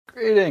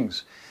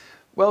Greetings.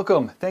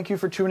 Welcome. Thank you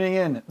for tuning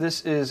in.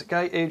 This is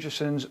Guy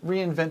Aitchison's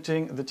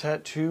Reinventing the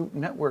Tattoo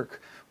Network,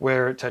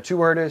 where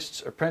tattoo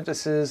artists,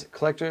 apprentices,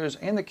 collectors,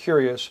 and the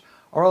curious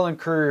are all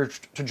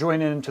encouraged to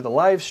join in to the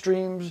live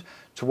streams,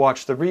 to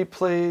watch the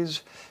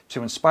replays,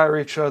 to inspire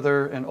each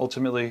other, and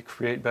ultimately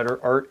create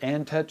better art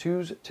and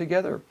tattoos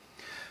together.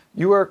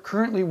 You are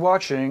currently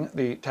watching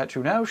the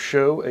Tattoo Now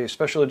show, a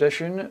special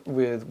edition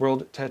with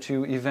World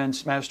Tattoo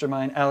Events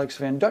Mastermind Alex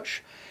Van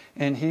Dutch,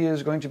 and he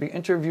is going to be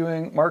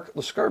interviewing Mark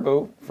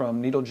Lascarbo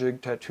from Needle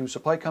Jig Tattoo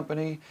Supply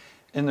Company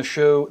in the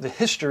show The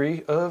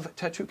History of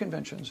Tattoo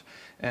Conventions.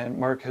 And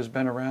Mark has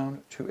been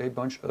around to a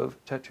bunch of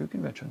tattoo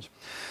conventions.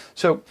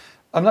 So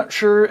I'm not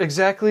sure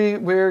exactly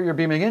where you're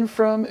beaming in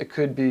from. It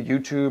could be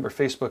YouTube or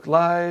Facebook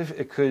Live.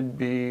 It could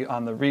be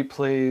on the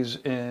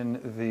replays in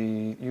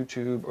the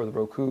YouTube or the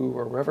Roku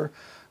or wherever.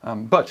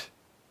 But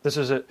this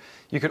is it.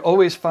 You could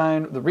always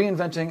find the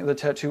Reinventing the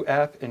Tattoo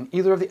app in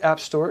either of the app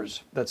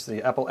stores. That's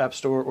the Apple App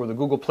Store or the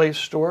Google Play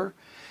Store.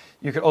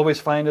 You could always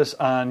find us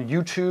on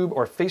YouTube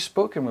or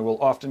Facebook, and we will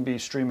often be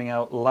streaming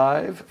out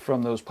live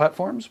from those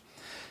platforms.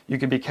 You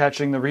could be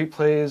catching the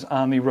replays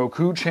on the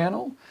Roku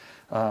channel.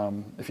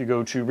 If you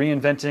go to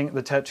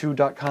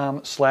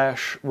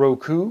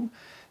reinventingthetattoo.com/Roku,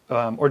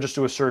 or just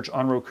do a search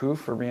on Roku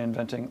for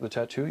Reinventing the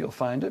Tattoo, you'll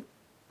find it.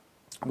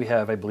 We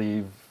have, I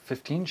believe,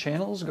 15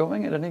 channels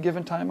going at any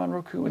given time on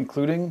Roku,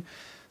 including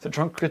the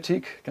Drunk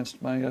Critique, against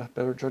my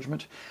better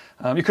judgment.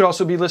 You could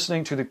also be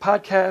listening to the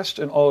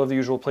podcast in all of the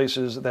usual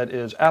places. That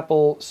is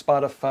Apple,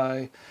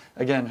 Spotify.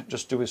 Again,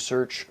 just do a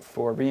search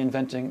for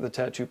Reinventing the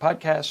Tattoo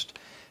podcast,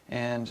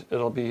 and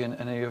it'll be in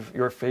any of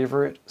your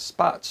favorite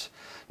spots.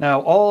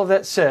 Now, all of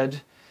that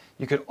said,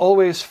 you could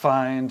always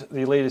find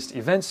the latest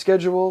event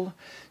schedule.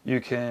 You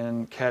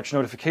can catch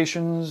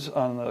notifications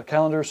on the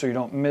calendar so you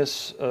don't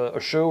miss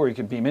a show, or you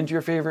can beam into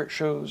your favorite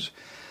shows.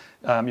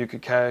 You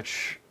could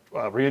catch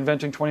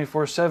Reinventing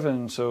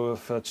 24/7. So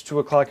if it's 2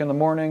 o'clock in the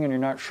morning and you're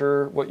not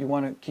sure what you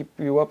want to keep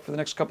you up for the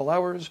next couple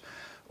hours,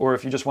 or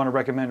if you just want to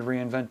recommend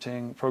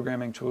reinventing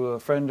programming to a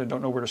friend and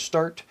don't know where to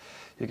start,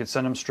 you could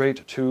send them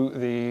straight to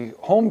the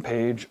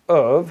homepage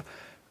of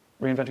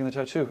Reinventing the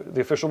Tattoo,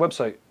 the official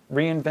website.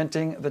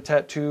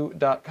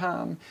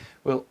 Reinventingthetattoo.com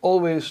will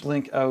always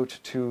link out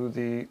to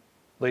the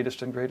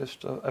latest and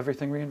greatest of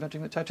everything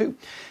Reinventing the Tattoo.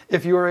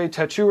 If you are a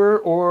tattooer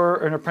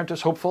or an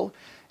apprentice hopeful,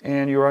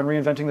 and you're on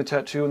Reinventing the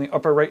Tattoo in the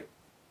upper right,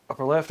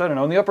 upper left, I don't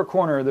know, in the upper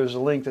corner, there's a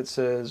link that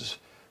says,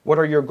 what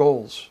are your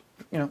goals?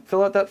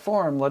 Fill out that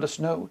form, let us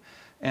know.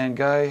 And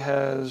Guy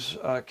has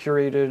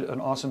curated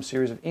an awesome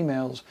series of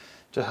emails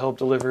to help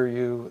deliver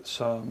you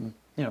some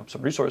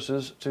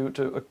resources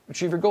to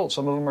achieve your goals.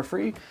 Some of them are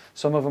free,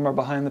 some of them are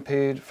behind the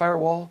paid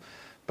firewall,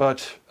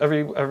 but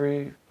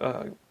every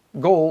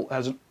goal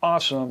has an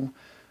awesome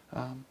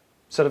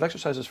set of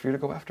exercises for you to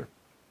go after.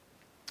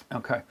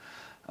 Okay.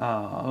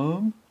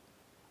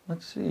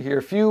 Let's see here.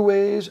 A few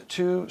ways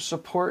to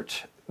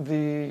support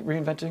the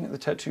Reinventing the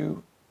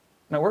Tattoo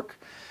Network.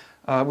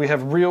 We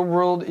have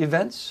real-world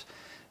events.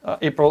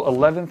 April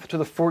 11th to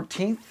the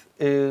 14th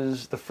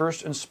is the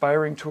first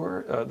Inspiring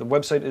Tour. The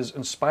website is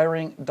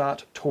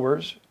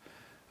inspiring.tours,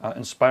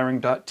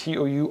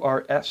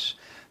 inspiring.tours.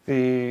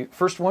 The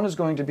first one is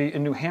going to be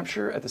in New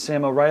Hampshire at the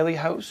Sam O'Reilly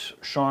House.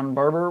 Sean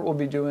Barber will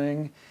be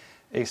doing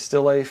a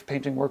still life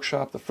painting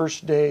workshop the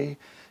first day.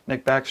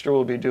 Nick Baxter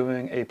will be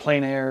doing a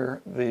plein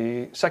air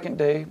the second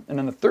day. And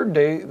then the third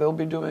day, they'll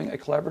be doing a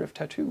collaborative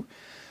tattoo.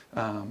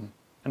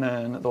 And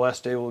then the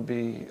last day will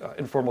be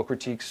informal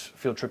critiques,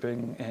 field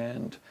tripping,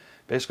 and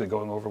basically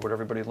going over what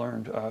everybody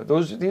learned.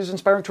 These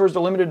Inspiring Tours are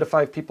limited to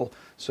 5 people,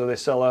 so they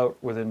sell out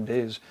within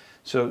days.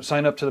 So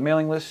sign up to the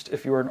mailing list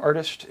if you are an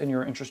artist and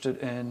you're interested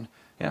in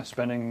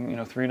spending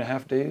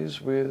 3.5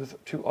 days with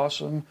 2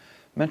 awesome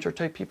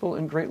mentor-type people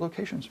in great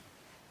locations.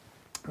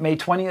 May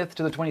 20th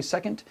to the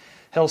 22nd,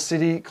 Hell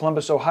City,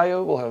 Columbus,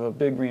 Ohio. We'll have a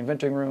big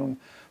reinventing room,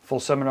 full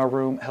seminar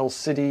room,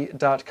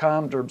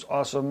 hellcity.com. Derb's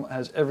awesome,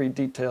 has every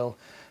detail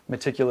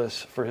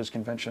meticulous for his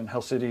convention.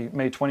 Hell City,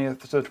 May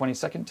 20th to the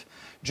 22nd.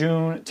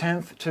 June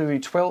 10th to the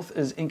 12th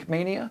is Ink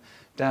Mania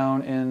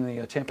down in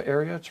the Tampa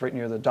area. It's right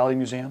near the Dali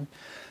Museum.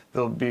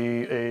 There'll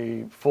be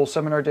a full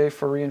seminar day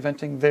for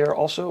reinventing there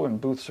also, and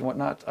booths and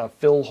whatnot.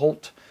 Phil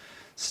Holt,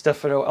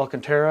 Stefano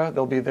Alcantara,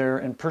 they'll be there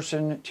in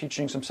person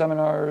teaching some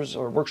seminars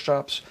or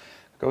workshops,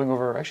 going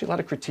over actually a lot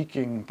of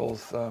critiquing,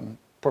 both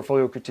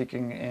portfolio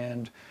critiquing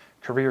and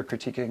career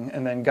critiquing.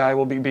 And then Guy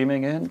will be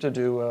beaming in to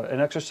do an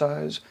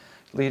exercise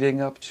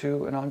leading up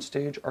to an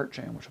onstage art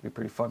jam, which will be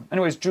pretty fun.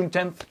 Anyways, June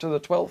 10th to the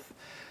 12th.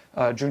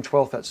 June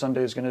 12th, that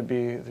Sunday, is going to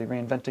be the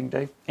Reinventing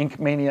Day.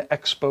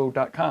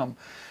 InkManiaExpo.com.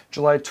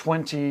 July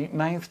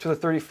 29th to the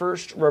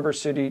 31st, Rubber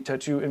City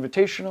Tattoo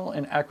Invitational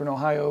in Akron,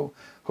 Ohio,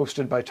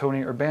 hosted by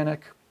Tony Urbanek.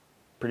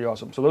 Pretty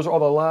awesome. So those are all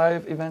the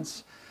live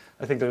events.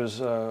 I think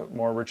there's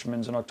more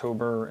Richmonds in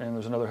October, and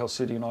there's another Hell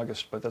City in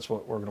August, but that's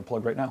what we're going to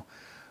plug right now.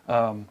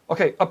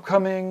 Okay,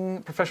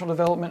 upcoming professional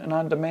development and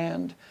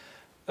on-demand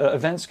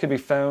events can be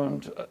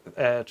found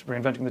at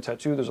Reinventing the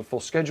Tattoo. There's a full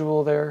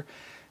schedule there.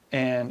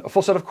 and a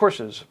full set of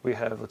courses. We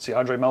have, let's see,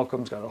 Andre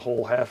Malcolm's got a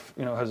whole half,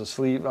 has a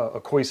sleeve, a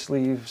koi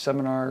sleeve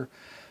seminar.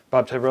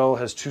 Bob Tyrrell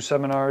has 2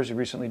 seminars. He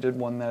recently did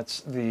one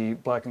that's the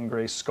black and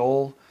gray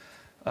skull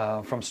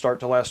from start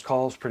to last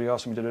call. It's pretty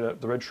awesome. He did it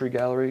at the Red Tree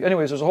Gallery.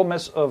 Anyways, there's a whole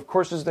mess of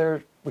courses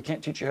there. We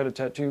can't teach you how to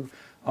tattoo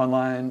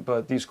online,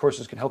 but these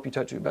courses can help you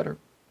tattoo better.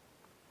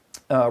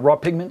 Raw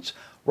Pigments,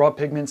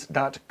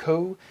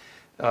 rawpigments.co.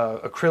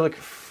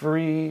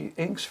 Acrylic-free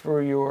inks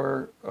for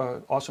your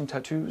awesome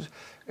tattoos.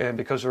 And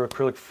because they're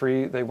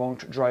acrylic-free, they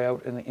won't dry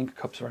out in the ink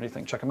cups or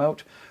anything. Check them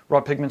out.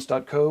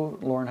 Rawpigments.co.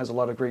 Lauren has a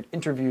lot of great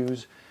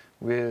interviews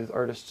with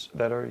artists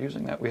that are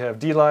using that. We have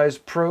D-Lyze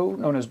Pro,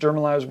 known as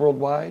Dermalize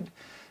Worldwide.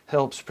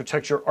 Helps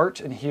protect your art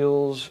and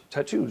heals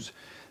tattoos.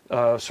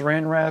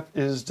 Saran wrap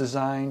is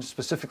designed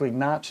specifically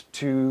not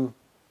to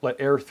let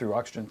air through,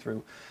 oxygen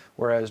through,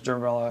 whereas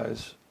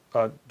Dermalize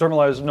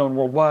is known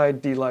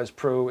worldwide, D-Lyze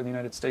Pro in the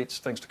United States,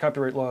 thanks to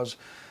copyright laws.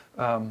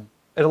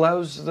 It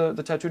allows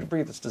the tattoo to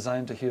breathe. It's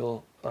designed to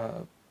heal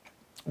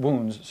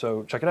wounds,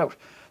 so check it out.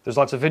 There's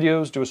lots of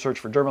videos. Do a search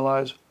for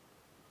Dermalize.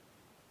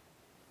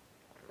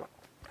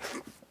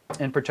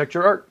 And protect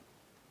your art.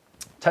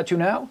 Tattoo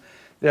Now,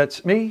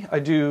 that's me. I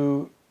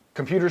do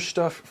computer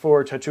stuff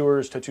for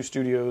tattooers, tattoo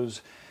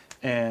studios,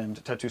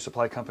 and tattoo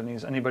supply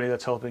companies. Anybody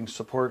that's helping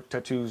support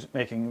tattoos,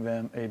 making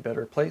them a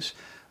better place.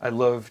 I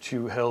love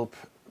to help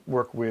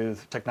work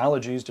with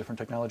technologies, different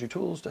technology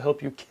tools to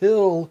help you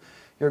kill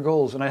your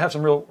goals. And I have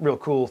some real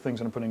cool things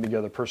that I'm putting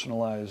together,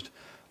 personalized,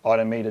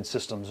 automated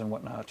systems and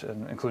whatnot,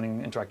 and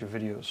including interactive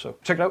videos. So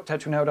check it out,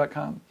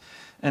 tattoonow.com.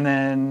 And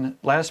then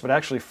last, but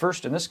actually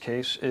first in this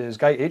case, is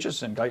Guy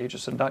Aitchison,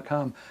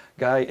 guyaitchison.com.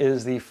 Guy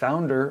is the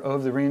founder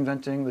of the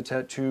Reinventing the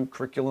Tattoo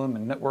curriculum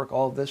and network,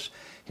 all of this.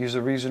 He's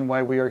the reason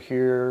why we are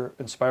here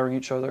inspiring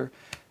each other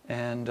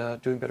and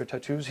doing better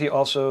tattoos. He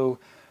also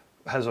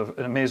has an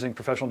amazing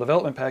professional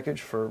development package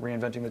for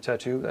Reinventing the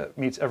Tattoo that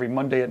meets every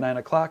Monday at 9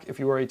 o'clock. If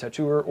you are a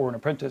tattooer or an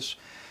apprentice,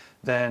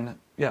 then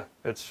yeah,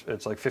 it's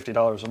like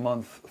 $50 a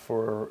month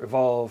for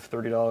Evolve,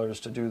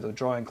 $30 to do the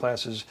drawing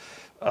classes.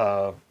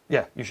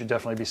 Yeah, you should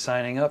definitely be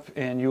signing up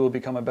and you will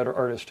become a better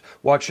artist.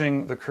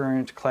 Watching the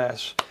current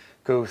class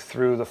go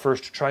through the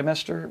first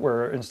trimester,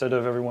 where instead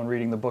of everyone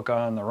reading the book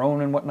on their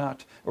own and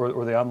whatnot,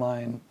 or the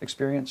online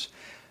experience,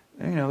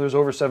 there's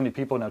over 70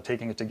 people now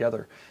taking it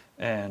together.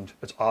 And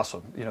it's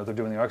awesome. They're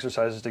doing the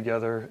exercises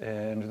together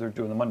and they're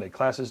doing the Monday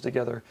classes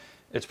together.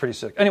 It's pretty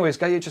sick. Anyways,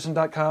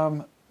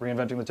 guyaitchison.com,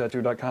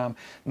 reinventingthetattoo.com.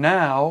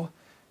 Now,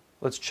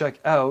 let's check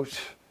out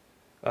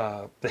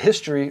the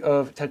history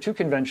of tattoo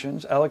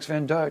conventions. Alex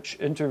Van Dutch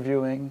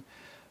interviewing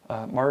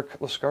Mark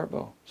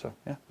Lescarbo. So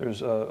yeah,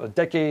 there's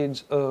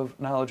decades of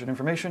knowledge and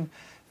information.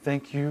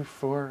 Thank you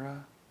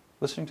for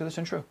listening to this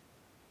intro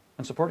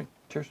and supporting.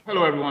 Cheers.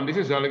 Hello everyone, this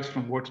is Alex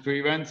from World 2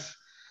 Events.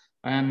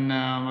 And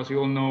as you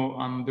all know,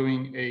 I'm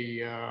doing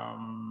a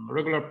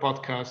regular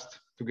podcast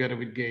together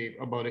with Gabe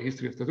about the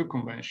history of tattoo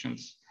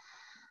conventions.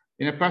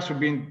 In the past, we've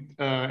been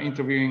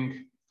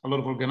interviewing a lot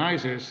of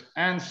organizers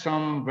and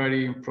some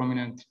very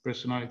prominent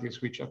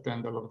personalities which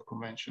attend a lot of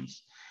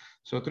conventions.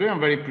 So today I'm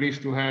very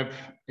pleased to have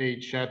a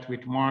chat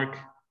with Mark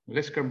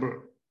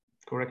Lescarbo.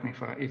 Correct me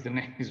if the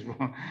name is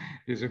wrong,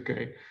 it's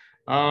okay.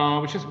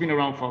 Which has been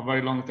around for a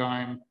very long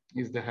time.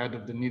 He's the head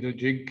of the Needle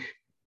Jig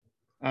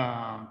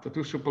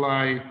tattoo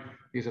supply.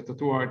 He's a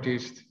tattoo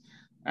artist.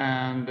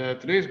 And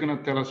today he's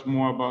gonna tell us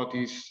more about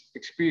his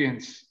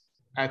experience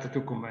at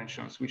tattoo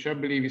conventions, which I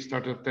believe he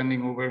started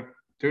attending over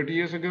 30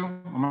 years ago.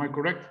 Am I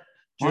correct,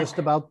 Mark? Just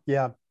about,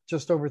 yeah,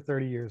 just over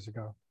 30 years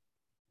ago.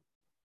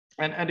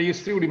 And do you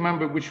still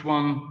remember which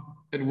one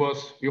it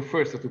was your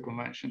first tattoo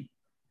convention?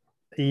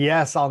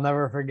 Yes, I'll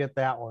never forget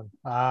that one.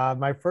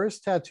 My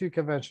first tattoo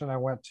convention I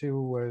went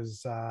to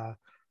was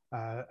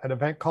an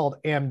event called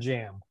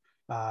AmJam.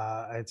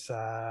 It's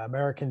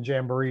American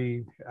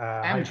Jamboree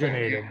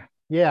hyphenated.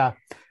 Yeah,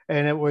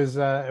 and it was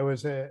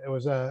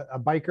a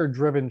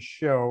biker-driven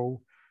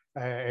show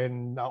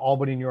in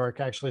Albany, New York,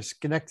 actually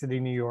Schenectady,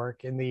 New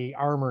York, in the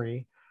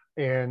Armory,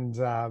 and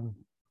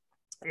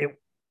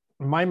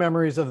my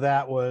memories of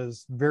that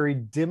was very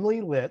dimly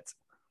lit,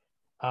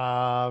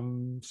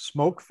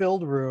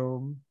 smoke-filled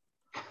room,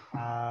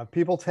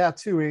 people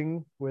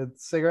tattooing with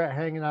cigarette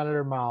hanging out of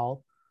their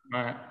mouth.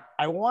 Right.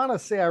 I want to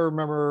say I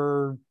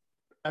remember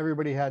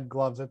everybody had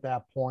gloves at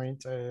that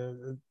point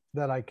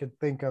that I could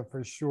think of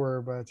for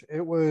sure, but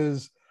it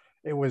was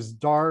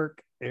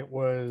dark. It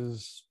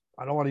was,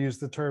 I don't want to use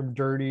the term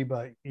dirty,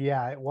 but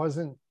yeah, it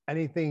wasn't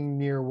anything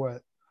near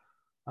what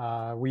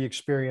we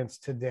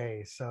experienced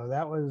today. So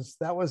that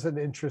was an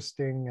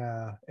interesting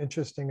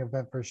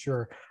event for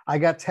sure. I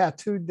got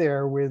tattooed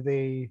there with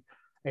a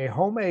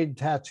homemade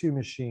tattoo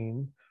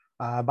machine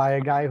by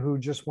a guy who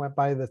just went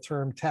by the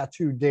term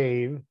Tattoo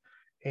Dave.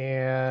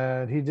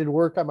 And he did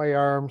work on my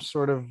arm,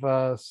 sort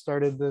of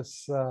started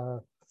this.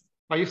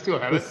 Oh, you still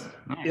have it?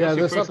 No, yeah,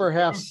 this upper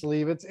half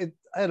sleeve.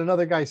 I had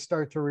another guy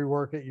start to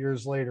rework it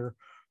years later,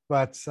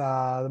 but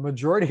the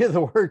majority of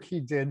the work he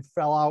did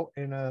fell out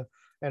in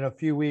and a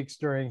few weeks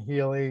during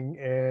healing,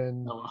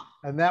 Oh,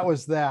 and that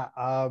was that.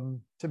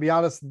 To be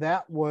honest,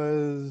 that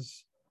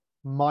was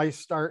my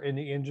start in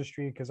the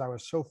industry because I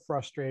was so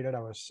frustrated.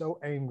 I was so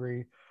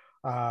angry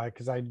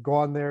because I'd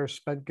gone there,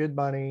 spent good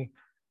money,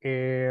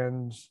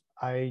 and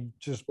I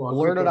just well,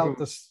 good for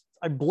you.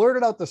 I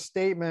blurted out the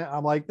statement.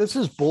 I'm like, this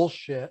is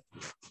bullshit.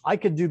 I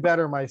could do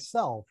better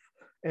myself.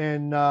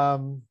 And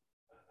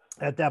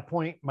at that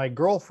point, my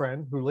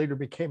girlfriend, who later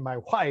became my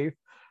wife,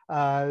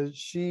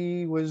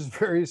 she was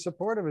very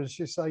supportive, and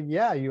she said,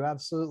 "Yeah, you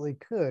absolutely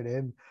could."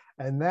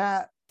 And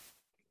that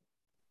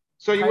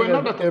So you were kind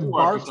not of a tattoo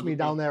artist embarked at the me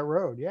down time. that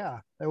road. Yeah,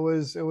 it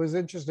was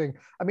interesting.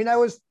 I mean, I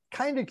was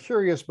kind of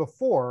curious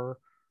before,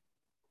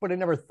 but I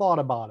never thought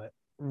about it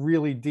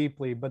really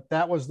deeply. But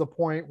that was the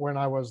point when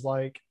I was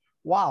like,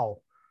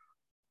 "Wow,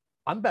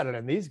 I'm better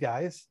than these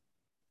guys,"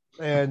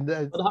 and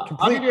But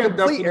how did you end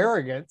up complete in?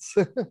 arrogance.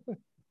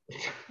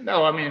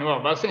 No, I mean,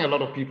 well, I think a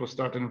lot of people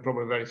started in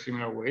probably very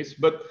similar ways.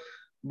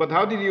 But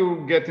how did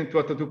you get into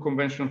a tattoo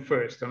convention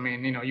first? I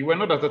mean, you were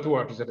not a tattoo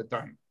artist at the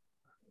time,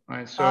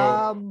 right? So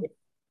um,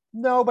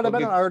 no, but I've what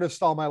been an did?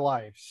 artist all my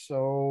life,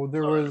 so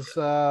there was.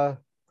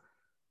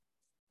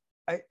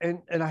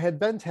 And I had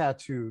been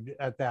tattooed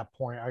at that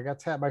point. I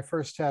got my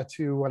first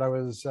tattoo when I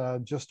was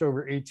just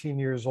over 18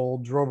 years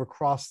old. Drove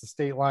across the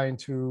state line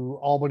to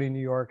Albany, New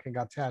York, and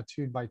got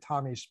tattooed by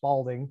Tommy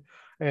Spalding.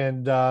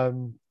 And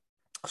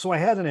so I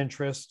had an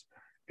interest.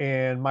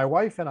 And my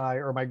wife and I,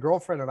 or my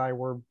girlfriend and I,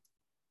 were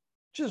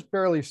just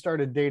barely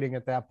started dating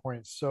at that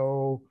point.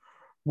 So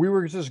we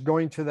were just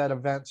going to that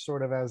event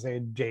sort of as a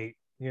date,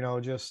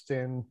 just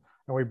in,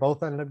 and we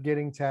both ended up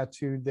getting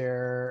tattooed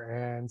there.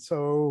 And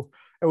so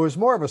it was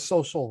more of a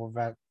social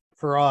event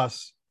for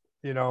us,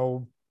 you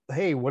know,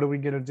 hey, what are we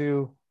going to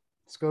do?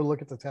 Let's go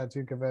look at the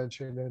tattoo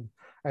convention.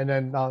 And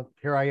then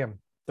here I am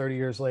 30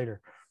 years later.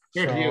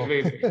 30 years So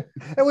later.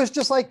 it was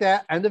just like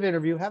that. End of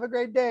interview. Have a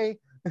great day.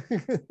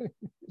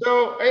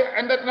 So,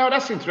 and now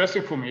that's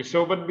interesting for me.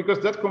 So, but because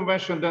that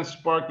convention then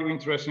sparked you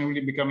interest in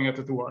really becoming a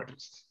tattoo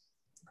artist.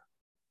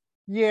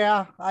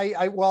 Yeah,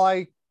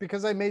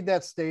 because I made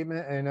that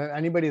statement, and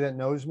anybody that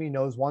knows me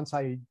knows once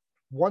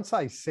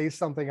I say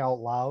something out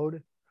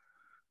loud,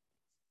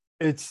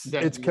 Then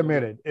it's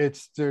committed.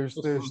 It's there's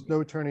absolutely.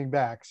 no turning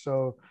back.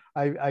 So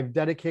I've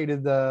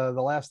dedicated the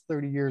last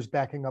 30 years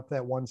backing up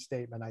that one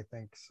statement, I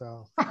think.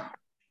 So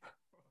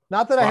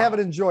not that I haven't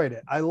Wow. enjoyed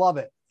it. I love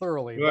it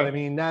thoroughly, but I Right.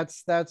 mean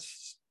that's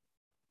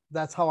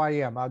how I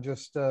am. I'll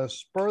just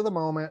spur the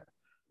moment,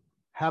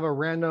 have a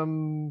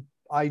random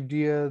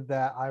idea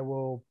that I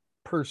will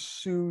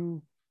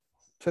pursue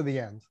to the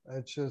end.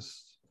 It's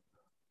just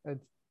it,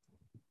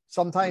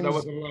 So that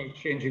was sometimes, a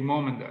life-changing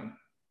moment then.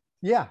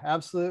 yeah,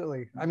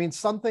 absolutely. I mean,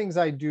 some things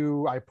I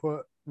do, I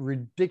put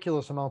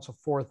ridiculous amounts of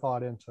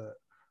forethought into it,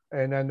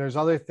 and then there's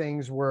other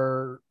things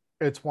where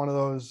it's one of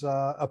those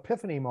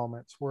epiphany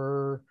moments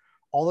where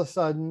all of a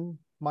sudden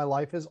my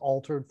life is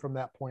altered from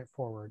that point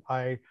forward.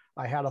 I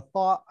had a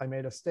thought, I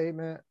made a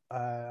statement,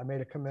 I made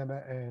a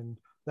commitment, and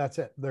that's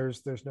it.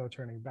 There's no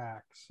turning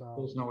back. So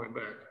There's no way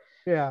back.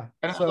 yeah.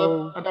 And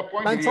So at that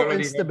point, did you mental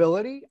already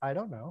instability, I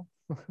don't know.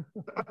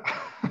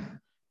 have?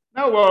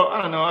 No, well,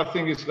 I don't know. I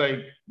think it's like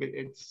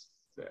it's.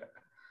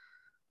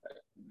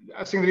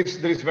 I think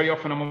there is very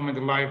often a moment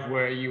in life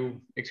where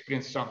you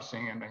experience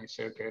something and then you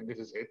say, okay, this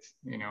is it.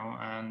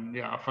 And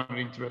yeah, I find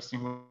it interesting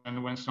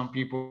when some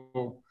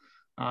people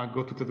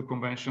go to the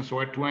conventions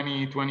or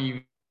 20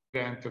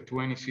 event or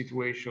 20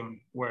 situation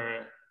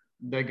where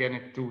they get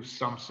into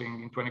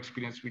something, into an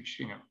experience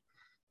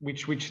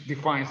which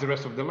defines the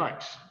rest of their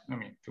lives. I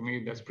mean, to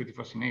me, that's pretty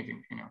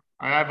fascinating.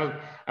 I have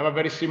a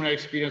very similar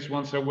experience.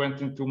 Once I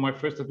went into my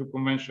first tattoo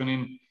convention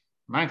in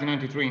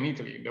 1993 in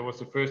Italy. That was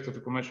the first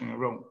tattoo convention in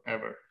Rome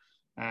ever.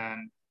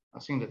 And I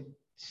think the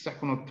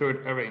second or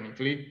third ever in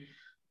Italy.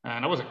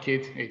 And I was a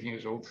kid, 18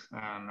 years old.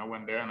 And I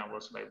went there and I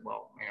was like,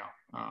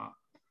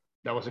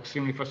 that was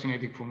extremely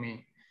fascinating for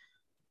me.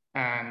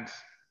 And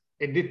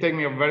it did take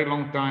me a very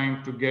long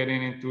time to get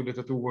into the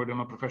tattoo world on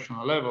a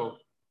professional level.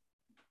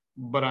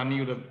 But I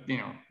knew that,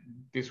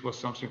 this was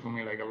something for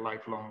me like a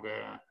lifelong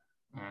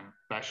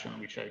passion,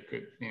 which I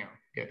could,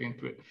 get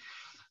into it.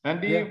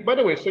 And Yeah. by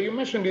the way, so you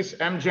mentioned this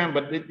MGM,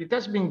 but it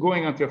has been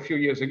going until a few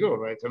years ago,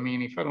 right? I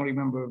mean, if I don't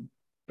remember It's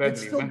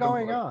badly, still went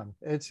going about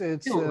on.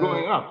 still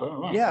going up.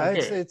 Oh, right. Yeah,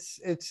 Okay.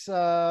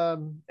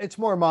 it's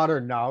more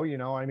modern now,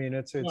 I mean,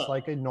 it's Yeah.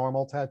 like a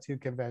normal tattoo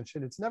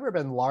convention. It's never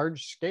been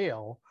large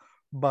scale,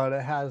 but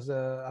it has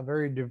a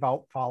very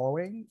devout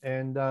following,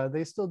 and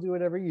they still do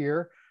it every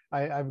year.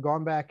 I've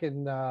gone back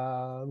and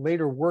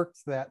later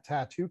worked that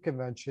tattoo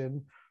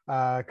convention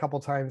a couple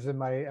times in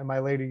my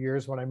later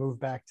years when I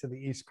moved back to the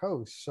East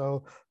Coast.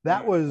 So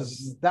that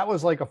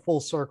was like a full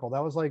circle.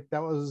 That was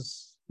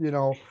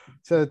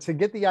to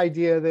get the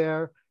idea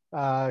there,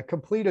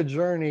 complete a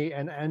journey,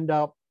 and end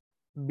up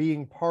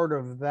being part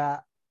of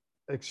that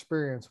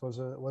experience was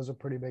a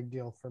pretty big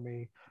deal for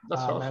me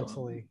That's awesome.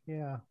 mentally.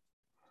 Yeah.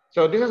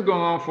 So this has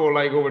gone on for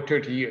like over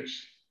 30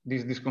 years.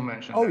 this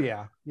convention? Oh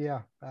then?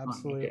 yeah, Oh, okay.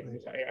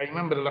 absolutely. I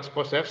remember the last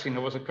post I've seen,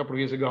 that was a couple of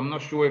years ago. I'm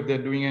not sure if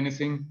they're doing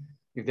anything,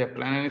 if they're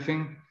planning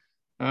anything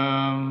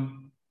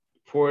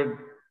for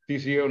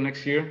this year or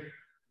next year.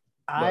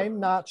 But I'm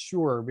not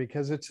sure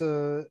because it's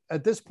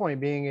at this point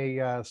being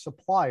a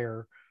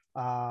supplier.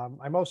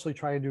 I mostly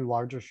try to do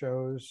larger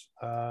shows,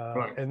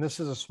 right, and this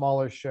is a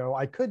smaller show.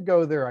 I could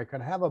go there. I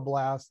could have a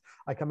blast.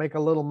 I can make a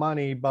little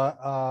money, but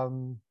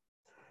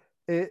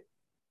it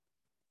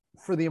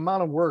for the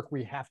amount of work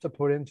we have to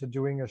put into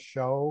doing a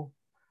show,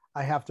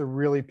 I have to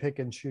really pick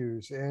and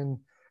choose. And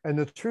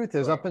the truth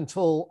is, right. up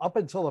until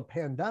the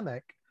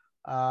pandemic,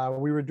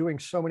 we were doing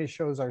so many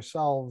shows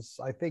ourselves.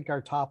 I think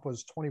our top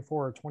was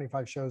 24 or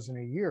 25 shows in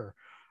a year.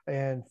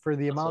 And for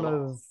the That's a amount lot.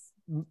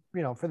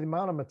 of, for the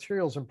amount of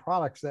materials and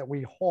products that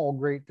we haul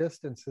great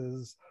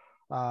distances,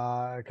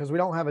 because we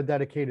don't have a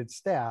dedicated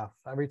staff.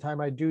 Every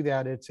time I do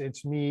that,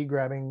 it's me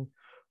grabbing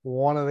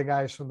one of the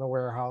guys from the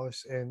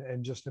warehouse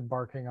and just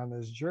embarking on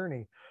this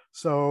journey.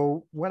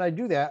 So when I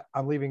do that,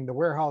 I'm leaving the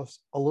warehouse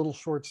a little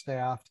short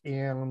staffed,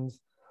 and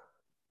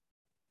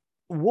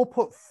we'll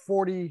put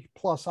 40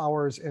 plus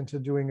hours into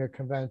doing a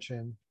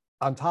convention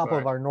on top of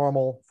Right. our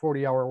normal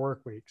 40-hour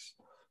work weeks.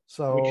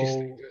 Which is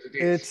So as it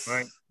is,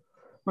 right?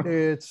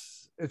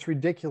 it's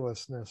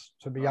ridiculousness,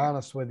 to be Right.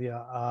 honest with you.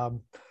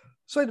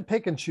 So I had to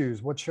pick and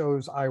choose what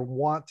shows I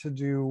want to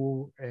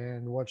do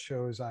and what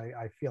shows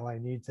I feel I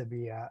need to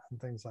be at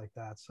and things like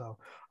that. So,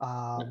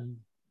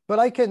 but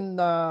I can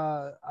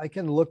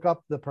look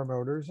up the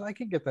promoters. I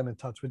can get them in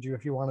touch with you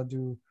if you want to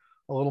do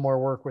a little more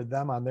work with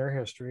them on their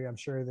history. I'm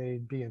sure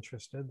they'd be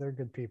interested. They're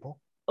good people.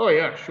 Oh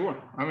yeah,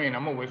 sure. I mean,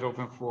 I'm always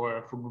open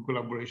for good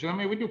collaboration. I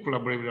mean, we do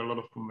collaborate with a lot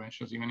of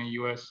conventions, even in the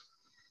US.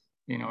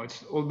 You know,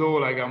 it's although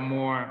like I'm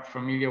more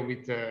familiar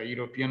with the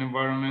European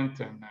environment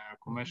and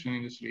convention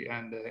industry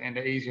and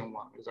the Asian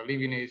one, because I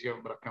live in Asia,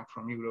 but I come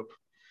from Europe.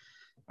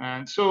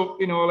 And so,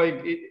 you know,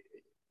 like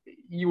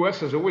US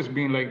has always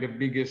been like the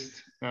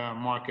biggest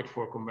market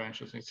for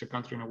conventions. It's a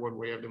country in the world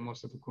where you have the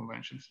most of the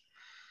conventions.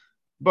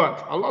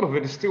 But a lot of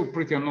it is still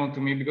pretty unknown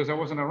to me because I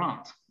wasn't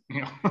around,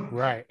 you know.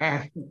 Right.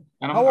 and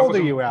How old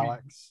are you,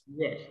 Alex?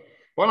 Yes.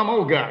 Well, I'm an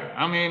old guy.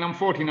 I mean, I'm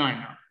 49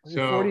 now. You're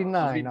So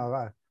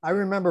 49. I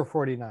remember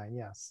 49.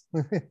 Yes.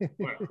 well,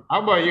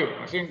 how about you?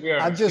 I think we are.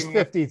 I'm just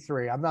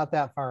 53. I'm not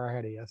that far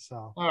ahead of you.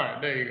 So. All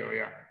right, there you go.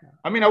 Yeah.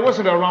 I mean, I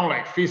wasn't around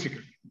like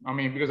physically. I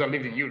mean, because I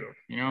lived in Europe,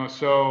 you know.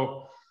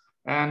 So,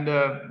 and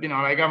you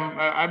know, like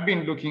I've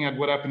been looking at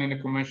what happened in the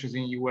conventions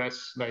in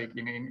US, like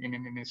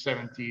in the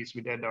 70s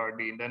with Ed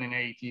Hardy, and then in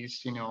the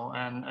 80s, you know,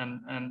 and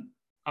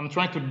I'm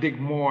trying to dig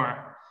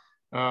more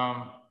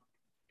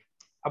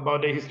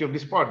about the history of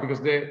this part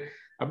because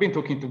I've been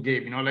talking to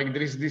Gabe, you know, like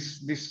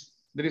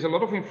there is a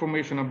lot of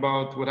information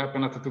about what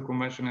happened at the Tattoo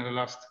Convention in the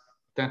last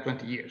 10,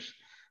 20 years,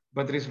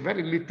 but there is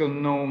very little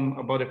known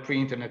about the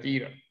pre-internet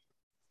era,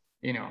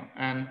 you know,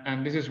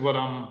 and this is what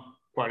I'm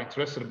quite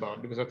interested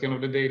about because at the end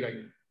of the day, like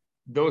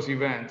those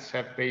events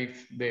have paved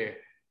the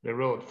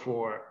road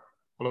for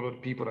a lot of the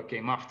people that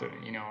came after,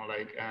 you know,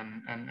 like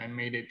and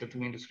made the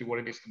tattoo industry what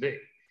it is today.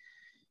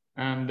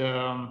 And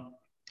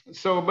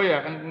so, but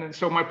yeah, and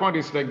so my point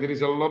is like there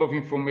is a lot of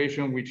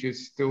information which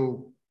is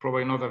still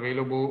probably not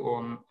available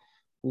on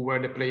who were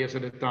the players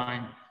at the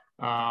time.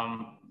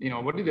 You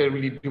know, what did they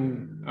really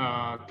do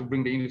to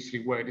bring the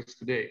industry where it is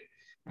today?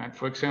 And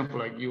for example,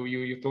 like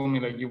you told me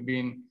like you've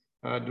been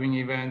doing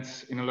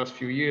events in the last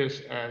few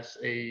years as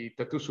a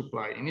tattoo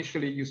supplier.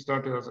 Initially, you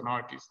started as an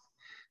artist,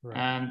 Right.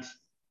 and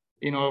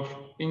you know,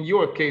 in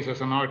your case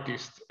as an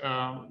artist,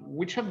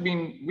 which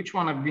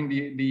one have been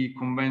the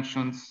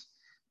conventions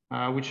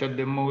which had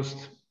the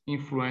most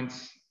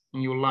influence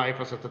in your life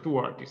as a tattoo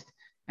artist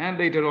and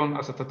later on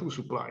as a tattoo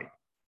supplier?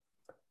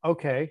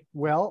 Okay.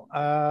 Well,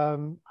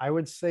 I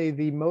would say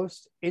the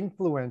most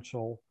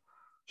influential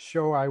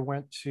show I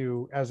went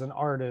to as an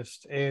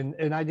artist,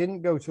 and I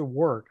didn't go to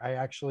work.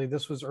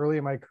 This was early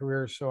in my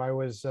career, so I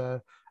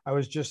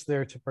was just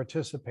there to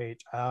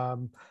participate.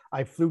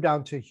 I flew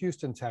down to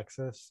Houston,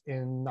 Texas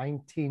in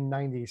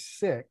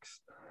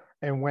 1996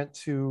 and went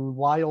to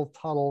Lyle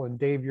Tuttle and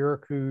Dave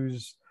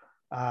Uricu's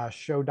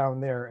show down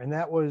there. And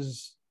that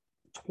was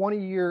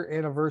 20-year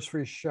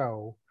anniversary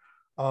show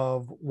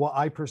of what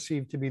I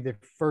perceived to be the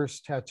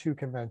first tattoo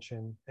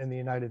convention in the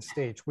United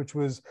States, which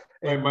was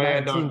in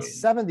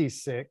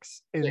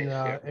 1976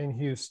 in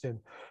Houston.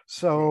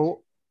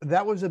 So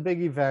that was a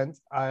big event.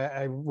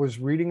 I was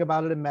reading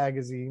about it in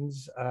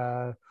magazines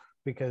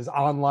because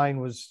online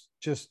was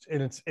just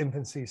in its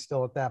infancy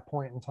still at that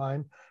point in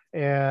time.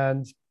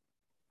 And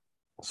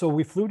so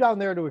we flew down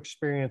there to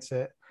experience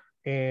it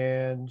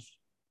and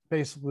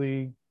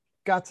basically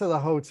got to the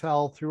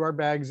hotel, threw our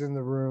bags in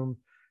the room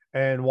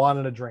and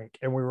wanted a drink,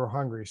 and we were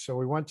hungry. So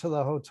we went to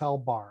the hotel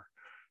bar,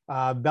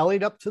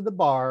 bellied up to the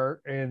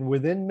bar, and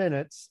within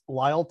minutes,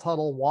 Lyle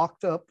Tuttle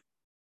walked up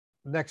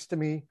next to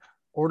me,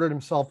 ordered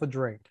himself a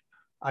drink.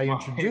 I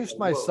introduced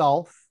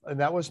myself, and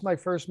that was my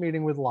first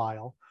meeting with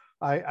Lyle.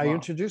 I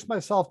introduced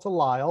myself to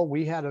Lyle.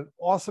 We had an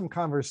awesome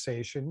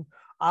conversation.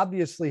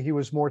 Obviously, he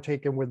was more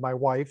taken with my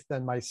wife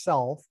than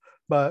myself,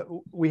 but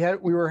we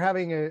were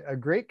having a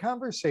great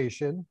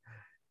conversation,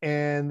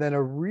 and then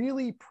a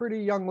really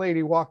pretty young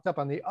lady walked up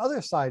on the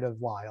other side of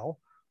Lyle,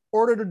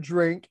 ordered a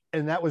drink,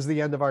 and that was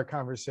the end of our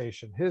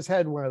conversation. His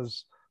head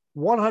was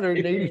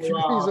 180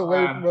 degrees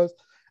away from us,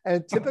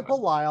 and typical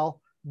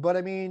Lyle. But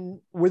I mean,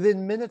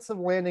 within minutes of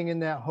landing in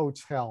that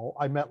hotel,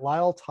 I met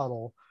Lyle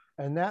Tuttle,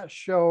 and that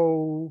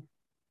show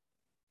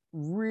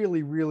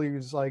really, really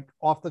was like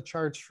off the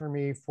charts for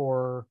me.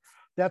 For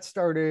that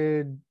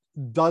started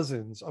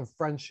dozens of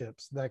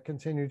friendships that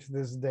continue to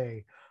this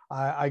day.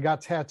 I got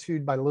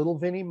tattooed by Little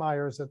Vinnie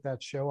Myers at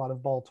that show out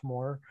of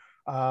Baltimore.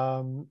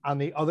 On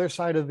the other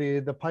side of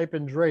the pipe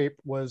and drape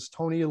was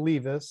Tony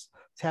Olivas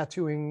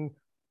tattooing,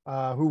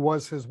 who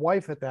was his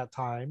wife at that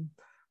time.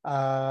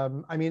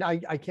 I mean,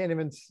 I can't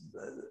even,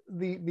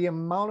 the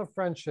amount of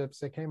friendships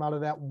that came out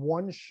of that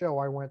one show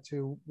I went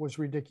to was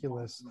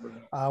ridiculous.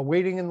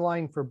 Waiting in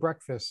line for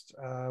breakfast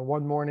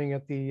one morning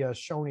at the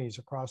Shoney's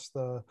across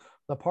the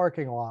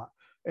parking lot,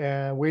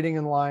 and waiting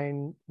in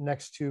line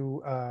next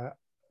to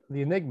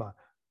the Enigma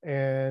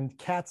and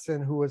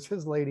Katzen, who was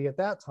his lady at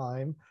that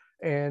time.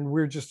 And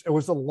it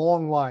was a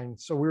long line.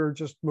 So we were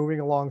just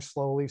moving along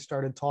slowly,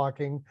 started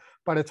talking.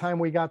 By the time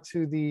we got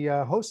to the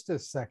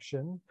hostess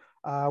section,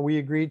 we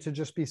agreed to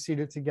just be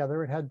seated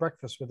together and had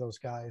breakfast with those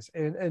guys.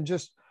 And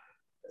just,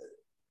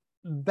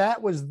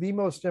 that was the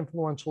most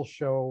influential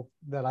show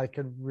that I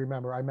could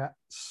remember. I met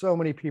so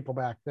many people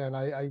back then.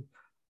 I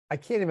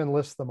can't even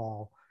list them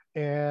all.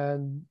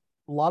 And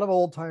a lot of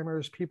old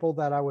timers, people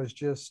that I was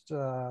just,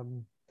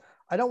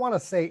 I don't want to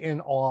say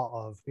in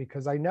awe of,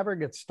 because I never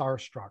get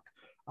starstruck.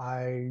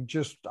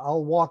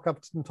 I'll walk up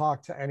and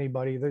talk to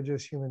anybody. They're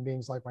just human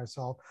beings like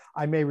myself.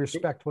 I may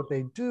respect what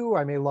they do.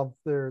 I may love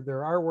their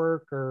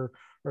artwork or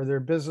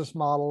their business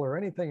model or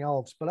anything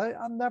else, but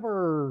I'm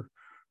never,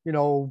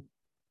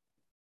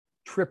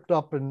 tripped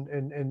up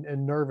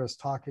and nervous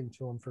talking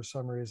to them for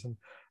some reason.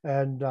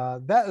 And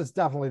that is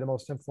definitely the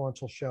most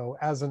influential show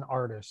as an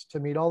artist, to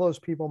meet all those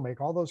people,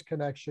 make all those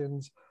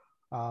connections,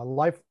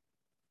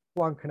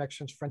 lifelong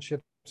connections,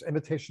 friendships,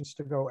 invitations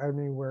to go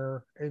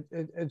anywhere. I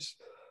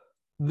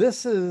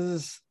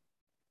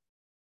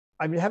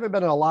haven't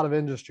been in a lot of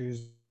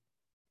industries,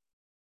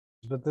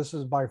 but this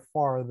is by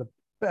far the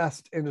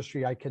best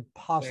industry I could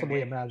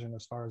possibly imagine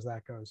as far as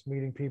that goes.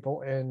 Meeting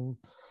people and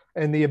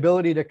the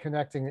ability to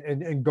connect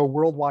and go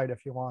worldwide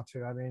if you want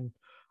to. I mean,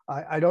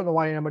 I don't know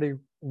why anybody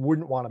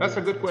wouldn't want to. That's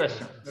a good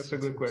question. That's a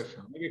good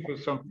question. Maybe for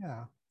some.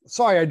 Yeah.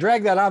 Sorry, I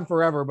dragged that on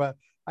forever, but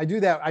I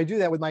do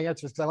that with my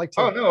answers because I like to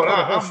tell the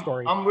whole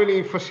story. I'm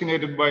really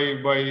fascinated by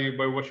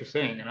what you're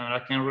saying, and I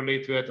can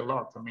relate to that a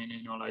lot. I mean,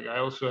 like I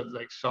also had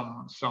like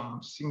some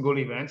single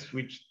events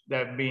which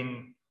have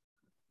been,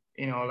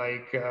 I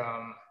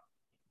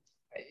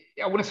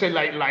wouldn't say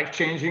like life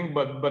changing,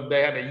 but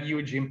they had a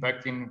huge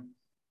impact in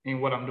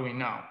what I'm doing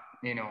now.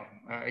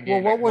 Again.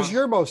 Well, what was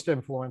your most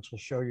influential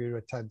show you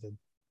attended?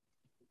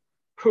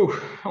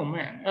 Oh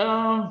man.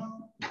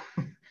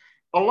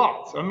 A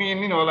lot. I mean,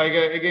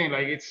 again,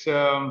 like it's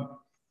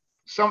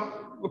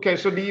okay.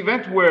 So the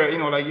event where,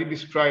 like you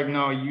described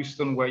now,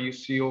 Houston, where you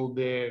see all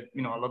the,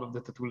 a lot of the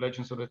tattoo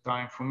legends of the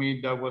time. For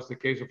me, that was the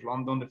case of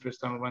London. The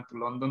first time I went to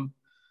London,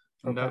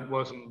 and that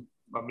was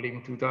I believe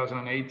in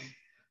 2008.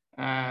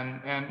 And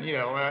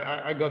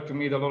I got to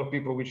meet a lot of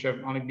people which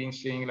I've only been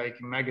seeing like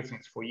in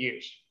magazines for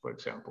years, for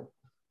example.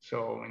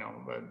 So,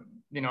 but,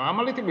 I'm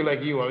a little bit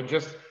like you.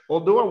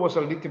 Although I was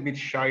a little bit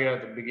shy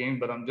at the beginning,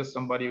 but I'm just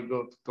somebody who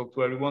go to talk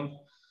to everyone,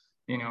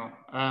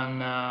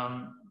 and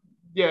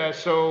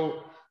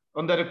so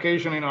on that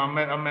occasion, I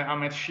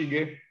met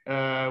Shige,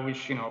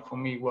 which, for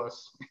me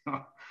was,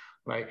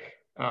 like,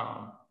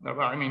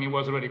 I mean, he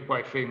was already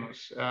quite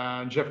famous.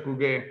 Jeff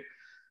Gouget.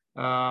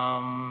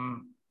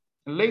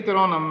 Later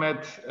on, I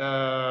met,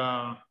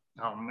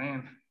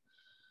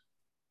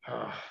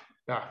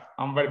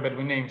 I'm very bad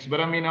with names, but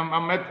I mean,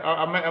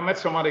 I met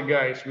some other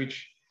guys,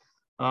 which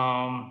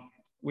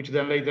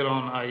then later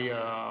on I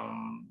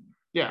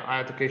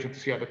had occasion to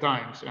see at the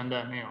times, and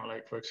then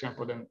like for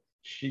example, then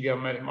Shiga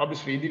met him.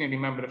 Obviously, he didn't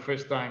remember the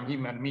first time he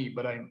met me,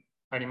 but I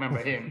remember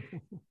him.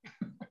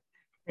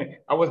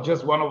 I was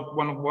just one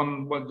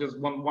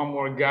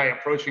more guy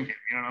approaching him.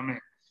 You know what I mean?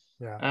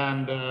 Yeah.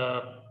 And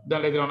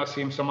then later on, I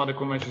see him some other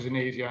conventions in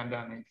Asia, and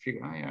then he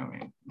figured,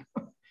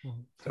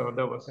 so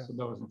that was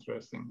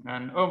interesting.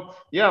 And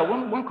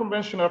one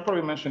convention, I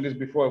probably mentioned this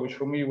before, which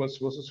for me was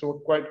also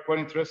quite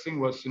interesting,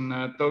 was in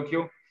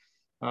Tokyo,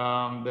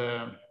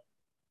 the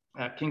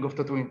King of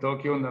Tattoo in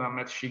Tokyo, and then I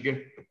met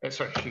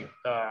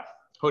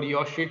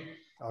Horiyoshi,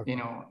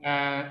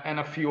 and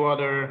a few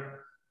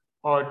other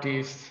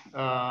artists,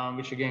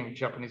 which again with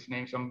Japanese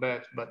names I'm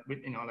bad, but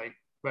like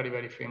very,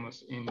 very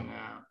famous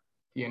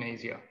in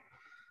Asia,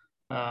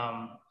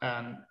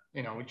 and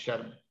which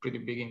had a pretty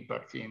big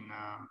impact in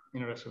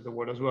the rest of the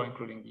world as well,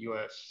 including the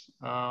US.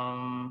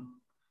 I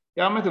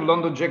met in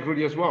London Jack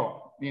Rudy as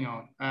well,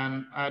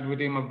 and I had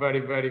with him a very,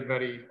 very,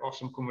 very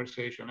awesome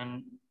conversation,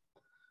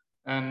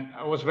 and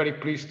I was very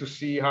pleased to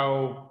see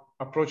how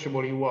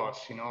approachable he was.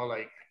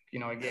 Again,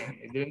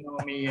 he didn't know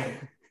me,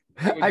 and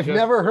He was I've just,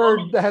 never I heard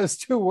mean, those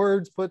two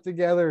words put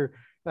together.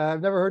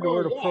 I've never heard the oh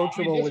word yeah, I mean,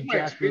 approachable just with my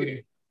Jack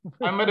experience. Rudy.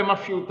 I met him a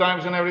few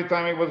times, and every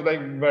time it was like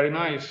very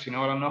nice. I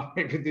don't know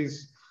if it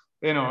is,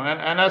 and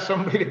had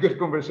some really good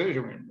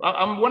conversation with him.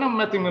 When I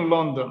met him in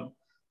London,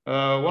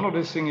 one of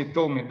the things he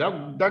told me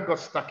that got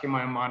stuck in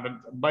my mind.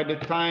 By the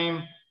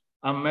time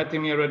I met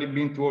him, he already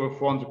been to over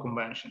 400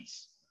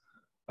 conventions.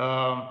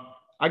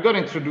 I got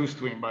introduced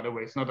to him, by the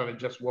way. It's not that I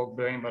just walked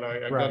by him, but I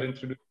got Right.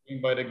 introduced to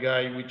him by the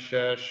guy which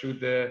shoot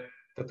the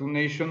Tattoo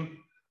Nation,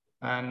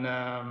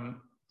 and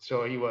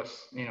so he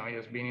was, he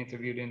was being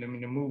interviewed in the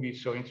movie.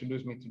 So he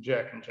introduced me to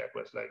Jack, and Jack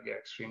was like, yeah,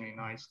 extremely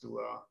nice to.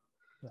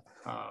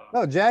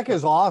 No, Jack So,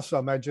 is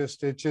awesome.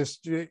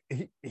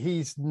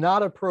 He's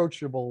not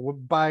approachable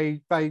by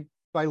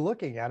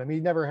looking at him. He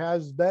never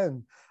has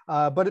been.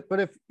 But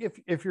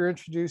if you're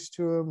introduced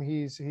to him,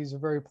 he's a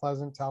very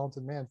pleasant,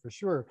 talented man for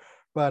sure.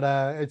 But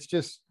it's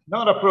just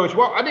not approach.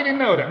 Well, I didn't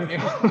know that.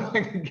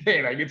 Like,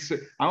 again, like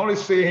I only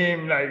see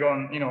him like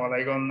on,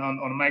 like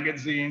on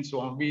magazines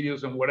or on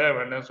videos and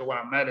whatever. And that's when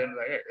I met him.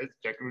 Like, hey, it's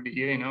Jack Rudy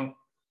here.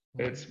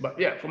 But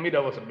yeah, for me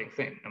that was a big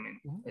thing. I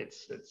mean,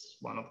 it's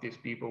one of these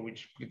people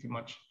which pretty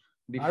much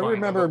I define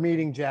remember about.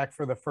 meeting Jack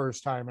for the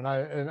first time, and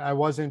I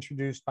was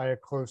introduced by a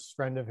close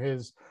friend of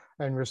his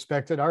and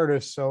respected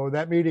artist. So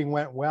that meeting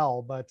went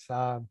well. But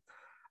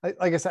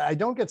like I said, I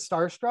don't get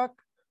starstruck,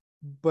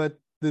 but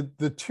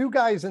the two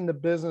guys in the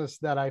business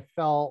that I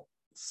felt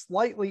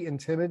slightly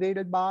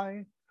intimidated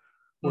by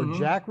were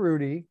Jack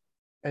Rudy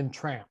and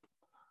Tramp,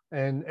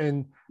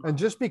 and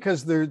just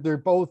because they're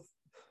both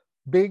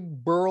big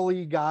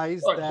burly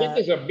guys Jack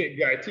is a big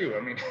guy too.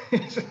 I mean,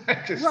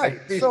 just right.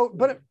 like So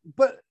but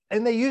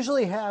and they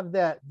usually have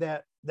that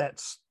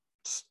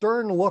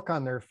stern look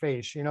on their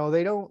face.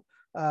 They don't.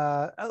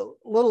 A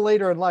little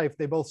later in life,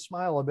 they both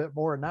smile a bit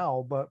more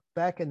now, but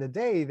back in the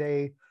day,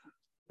 they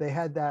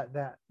had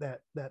that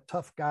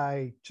tough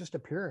guy just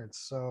appearance.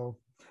 So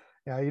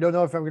yeah, you don't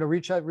know if I'm going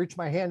to reach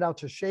my hand out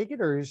to shake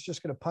it, or he's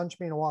just going to punch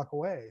me and walk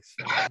away.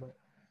 So,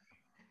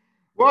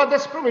 well,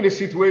 that's probably the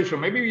situation.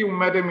 Maybe you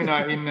met him in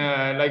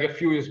like a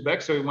few years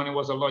back, so when he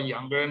was a lot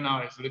younger.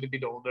 Now he's a little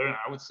bit older, and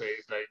I would say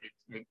it's like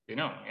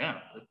yeah,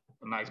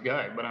 a nice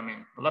guy. But I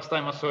mean, the last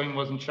time I saw him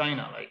was in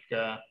China, like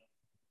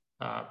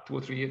 2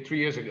 or 3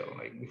 years ago,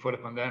 like before the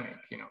pandemic.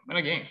 And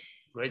again,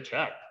 great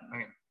chat. I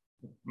mean,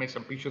 made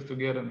some pictures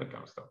together and that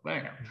kind of stuff.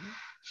 Anyhow,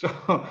 so,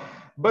 but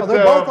well,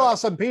 they're both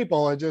awesome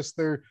people. It just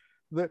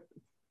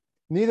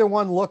neither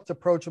one looked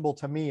approachable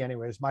to me,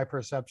 anyways. My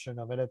perception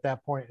of it at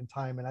that point in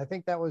time, and I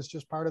think that was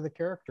just part of the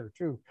character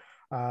too,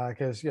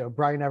 because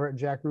Brian Everett and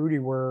Jack Rudy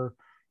were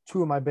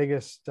two of my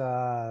biggest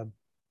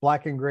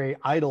black and gray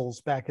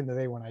idols back in the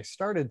day when I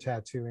started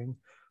tattooing.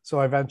 So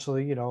I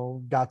eventually,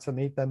 got to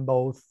meet them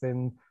both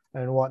and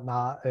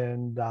whatnot.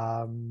 And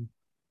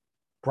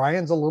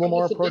Brian's a little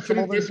more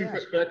approachable than Jack.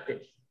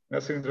 Perspective.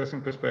 That's an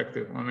interesting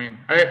perspective. I mean,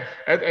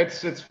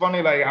 it's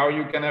funny like how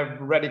you can have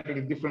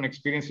radically different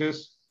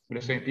experiences with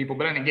the same people.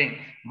 But then again,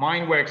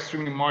 mine were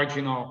extremely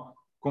marginal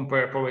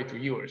compared probably to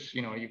yours.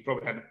 You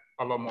probably had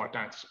a lot more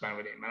time to spend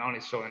with him, and I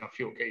only saw in a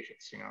few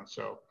occasions.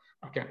 So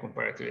I can't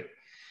compare it to it.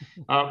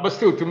 But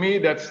still, to me,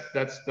 that's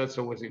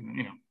always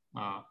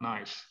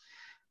nice.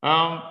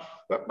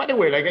 But by the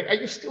way, like, are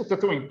you still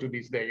tattooing to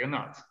this day or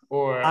not?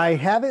 Or I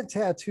haven't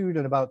tattooed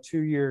in about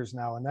 2 years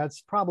now, and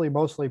that's probably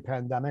mostly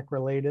pandemic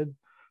related.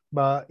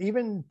 But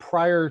even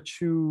prior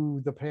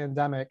to the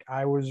pandemic,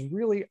 I'm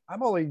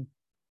only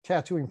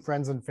tattooing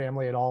friends and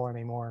family at all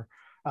anymore.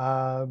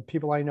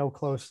 People I know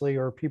closely,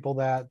 or people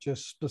that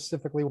just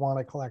specifically want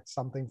to collect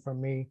something from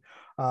me,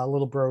 a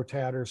little bro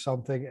tat or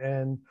something.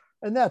 And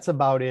that's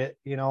about it.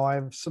 I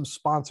have some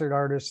sponsored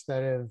artists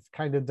that have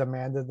kind of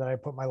demanded that I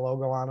put my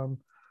logo on them.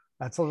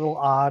 That's a little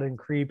odd and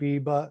creepy,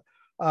 but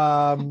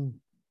how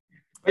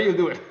you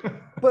do it?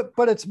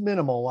 but it's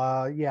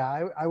minimal.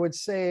 Yeah, I would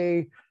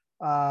say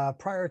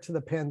prior to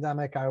the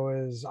pandemic, I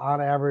was on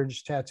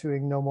average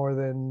tattooing no more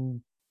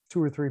than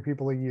 2 or 3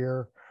 people a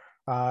year,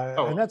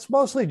 and that's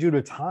mostly due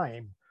to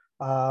time.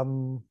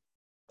 It's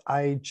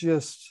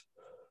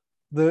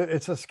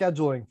a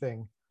scheduling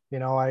thing.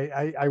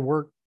 I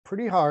work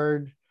pretty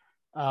hard.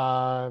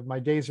 My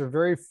days are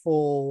very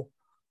full,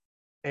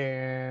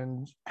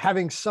 and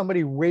having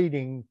somebody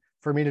waiting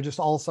for me to just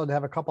all of a sudden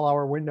have a couple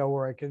hour window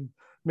where I can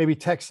maybe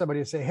text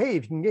somebody and say, hey,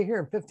 if you can get here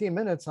in 15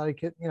 minutes, I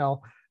can,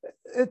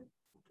 it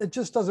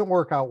just doesn't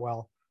work out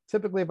well.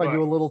 Typically, if I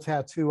do a little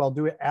tattoo, I'll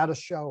do it at a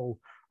show.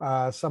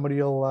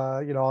 Somebody will,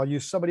 I'll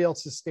use somebody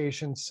else's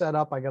station, set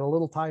up. I got a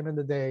little time in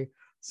the day,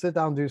 sit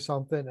down, do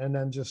something, and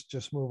then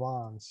just move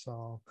on.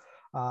 So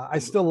I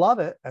still love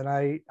it. And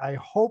I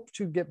hope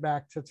to get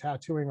back to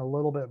tattooing a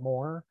little bit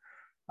more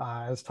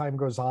as time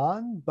goes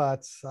on,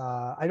 but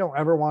I don't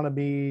ever want to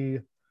be,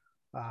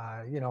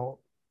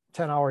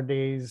 10-hour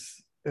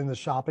days in the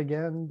shop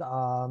again.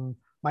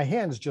 My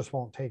hands just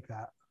won't take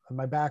that, and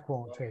my back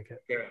won't take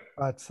it.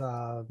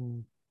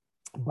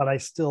 But I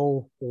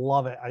still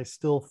love it. I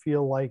still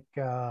feel like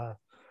a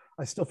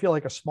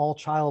small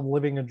child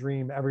living a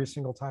dream every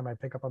single time I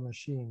pick up a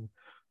machine.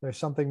 There's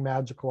something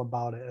magical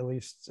about it, at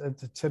least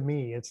to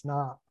me. It's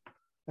not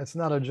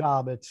a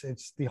job.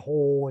 It's the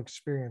whole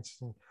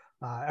experience and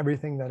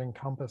everything that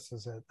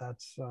encompasses it.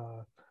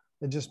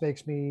 It just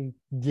makes me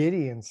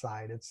giddy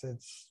inside. It's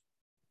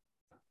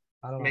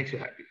I don't know. Makes you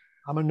happy.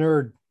 I'm a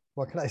nerd.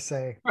 What can I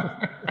say?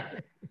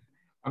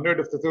 I'm nerd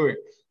of tattooing.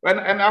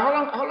 And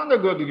how long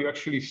ago did you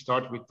actually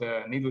start with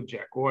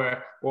Needlejack,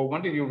 or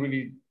when did you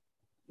really,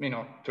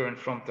 turn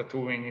from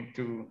tattooing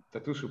into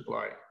tattoo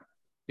supply?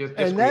 Just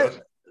And curious.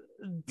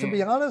 to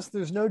be honest,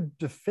 there's no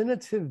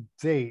definitive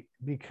date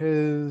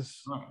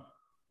because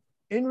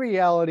in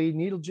reality,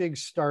 Needle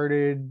Jigs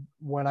started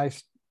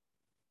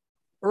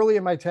early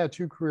in my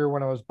tattoo career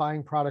when I was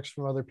buying products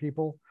from other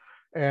people,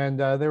 and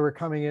they were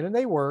coming in and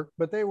they worked,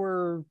 but they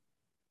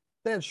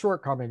had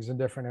shortcomings in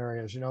different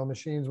areas.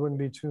 Machines wouldn't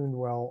be tuned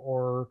well,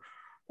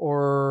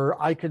 or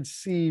I could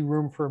see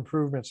room for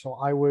improvement. So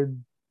I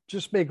would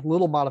just make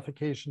little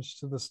modifications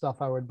to the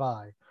stuff I would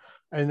buy.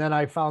 And then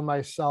I found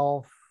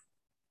myself,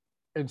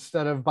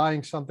 instead of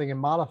buying something and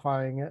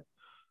modifying it,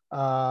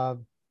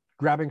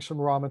 grabbing some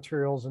raw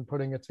materials and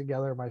putting it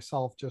together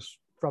myself just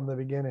from the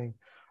beginning.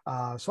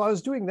 So I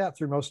was doing that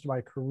through most of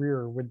my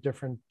career with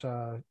different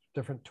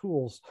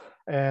tools.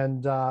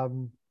 And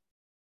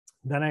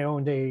then I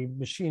owned a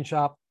machine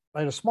shop. I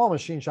had a small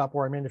machine shop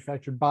where I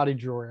manufactured body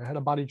jewelry. I had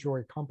a body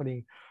jewelry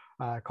company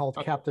called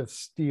Captive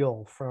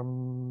Steel.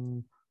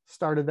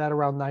 Started that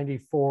around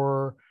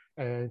 94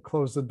 and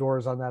closed the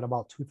doors on that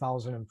about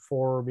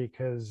 2004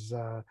 because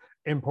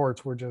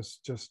imports were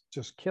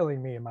just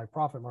killing me and my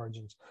profit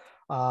margins.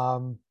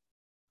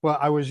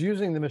 But I was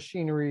using the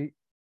machinery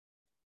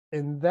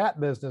in that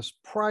business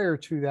prior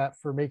to that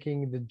for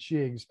making the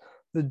jigs.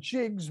 The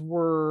jigs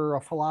were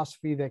a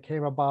philosophy that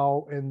came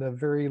about in the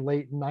very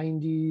late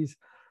 90s.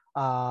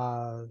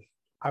 I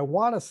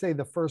want to say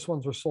the first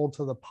ones were sold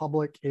to the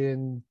public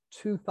in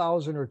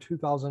 2000 or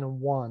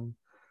 2001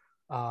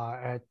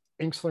 at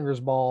Inkslinger's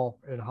Ball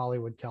in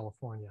Hollywood,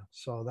 California.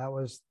 So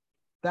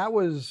that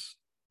was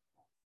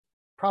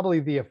probably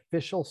the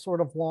official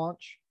sort of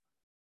launch.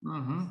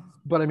 Mm-hmm.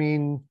 But I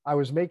mean, I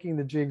was making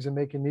the jigs and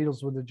making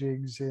needles with the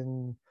jigs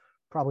in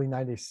probably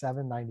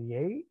 97,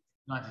 98.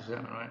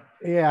 97, right?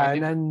 Yeah.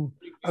 And then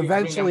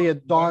eventually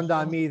it dawned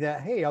on me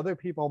that, hey, other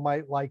people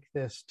might like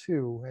this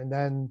too. And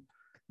then,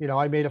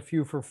 I made a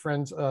few for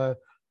friends.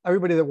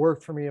 Everybody that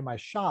worked for me in my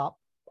shop,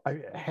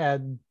 I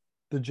had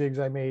the jigs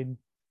I made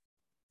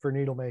for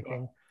needle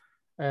making.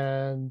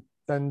 And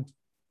then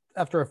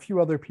after a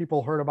few other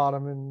people heard about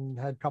them and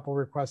had a couple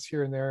requests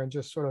here and there and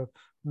just sort of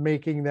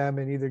making them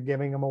and either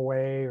giving them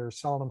away or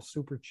selling them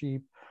super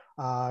cheap,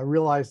 I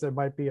realized there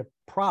might be a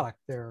product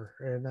there.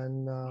 And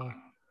then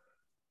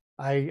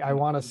I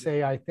want to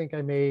say, I think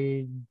I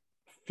made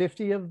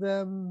 50 of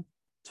them,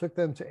 took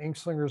them to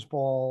Inkslinger's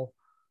Ball,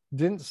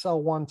 didn't sell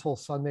one till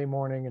Sunday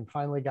morning, and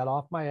finally got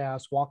off my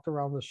ass, walked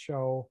around the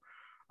show,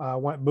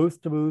 went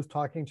booth to booth,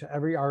 talking to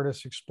every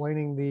artist,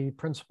 explaining the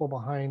principle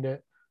behind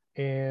it,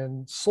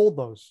 and sold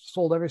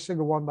every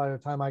single one by the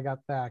time I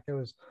got back. It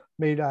was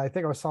made, I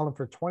think I was selling them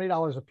for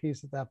 $20 a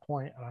piece at that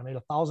point, and I made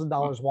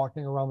 $1,000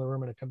 walking around the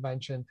room at a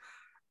convention.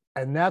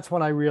 And that's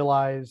when I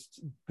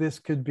realized this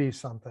could be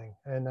something.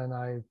 And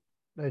then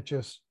it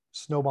just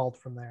snowballed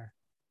from there.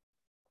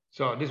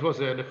 So this was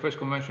the first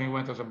convention you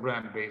went as a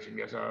brand,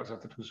 basically, as a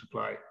tattoo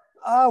supply.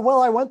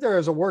 Well, I went there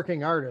as a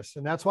working artist,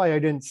 and that's why I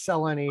didn't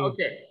sell any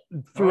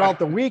throughout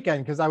the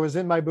weekend, because I was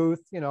in my booth,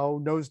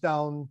 nose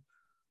down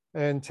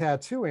and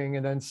tattooing.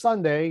 And then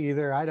Sunday,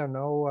 either, I don't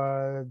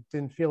know,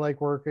 didn't feel like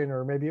working,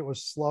 or maybe it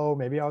was slow,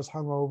 maybe I was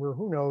hungover,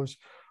 who knows.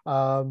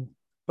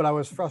 But I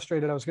was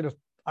frustrated.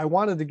 I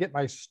wanted to get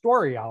my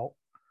story out.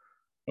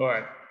 All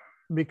right.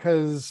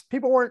 Because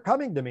people weren't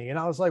coming to me. And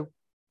I was like,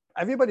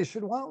 everybody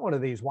should want one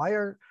of these.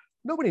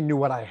 Nobody knew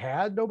what I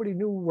had. Nobody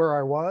knew where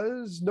I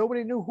was.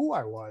 Nobody knew who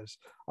I was.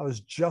 I was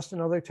just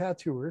another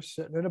tattooer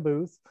sitting in a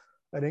booth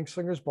at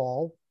Inkslinger's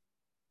Ball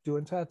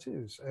doing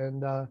tattoos.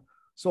 And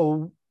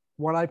so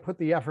when I put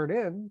the effort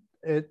in,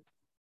 it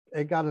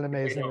got an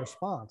amazing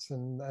response.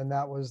 And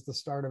that was the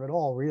start of it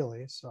all,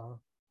 really. So,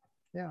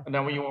 yeah. And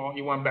then when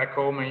you went back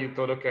home and you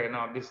thought, okay,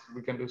 now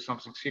we can do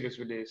something serious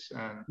with this.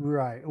 And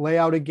right. Lay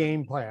out a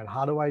game plan.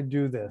 How do I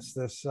do this?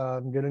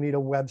 I'm going to need a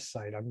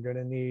website. I'm going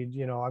to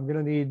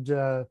need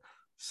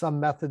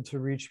some method to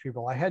reach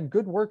people. I had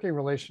good working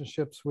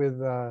relationships with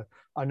a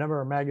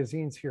number of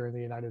magazines here in the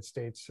United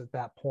States at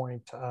that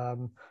point,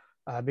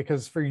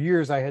 because for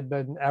years I had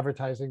been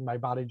advertising my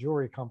body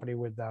jewelry company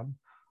with them.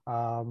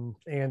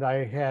 And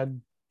I had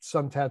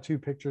some tattoo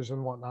pictures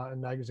and whatnot in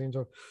magazines,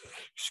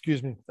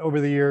 over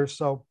the years.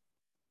 So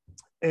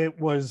I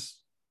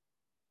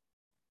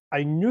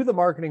knew the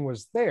marketing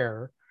was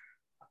there.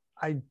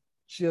 I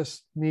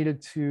just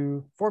needed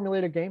to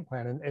formulate a game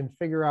plan and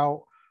figure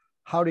out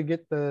how to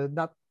get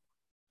not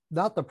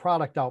the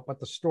product out, but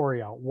the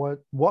story out.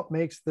 What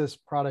makes this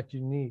product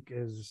unique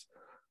is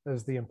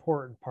the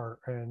important part.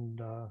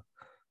 And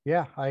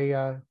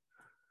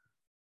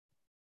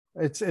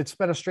it's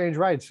been a strange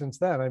ride since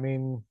then. I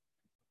mean,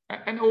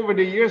 and over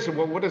the years,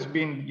 what has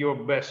been your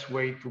best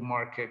way to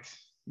market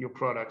your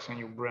products and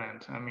your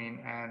brand? I mean,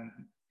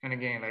 and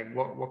again, like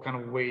what kind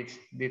of weight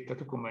did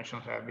tattoo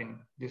conventions have in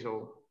this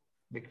whole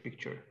big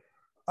picture?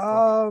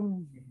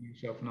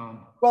 Yourself known.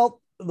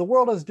 Well, the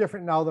world is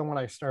different now than when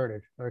I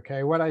started.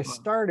 Okay. When I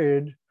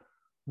started,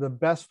 the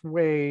best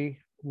way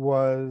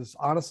was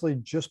honestly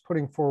just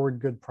putting forward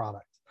good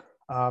product.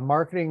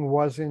 Marketing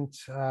wasn't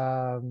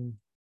a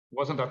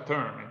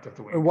term in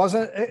tattooing.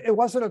 It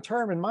wasn't a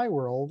term in my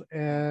world,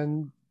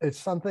 and it's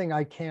something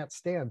I can't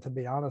stand, to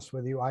be honest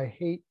with you. I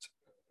hate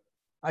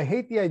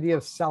the idea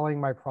of selling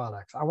my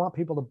products. I want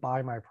people to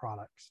buy my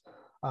products.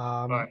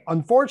 Right.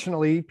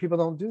 Unfortunately, people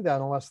don't do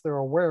that unless they're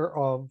aware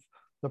of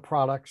the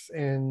products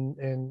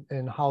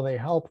and how they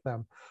help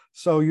them.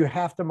 So you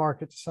have to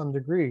market to some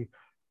degree.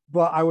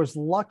 But I was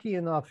lucky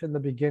enough in the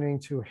beginning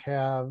to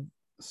have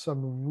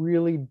some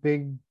really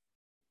big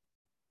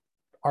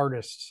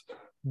artists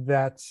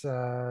that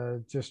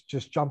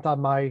just jumped on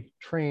my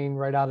train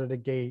right out of the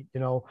gate. You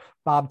know,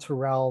 Bob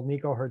Terrell,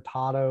 Nico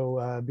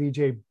Hurtado,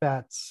 BJ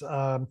Betts.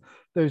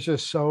 There's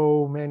just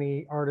so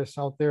many artists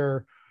out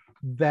there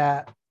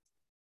that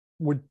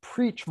would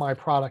preach my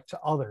product to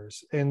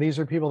others. And these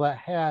are people that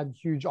had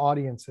huge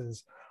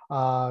audiences.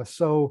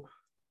 So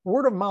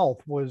word of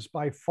mouth was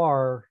by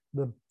far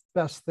the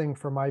best thing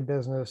for my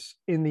business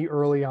in the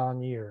early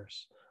on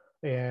years.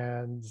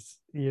 And,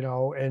 you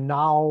know, and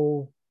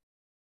now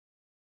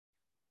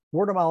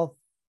word of mouth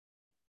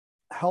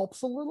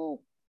helps a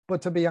little,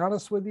 but to be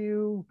honest with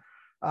you,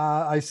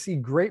 I see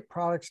great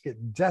products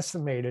get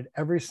decimated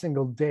every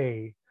single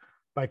day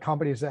by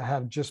companies that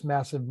have just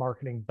massive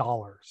marketing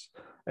dollars.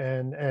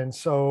 And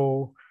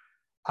so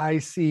I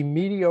see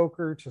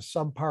mediocre to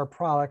subpar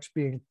products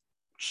being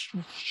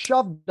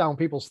shoved down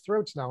people's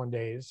throats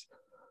nowadays.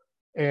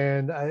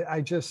 And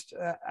I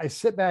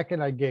sit back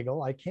and I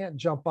giggle. I can't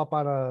jump up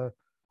on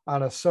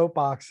a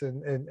soapbox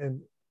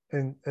and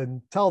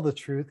tell the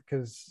truth,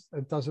 because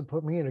it doesn't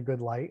put me in a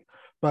good light.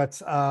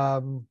 But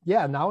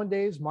yeah,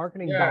 nowadays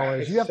marketing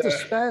dollars, you have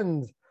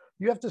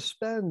to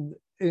spend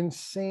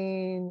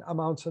insane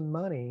amounts of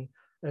money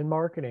in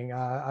marketing.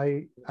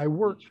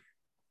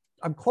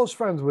 I'm close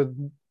friends with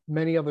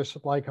many other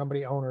supply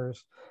company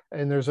owners,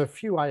 and there's a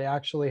few I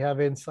actually have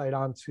insight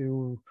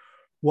onto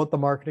what the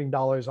marketing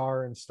dollars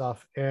are and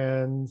stuff.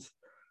 And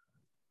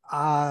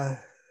I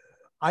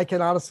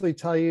can honestly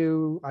tell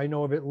you, I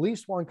know of at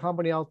least one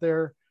company out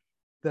there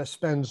that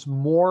spends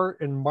more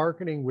in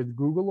marketing with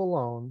Google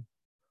alone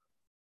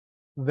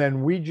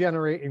than we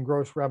generate in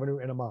gross revenue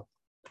in a month.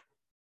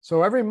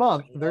 So every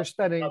month they're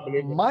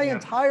spending my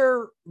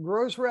entire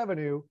gross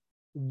revenue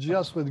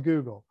just with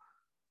Google.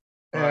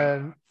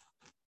 And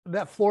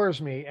that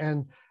floors me.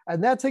 And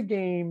that's a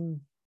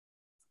game.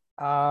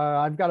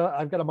 I've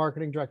got a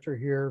marketing director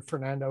here,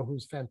 Fernando,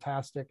 who's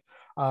fantastic.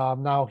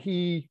 Now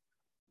he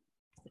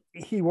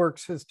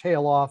works his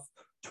tail off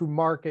to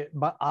market,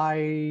 but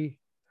I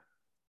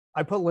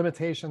put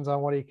limitations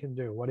on what he can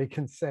do, what he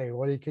can say,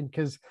 what he can,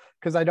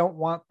 because I don't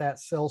want that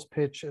sales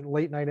pitch and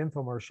late night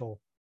infomercial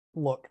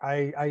look.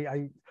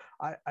 I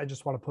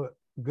just want to put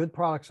good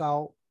products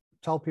out,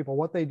 tell people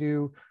what they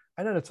do,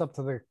 and then it's up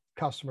to the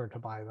customer to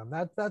buy them.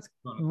 That's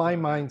my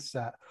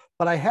mindset.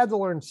 But I had to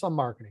learn some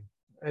marketing.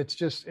 It's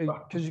just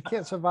because you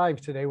can't survive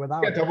today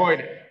without it. Avoid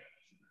it.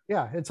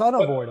 Yeah, it's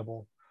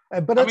unavoidable.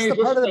 But it's the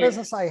part of the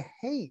business I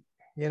hate.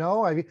 You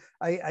know,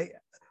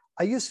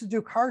 I used to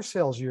do car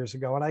sales years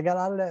ago, and I got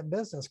out of that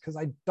business because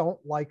I don't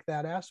like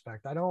that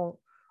aspect. I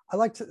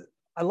like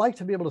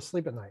to be able to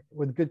sleep at night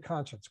with good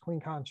conscience, clean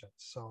conscience.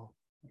 So.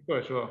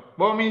 Sure.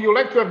 Well, I mean, you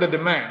like to have the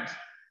demand,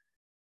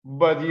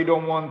 but you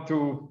don't want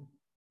to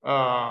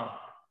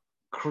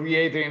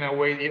create it in a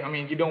way. I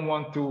mean, you don't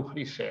want to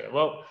resell.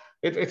 Well,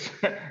 it's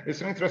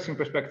an interesting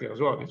perspective as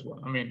well, this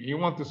one. I mean, you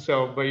want to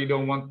sell, but you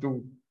don't want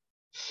to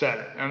sell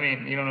it. I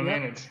mean, you know what I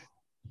mean?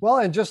 Well,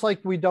 and just like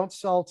we don't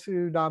sell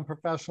to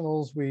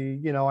non-professionals, the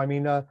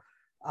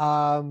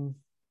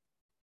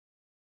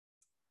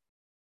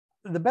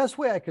best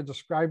way I could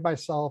describe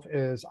myself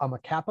is I'm a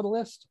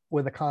capitalist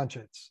with a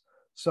conscience.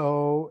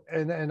 So,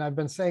 and I've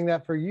been saying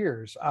that for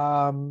years.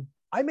 I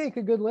make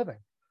a good living.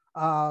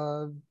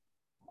 I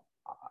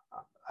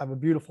have a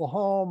beautiful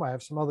home. I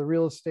have some other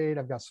real estate.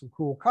 I've got some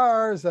cool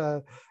cars,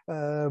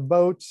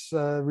 boats.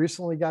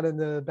 Recently got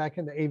back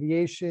into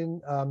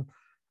aviation.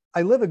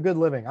 I live a good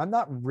living. I'm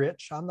not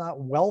rich. I'm not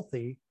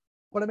wealthy,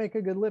 but I make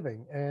a good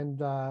living. And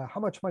how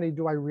much money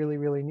do I really,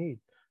 really need?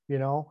 You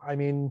know, I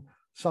mean,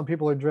 some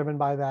people are driven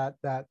by that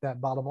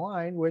bottom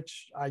line,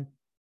 which I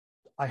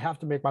have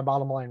to make my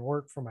bottom line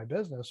work for my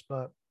business.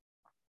 But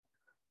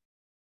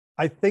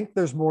I think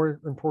there's more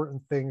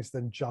important things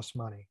than just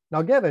money.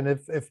 Now, given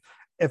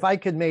if I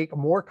could make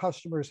more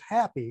customers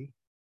happy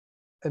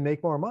and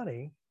make more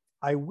money,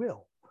 I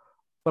will.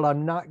 But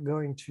I'm not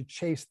going to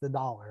chase the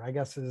dollar, I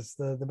guess is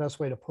the best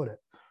way to put it.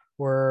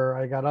 Where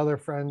I got other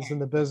friends in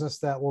the business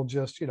that will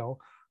just,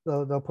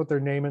 they'll put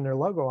their name and their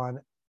logo on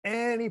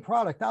any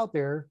product out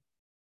there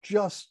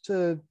just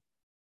to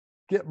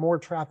get more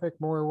traffic,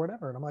 more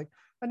whatever. And I'm like,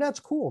 and that's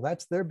cool.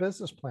 That's their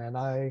business plan.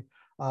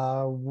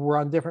 We're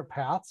on different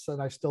paths,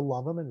 and I still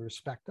love them and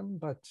respect them,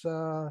 but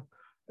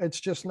it's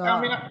just not.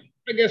 I mean,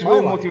 I guess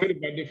we're motivated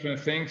by different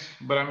things,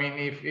 but I mean,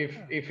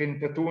 if in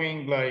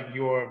tattooing, like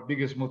your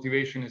biggest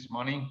motivation is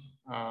money,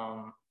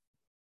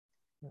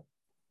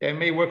 it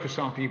may work for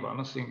some people. I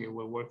don't think it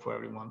will work for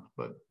everyone,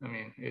 but I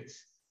mean,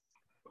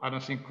 I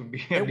don't think it could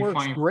be. It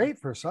works great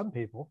for some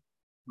people,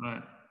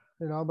 right?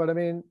 You know, but I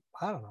mean,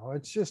 I don't know.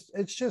 It's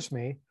just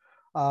me.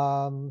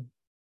 I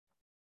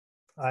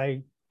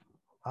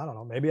don't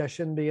know. Maybe I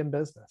shouldn't be in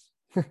business.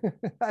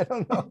 I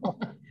don't know.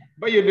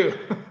 But you do.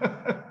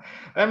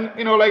 And,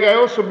 you know, like I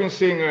also been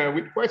seeing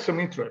with quite some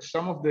interest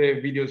some of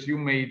the videos you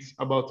made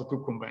about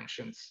tattoo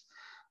conventions.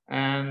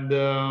 And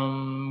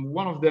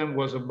one of them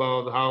was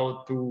about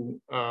how to,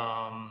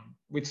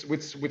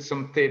 with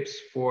some tips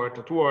for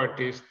tattoo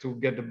artists to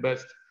get the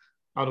best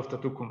out of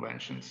tattoo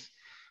conventions.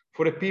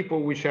 For the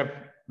people which have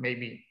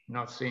maybe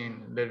not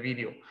seen the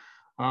video,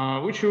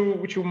 would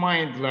you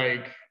mind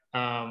like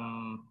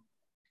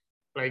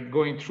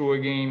going through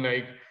again,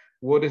 like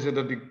what is it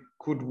that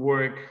could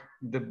work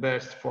the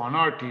best for an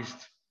artist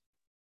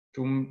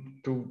to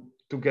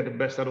get the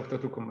best out of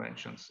tattoo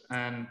conventions?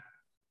 And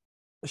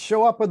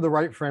show up with the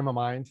right frame of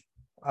mind.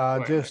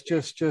 Right.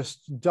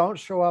 Just don't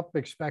show up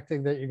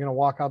expecting that you're going to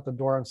walk out the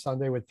door on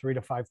Sunday with $3,000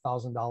 to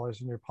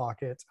 $5,000 in your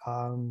pocket.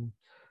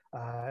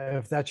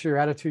 If that's your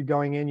attitude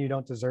going in, you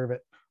don't deserve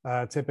it.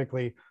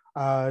 Typically,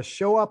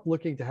 show up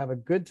looking to have a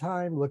good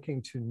time,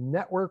 looking to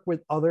network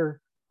with other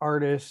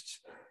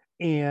artists,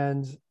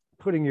 and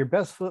putting your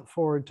best foot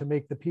forward to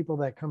make the people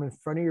that come in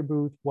front of your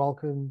booth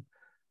welcome.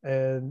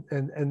 And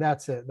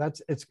that's it.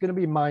 It's going to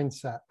be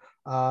mindset.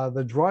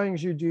 The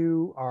drawings you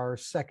do are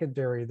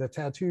secondary. The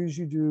tattoos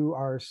you do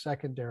are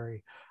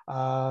secondary.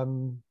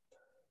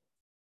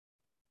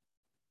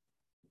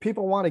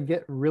 People want to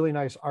get really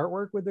nice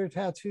artwork with their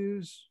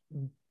tattoos,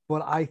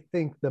 but I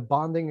think the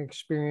bonding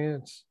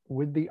experience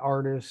with the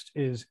artist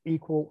is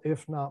equal,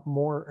 if not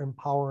more,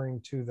 empowering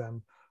to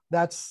them.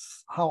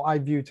 That's how I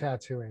view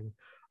tattooing.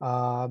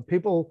 I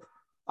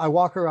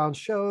walk around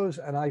shows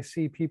and I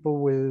see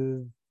people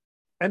with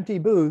empty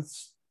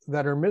booths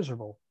that are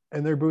miserable,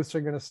 and their booths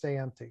are going to stay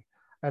empty.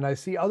 And I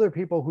see other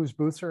people whose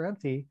booths are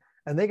empty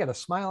and they got a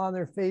smile on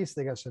their face.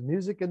 They got some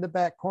music in the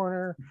back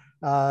corner,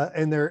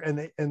 and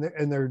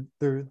they're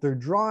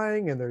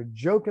drawing and they're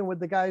joking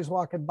with the guys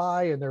walking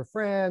by and their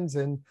friends.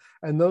 And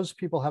those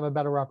people have a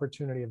better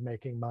opportunity of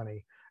making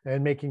money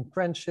and making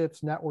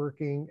friendships,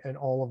 networking, and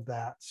all of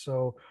that.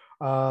 So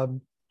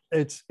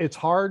it's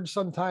hard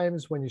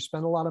sometimes when you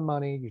spend a lot of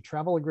money, you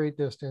travel a great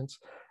distance,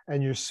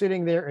 and you're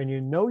sitting there and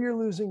you know you're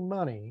losing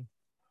money,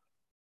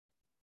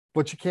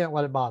 but you can't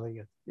let it bother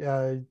you.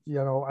 You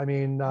know, I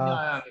mean, no,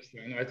 I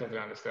understand. I totally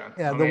understand.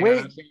 Yeah,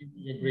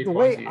 the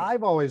way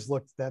I've always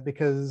looked at that,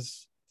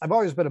 because I've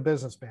always been a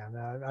businessman.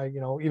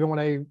 You know, even when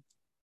I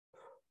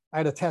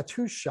had a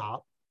tattoo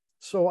shop,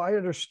 so I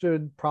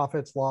understood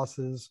profits,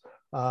 losses.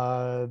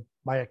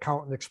 My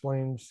accountant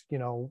explains, you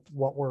know,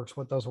 what works,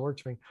 what doesn't work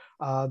to me.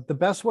 The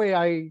best way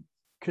I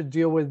could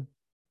deal with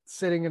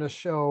sitting in a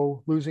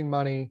show, losing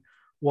money,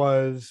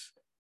 was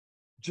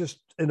just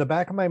in the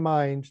back of my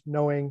mind,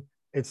 knowing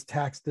it's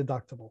tax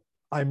deductible.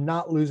 I'm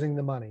not losing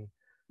the money.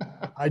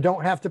 I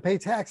don't have to pay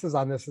taxes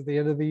on this at the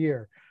end of the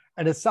year.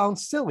 And it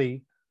sounds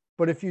silly,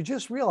 but if you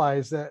just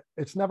realize that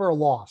it's never a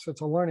loss, it's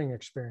a learning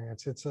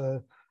experience.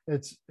 You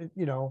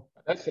know,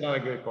 that's another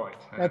great point.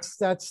 That's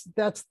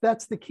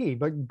the key.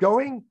 But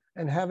going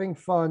and having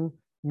fun,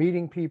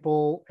 meeting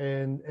people,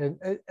 and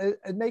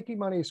making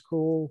money is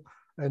cool,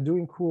 and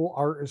doing cool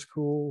art is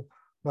cool.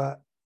 But,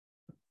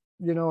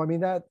 you know, I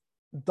mean,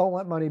 don't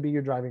let money be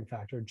your driving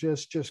factor.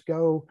 Just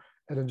go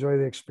and enjoy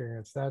the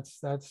experience.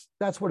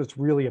 That's what it's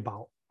really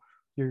about.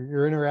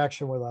 Your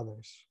interaction with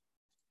others.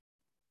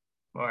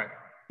 Right.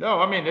 No,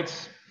 I mean,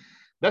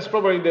 that's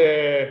probably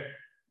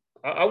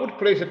I would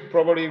place it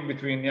probably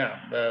between,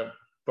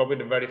 probably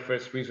the very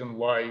first reason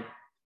why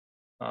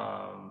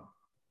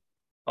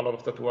a lot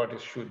of tattoo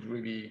artists should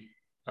really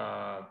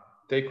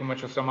take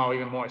convention somehow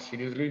even more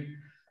seriously,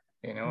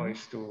 you know,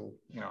 is to,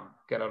 you know,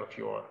 get out of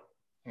your,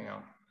 you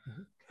know.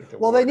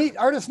 Well,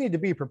 artists need to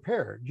be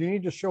prepared. You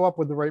need to show up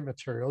with the right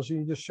materials. You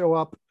need to show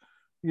up,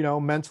 you know,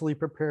 mentally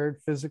prepared,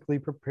 physically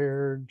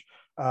prepared,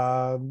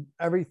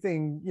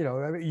 everything, you know,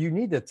 I mean, you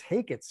need to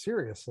take it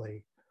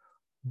seriously.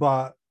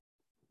 But,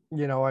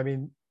 you know, I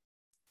mean,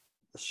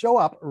 show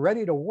up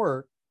ready to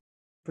work,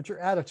 but your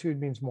attitude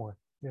means more.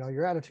 You know,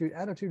 your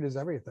attitude is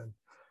everything.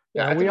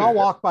 Yeah, we all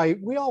walk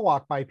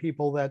by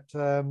people that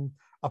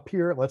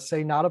appear, let's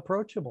say, not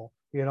approachable.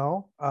 You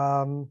know,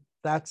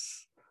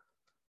 that's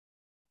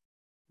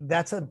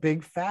a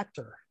big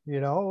factor. You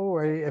know,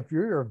 if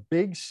you're a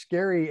big,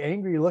 scary,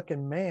 angry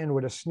looking man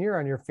with a sneer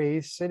on your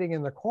face sitting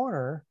in the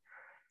corner,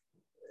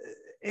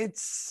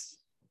 it's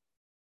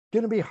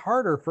going to be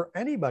harder for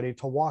anybody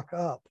to walk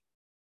up,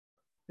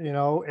 you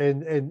know,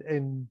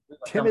 and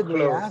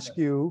timidly ask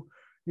you,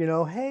 you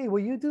know, hey,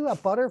 will you do a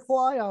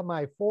butterfly on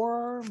my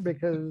forearm?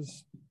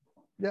 Because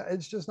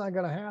it's just not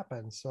going to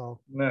happen.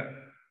 So no,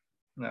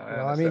 you know,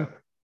 I mean,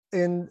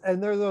 and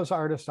there are those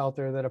artists out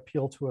there that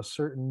appeal to a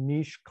certain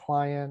niche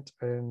client,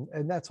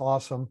 and that's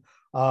awesome.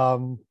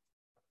 Um,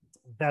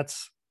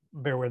 that's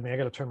bear with me. I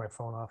got to turn my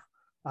phone off.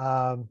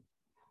 Um,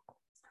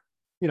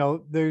 you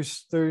know,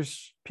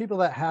 there's people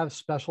that have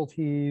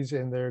specialties,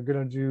 and they're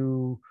going to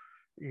do.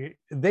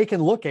 They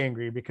can look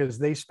angry because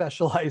they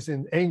specialize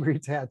in angry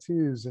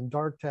tattoos and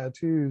dark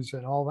tattoos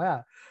and all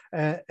that.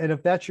 And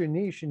if that's your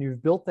niche and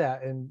you've built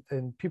that,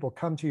 and people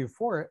come to you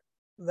for it,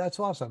 that's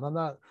awesome.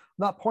 I'm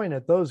not pointing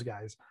at those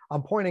guys.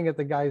 I'm pointing at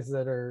the guys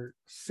that are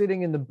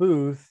sitting in the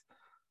booth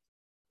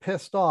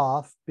pissed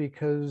off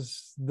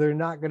because they're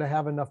not going to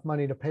have enough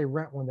money to pay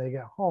rent when they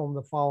get home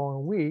the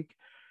following week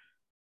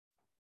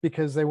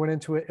because they went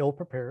into it ill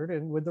prepared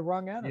and with the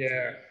wrong attitude.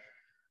 Yeah.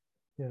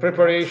 You know?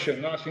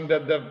 Preparation. I think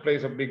that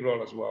plays a big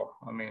role as well.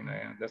 I mean,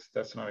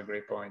 that's another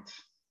great point.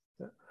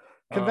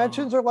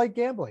 Conventions are like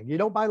gambling. You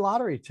don't buy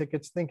lottery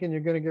tickets thinking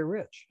you're going to get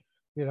rich.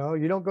 You know,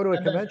 you don't go to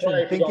a convention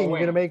thinking you're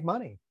going to make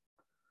money.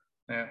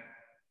 Yeah.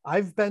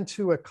 I've been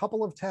to a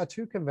couple of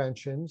tattoo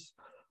conventions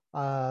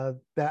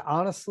that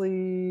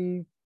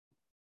honestly,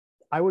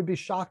 I would be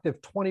shocked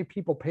if 20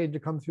 people paid to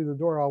come through the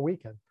door all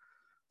weekend.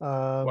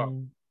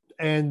 Wow.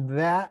 And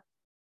that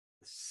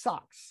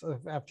sucks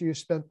after you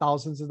spent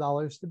thousands of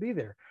dollars to be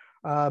there.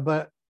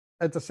 But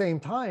at the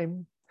same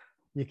time,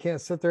 you can't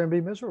sit there and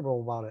be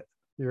miserable about it.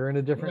 You're in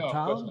a different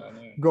town. Not,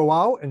 no. Go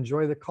out,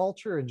 enjoy the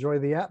culture, enjoy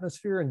the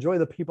atmosphere, enjoy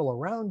the people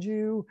around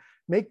you,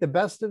 make the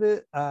best of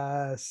it.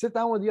 Sit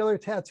down with the other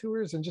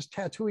tattooers and just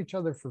tattoo each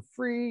other for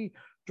free,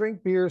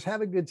 drink beers,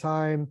 have a good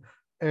time,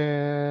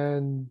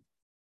 and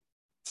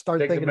start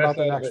thinking about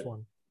the next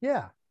one.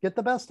 Yeah, get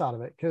the best out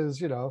of it.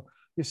 Because, you know,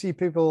 you see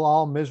people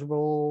all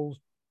miserable,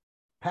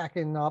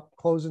 packing up,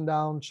 closing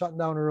down, shutting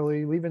down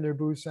early, leaving their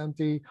booths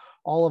empty,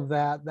 all of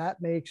that.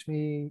 That makes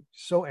me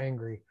so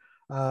angry.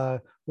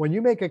 When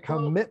you make a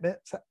commitment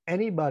to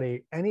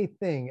anybody,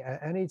 anything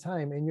at any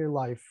time in your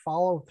life,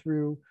 follow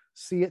through,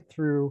 see it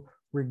through,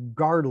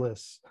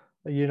 regardless.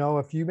 You know,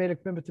 if you made a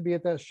commitment to be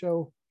at that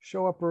show,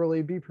 show up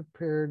early, be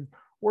prepared,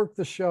 work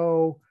the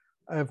show.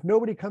 If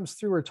nobody comes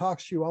through or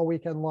talks to you all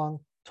weekend long,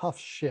 tough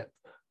shit.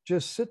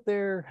 Just sit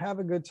there, have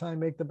a good time,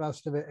 make the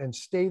best of it, and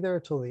stay there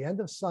till the end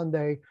of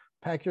Sunday.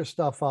 Pack your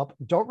stuff up.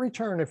 Don't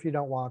return if you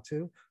don't want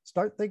to.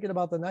 Start thinking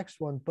about the next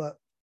one. But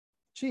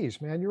geez,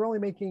 man, you're only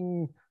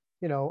making,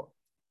 you know,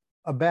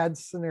 a bad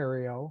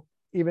scenario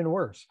even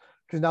worse.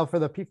 Because now for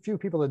the few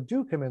people that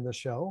do come in the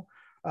show,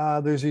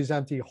 there's these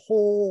empty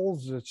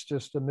holes. It's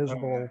just a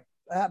miserable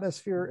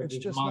atmosphere. It's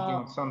just not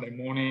on Sunday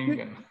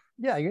morning.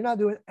 Yeah, you're not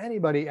doing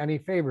anybody any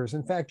favors.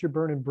 In fact, you're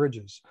burning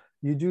bridges.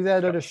 You do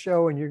that at a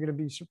show and you're going to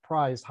be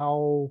surprised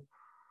how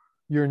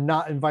you're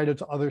not invited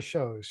to other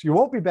shows. You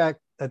won't be back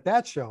at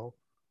that show,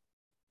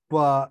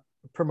 but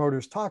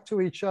promoters talk to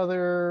each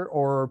other,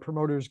 or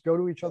promoters go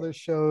to each other's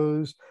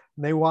shows,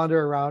 and they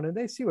wander around and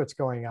they see what's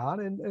going on,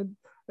 and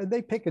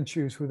they pick and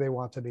choose who they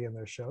want to be in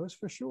their shows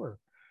for sure.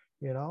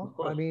 You know,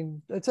 I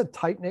mean, it's a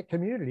tight-knit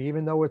community,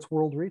 even though it's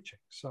world reaching.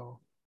 So,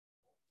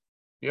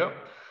 yeah.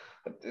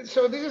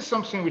 So this is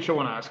something which I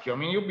want to ask you. I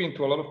mean, you've been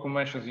to a lot of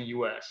conventions in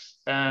US,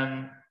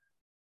 and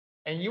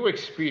your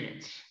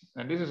experience,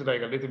 and this is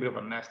like a little bit of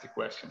a nasty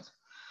question.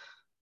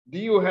 Do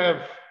you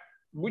have,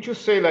 would you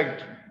say like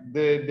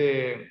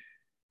the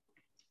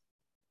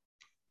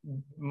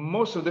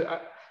most of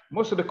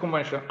the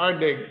convention, are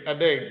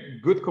they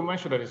good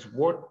convention that is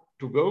worth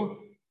to go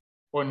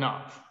or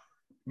not?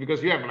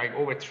 Because you have like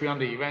over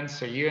 300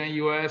 events a year in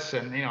US,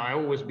 and you know, I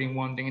always been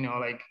wondering, you know,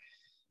 like,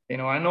 you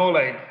know, I know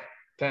like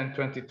 10,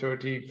 20,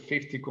 30,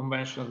 50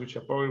 conventions which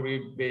are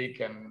probably big,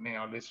 and you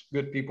know, there's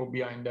good people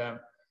behind them.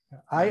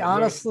 I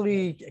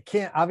honestly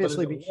can't,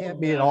 obviously we can't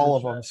be at all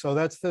of them, so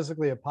that's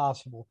physically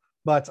impossible.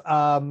 But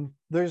I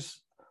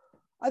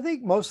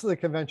think most of the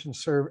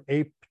conventions serve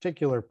a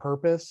particular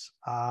purpose.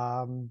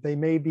 They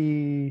may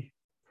be,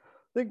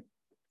 I think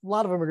a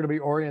lot of them are going to be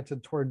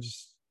oriented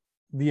towards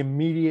the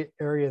immediate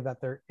area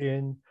that they're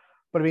in.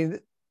 But I mean,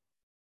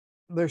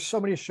 there's so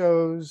many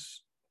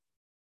shows,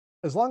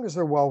 as long as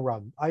they're well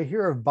run. I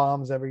hear of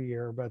bombs every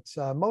year, but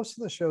most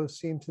of the shows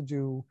seem to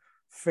do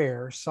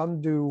fair.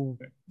 Some do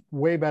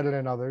way better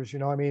than others. You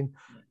know, I mean,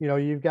 you know,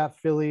 you've got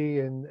Philly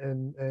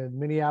and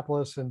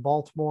Minneapolis and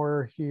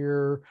Baltimore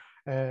here,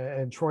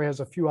 and Troy has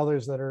a few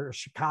others that are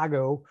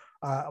Chicago,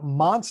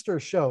 monster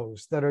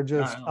shows that are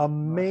just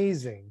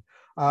amazing.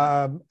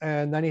 And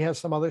then he has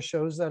some other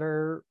shows that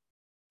are,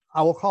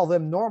 I will call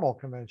them normal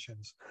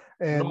conventions.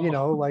 And, you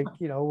know, like,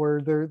 you know,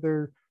 where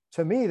they're,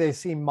 to me, they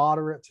seem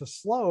moderate to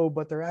slow,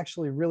 but they're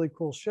actually really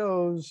cool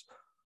shows.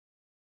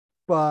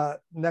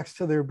 But next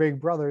to their big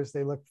brothers,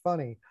 they look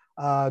funny.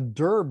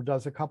 Derb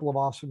does a couple of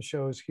awesome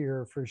shows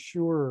here for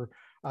sure.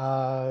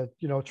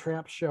 You know,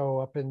 Tramp Show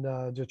up in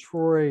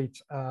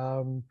Detroit.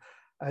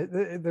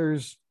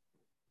 There's,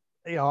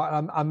 you know,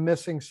 I'm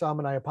missing some,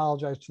 and I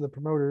apologize to the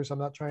promoters. I'm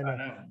not trying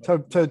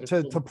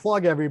to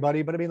plug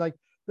everybody, but I mean, like,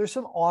 there's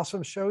some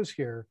awesome shows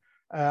here.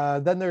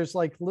 Then there's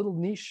like little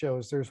niche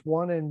shows. There's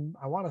one in,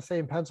 I want to say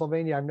in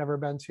Pennsylvania, I've never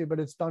been to, but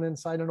it's done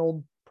inside an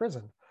old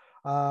prison.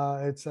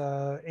 It's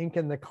Ink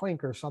and the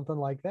Clink or something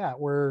like that,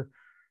 where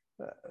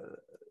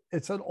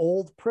it's an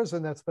old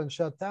prison that's been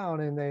shut down,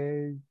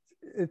 and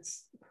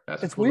it's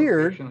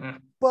weird,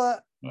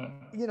 but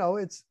you know,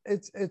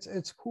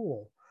 it's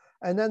cool.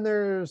 And then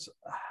there's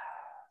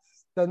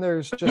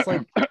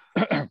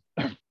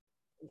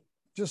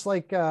just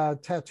like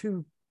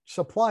tattoo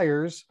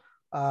suppliers.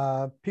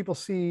 People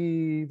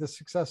see the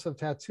success of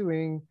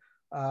tattooing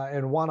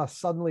and want to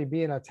suddenly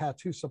be in a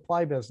tattoo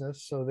supply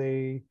business, so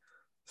they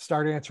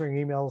start answering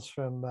emails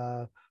from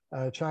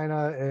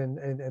China,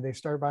 and they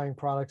start buying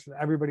products, and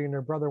everybody and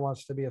their brother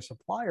wants to be a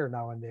supplier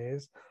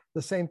nowadays.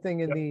 The same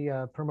thing in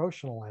the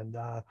promotional end.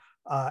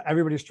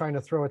 Everybody's trying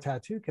to throw a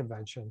tattoo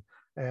convention,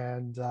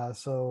 and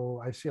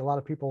so I see a lot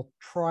of people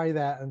try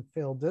that and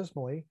fail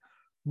dismally,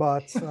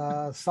 but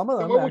some of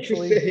them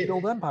actually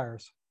build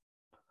empires.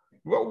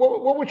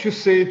 What would you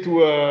say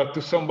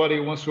to somebody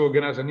who wants to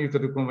organize a new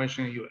tattoo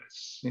convention in the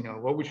US? You know,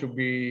 what would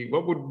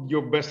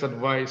your best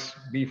advice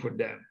be for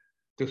them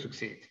to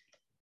succeed?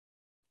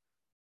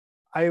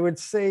 I would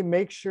say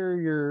make sure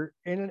you're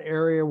in an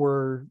area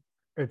where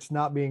it's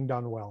not being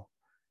done well.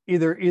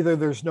 Either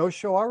there's no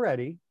show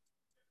already,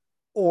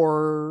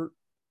 or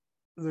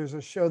there's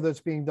a show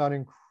that's being done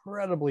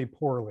incredibly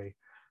poorly,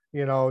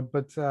 you know.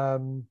 But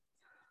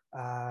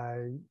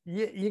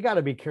you got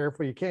to be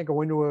careful. You can't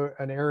go into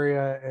an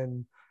area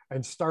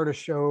and start a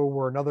show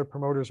where another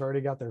promoter's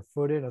already got their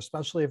foot in,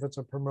 especially if it's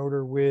a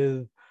promoter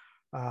with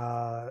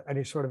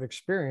any sort of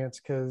experience,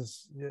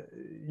 because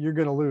you're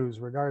going to lose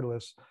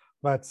regardless.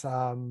 But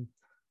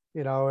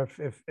you know,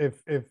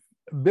 if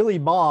Billy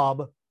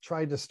Bob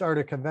tried to start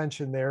a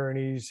convention there and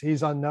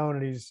he's unknown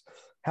and he's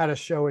had a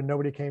show and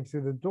nobody came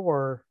through the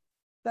door,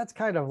 that's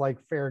kind of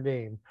like fair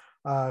game.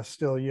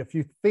 Still, if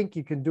you think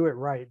you can do it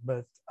right.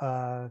 But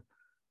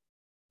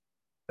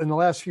in the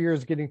last few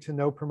years, getting to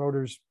know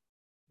promoters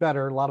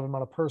better, a lot of them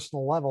on a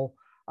personal level,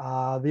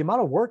 the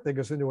amount of work that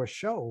goes into a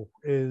show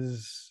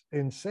is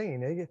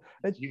insane.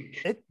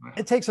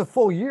 It takes a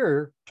full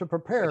year to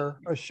prepare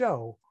a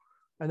show,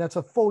 and that's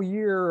a full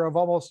year of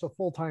almost a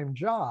full-time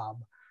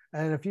job.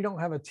 And if you don't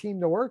have a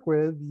team to work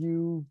with,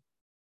 you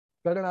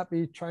better not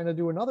be trying to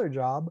do another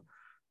job,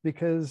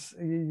 because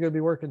you're going to be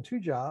working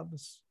two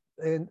jobs.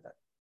 And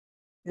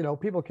you know,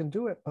 people can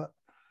do it, but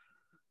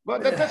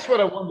that's what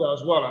I wonder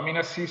as well. I mean,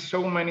 I see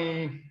so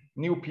many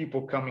new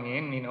people coming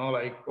in, you know,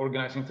 like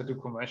organizing tattoo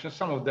conventions.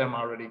 Some of them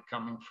are already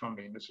coming from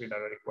the industry that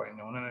are already quite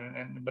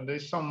known, but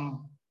there's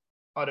some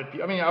other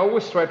people. I mean, I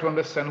always try to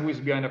understand who is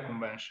behind a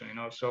convention, you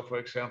know. So for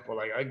example,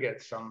 like I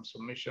get some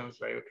submissions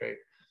like, okay,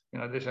 you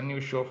know, there's a new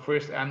show,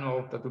 first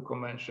annual tattoo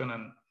convention,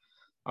 and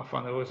I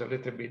found it was a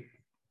little bit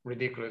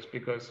ridiculous,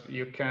 because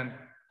you can't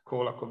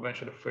call a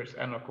convention the first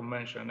annual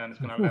convention, and then it's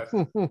going to last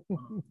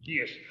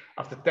years.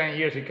 After 10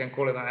 years, you can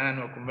call it an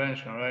annual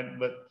convention, right?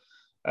 But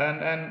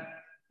and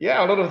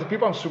yeah, a lot of the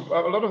people, a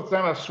lot of the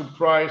time I'm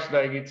surprised,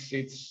 like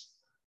it's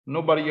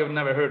nobody you've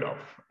never heard of,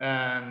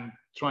 and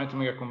trying to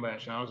make a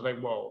convention. I was like,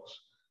 whoa,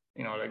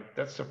 you know, like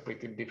that's a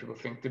pretty difficult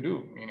thing to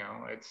do. You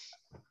know,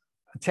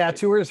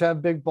 tattooers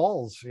have big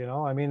balls, you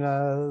know. I mean,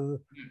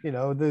 you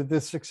know,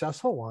 the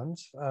successful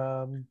ones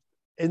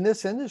in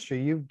this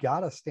industry, you've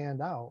got to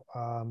stand out.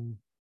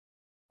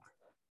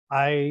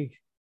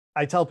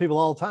 I tell people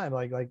all the time,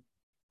 like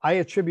I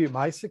attribute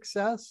my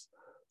success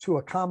to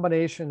a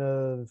combination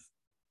of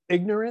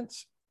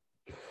ignorance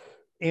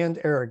and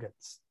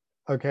arrogance.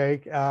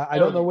 Okay, I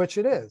don't know which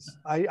it is.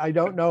 I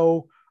don't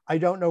know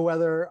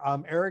whether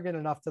I'm arrogant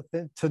enough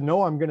to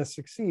know I'm going to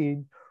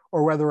succeed,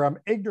 or whether I'm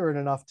ignorant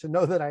enough to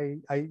know that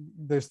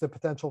there's the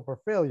potential for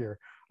failure.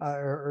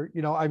 Or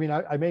you know, I mean,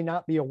 I may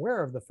not be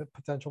aware of the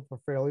potential for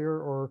failure,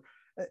 or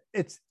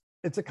it's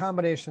a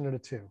combination of the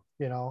two.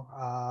 You know,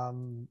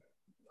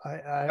 I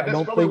that's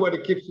don't probably think what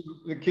it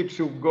keeps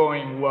you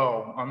going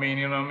well. I mean,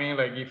 you know what I mean?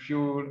 Like if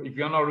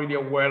you're not really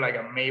aware, like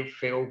I may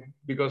fail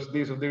because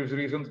these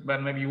reasons,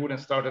 but maybe you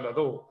wouldn't start it at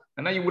all,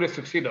 and then you wouldn't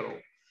succeed at all.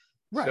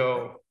 Right.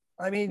 So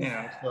I mean, you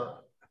know, so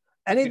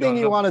anything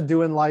you want to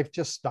do in life,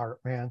 just start,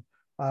 man.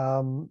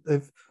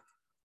 If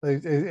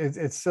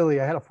it's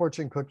silly, I had a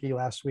fortune cookie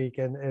last week,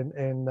 and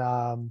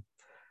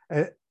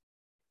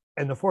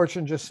the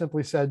fortune just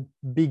simply said,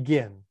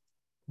 "Begin.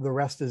 The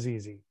rest is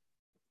easy."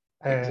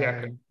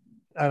 Exactly.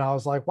 And I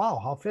was like, wow,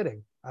 how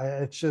fitting.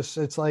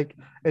 It's like,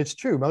 it's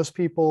true. Most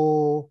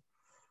people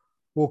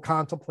will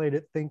contemplate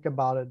it, think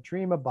about it,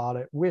 dream about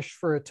it, wish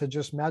for it to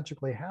just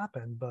magically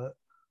happen. But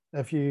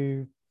if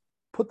you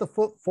put the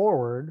foot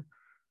forward,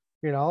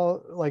 you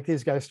know, like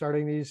these guys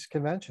starting these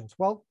conventions,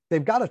 well,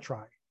 they've got to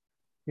try,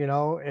 you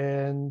know,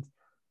 and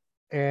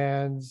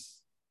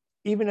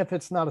even if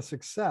it's not a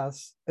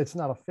success, it's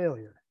not a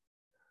failure.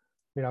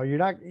 You know, you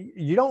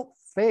don't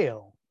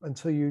fail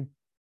until you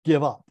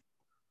give up.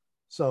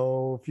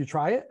 So if you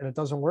try it and it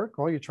doesn't work,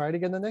 well, you try it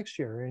again the next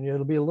year, and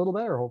it'll be a little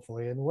better,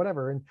 hopefully, and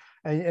whatever.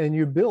 And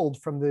you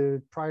build from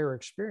the prior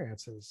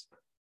experiences.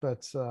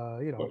 But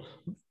you know,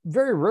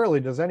 very rarely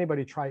does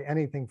anybody try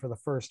anything for the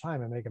first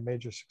time and make a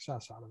major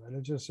success out of it.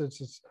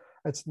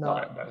 It's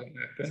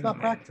not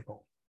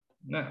practical.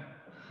 No.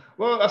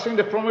 Well, I think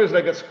the problem is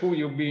like at school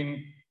you've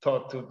been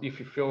taught to if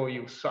you fail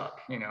you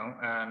suck,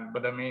 and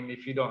but I mean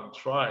if you don't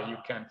try you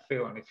can't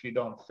fail, and if you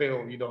don't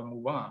fail you don't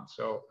move on.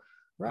 So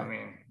I Right.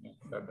 mean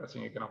that I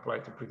think you can apply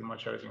to pretty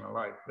much everything in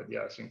life. But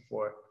yeah, I think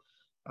for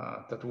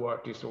tattoo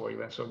artists or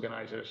events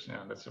organizers,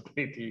 yeah, that's a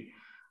pretty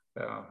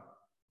uh,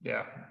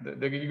 yeah,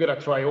 you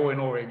gotta try over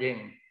and over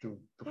again to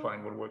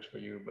find what works for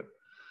you. But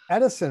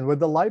Edison with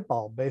the light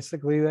bulb.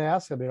 Basically, they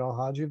asked him,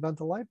 how'd you invent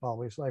the light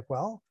bulb? He's like,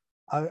 well,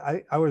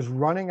 I was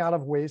running out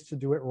of ways to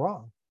do it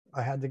wrong.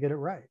 I had to get it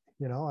right.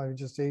 I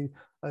just see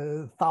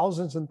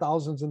thousands and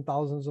thousands and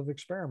thousands of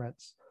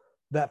experiments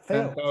that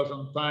failed.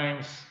 10,000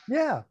 times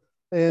Yeah.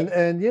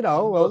 And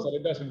knows well, that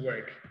it doesn't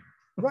work.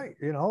 right.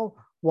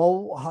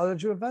 Well, how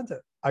did you invent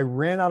it? I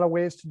ran out of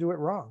ways to do it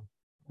wrong.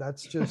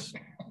 That's just,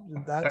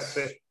 That's that's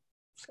it.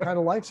 it's kind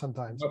of life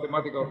sometimes.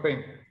 Mathematical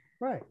thing.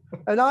 Right.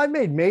 And I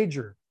made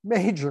major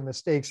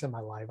mistakes in my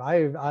life.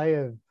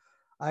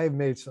 I've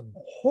made some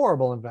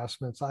horrible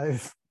investments.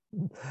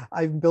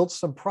 I've built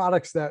some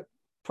products that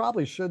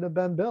probably shouldn't have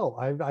been built.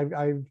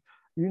 I've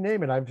you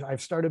name it.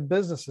 I've started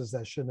businesses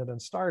that shouldn't have been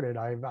started.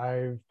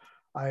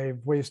 I've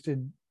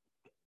wasted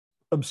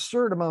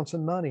absurd amounts of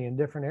money in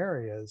different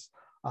areas.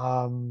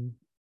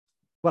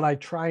 But I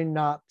try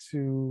not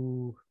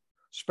to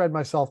spread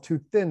myself too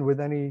thin with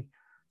any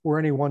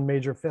one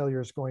major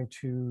failure is going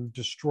to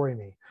destroy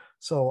me.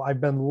 So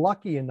I've been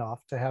lucky enough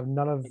to have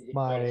none of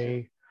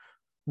my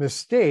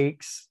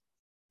mistakes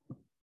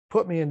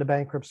put me into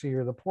bankruptcy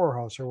or the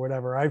poorhouse or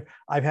whatever.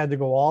 I've had to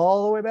go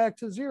all the way back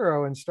to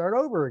zero and start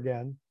over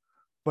again,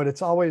 but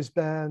it's always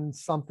been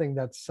something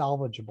that's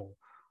salvageable.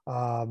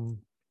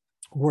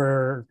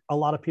 Where a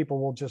lot of people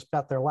will just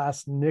bet their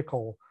last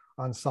nickel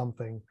on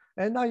something.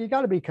 And now you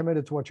got to be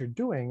committed to what you're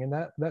doing, and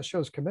that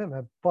shows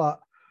commitment. But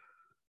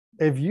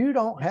if you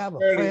don't have a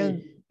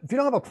plan, if you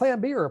don't have a plan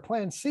B or a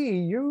plan C,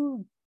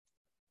 you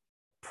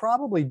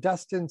probably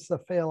destined to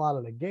fail out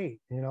of the gate.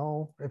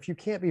 If you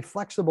can't be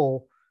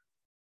flexible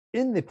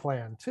in the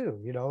plan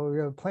too,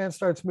 your plan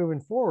starts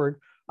moving forward.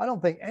 I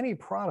don't think any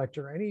product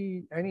or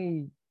any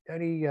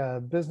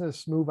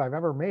business move I've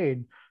ever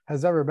made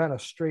has ever been a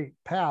straight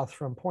path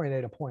from point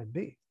A to point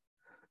B.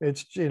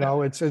 It's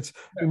it's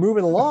you're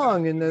moving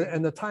along, and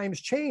the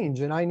times change,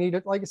 and I need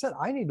it. Like I said,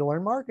 I need to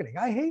learn marketing.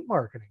 I hate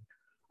marketing.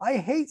 I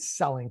hate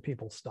selling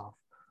people stuff.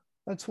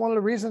 That's one of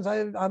the reasons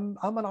I'm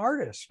an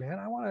artist, man.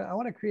 I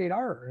want to create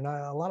art, and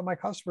a lot of my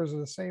customers are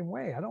the same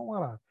way. I don't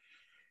want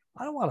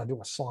to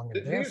do a song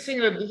and dance. Do you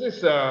think that this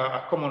is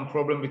a common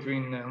problem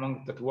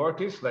among tattoo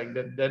artists, like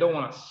that they don't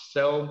want to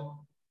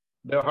sell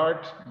their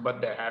art, but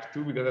they have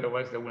to because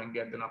otherwise they wouldn't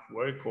get enough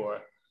work,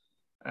 or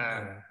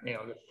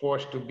they're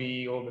forced to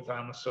be all the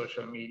time on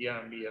social media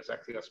and be as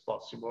active as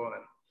possible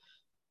and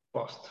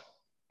post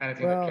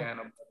anything they can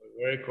about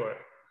the work, or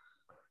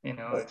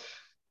it's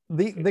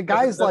the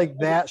guys like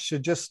that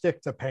should just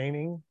stick to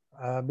painting,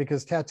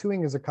 because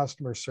tattooing is a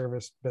customer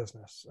service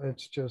business.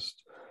 It's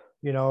just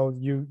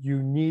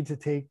you need to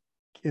take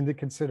into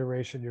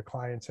consideration your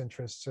client's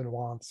interests and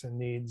wants and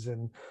needs,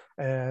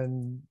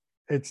 and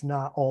it's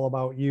not all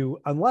about you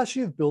unless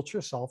you've built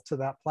yourself to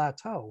that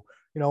plateau.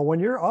 When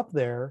you're up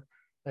there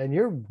and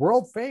you're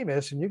world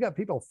famous and you got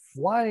people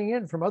flying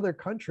in from other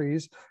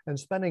countries and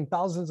spending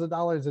thousands of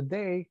dollars a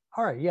day,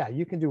 all right, yeah,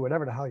 you can do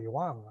whatever the hell you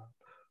want.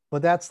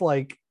 But that's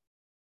like,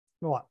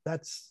 what?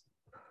 That's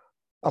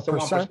a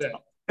percent. 1%.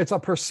 It's a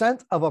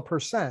percent of a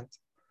percent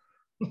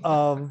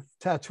of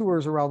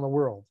tattooers around the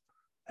world.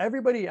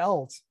 Everybody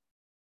else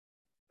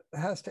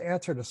has to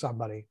answer to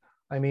somebody.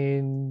 I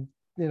mean,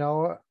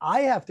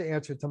 I have to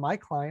answer to my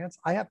clients.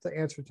 I have to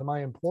answer to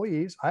my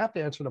employees. I have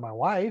to answer to my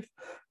wife.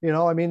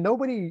 I mean,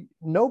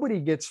 nobody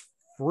gets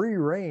free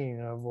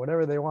reign of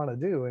whatever they want to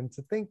do. And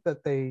to think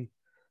that they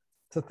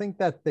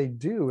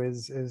do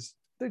is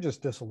they're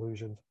just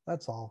disillusioned.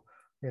 That's all,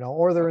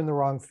 or they're in the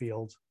wrong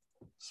field.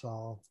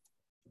 So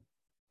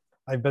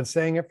I've been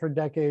saying it for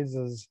decades,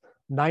 is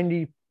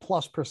 90+%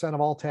 of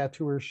all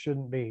tattooers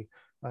shouldn't be.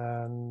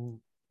 And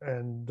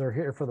they're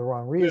here for the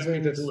wrong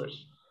reasons.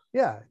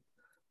 Yeah.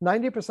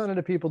 90% of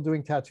the people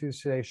doing tattoos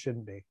today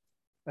shouldn't be.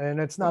 And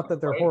it's not that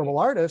they're horrible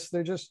artists.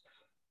 They're just,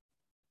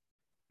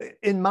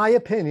 in my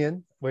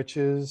opinion, which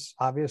is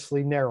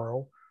obviously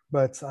narrow,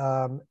 but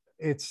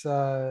it's,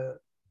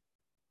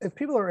 if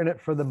people are in it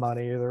for the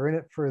money, or they're in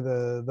it for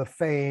the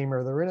fame,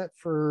 or they're in it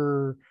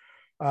for,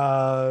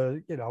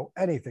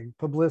 anything,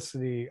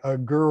 publicity,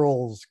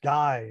 girls,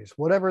 guys,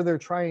 whatever they're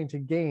trying to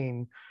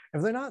gain,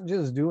 if they're not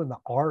just doing the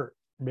art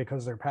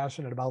because they're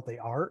passionate about the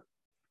art,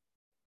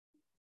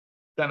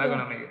 they're not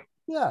gonna make it.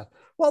 Yeah.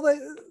 Well,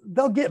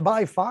 they'll get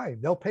by fine.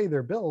 They'll pay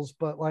their bills,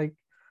 but like,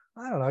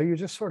 I don't know, you're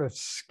just sort of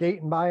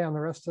skating by on the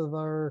rest of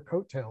our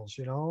coattails,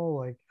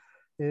 like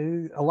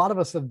a lot of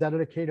us have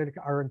dedicated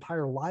our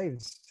entire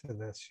lives to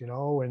this,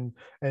 and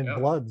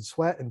blood,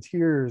 sweat, and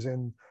tears,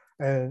 and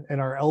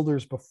our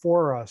elders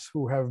before us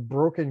who have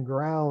broken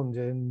ground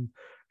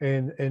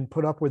and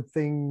put up with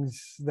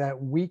things that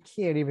we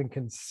can't even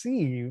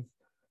conceive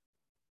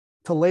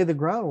to lay the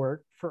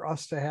groundwork for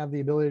us to have the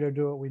ability to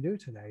do what we do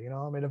today.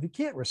 I mean, if you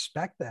can't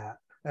respect that,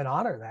 and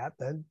honor that,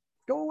 then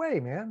go away,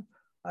 man.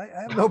 I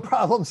have no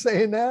problem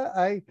saying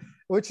that.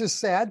 Which is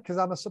sad because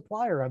I'm a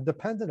supplier. I'm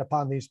dependent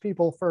upon these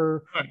people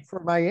for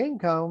my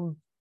income.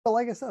 But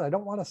like I said, I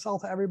don't want to sell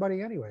to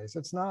everybody anyways.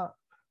 That's not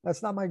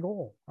my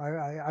goal.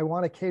 I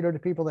want to cater to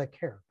people that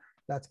care.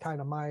 That's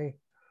kind of my,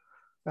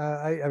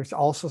 I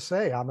also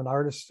say I'm an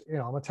artist,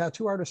 I'm a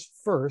tattoo artist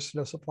first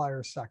and a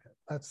supplier second.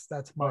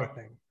 That's my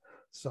thing.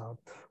 So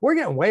we're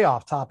getting way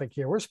off topic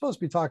here. We're supposed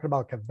to be talking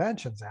about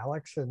conventions,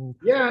 Alex. And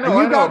you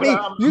got me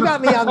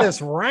on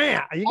this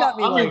rant. You got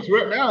me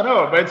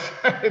no, but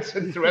it's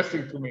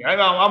interesting to me. I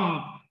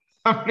know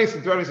I'm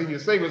listening to everything you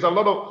say. There's a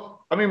lot of,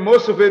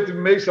 most of it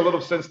makes a lot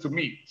of sense to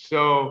me.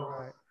 So,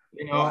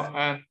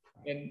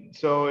 and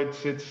so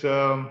it's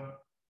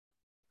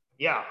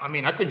yeah,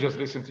 I could just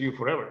listen to you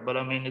forever, but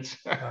it's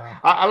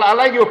I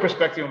like your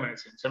perspective on many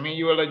things.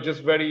 You are like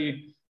just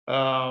very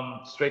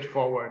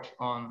straightforward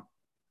on.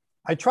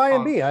 I try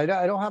and be. I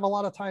don't have a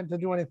lot of time to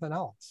do anything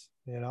else.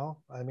 Oh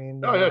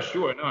yeah,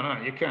 sure. No,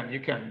 you can.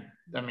 You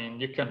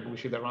can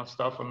bullshit around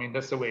stuff.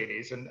 That's the way it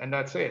is, and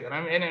that's it.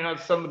 And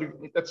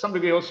that's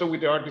somebody also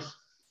with the artists.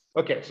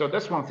 Okay, so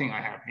that's one thing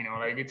I have.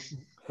 It's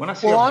when I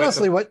see. Well,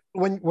 honestly,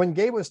 when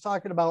Gabe was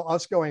talking about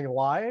us going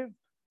live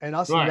and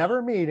us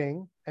never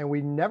meeting and we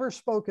never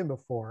spoken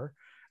before,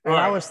 and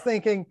I was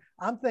thinking,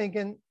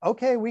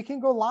 okay, we can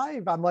go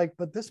live. I'm like,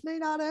 but this may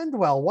not end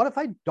well. What if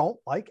I don't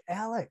like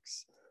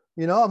Alex?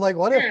 I'm like,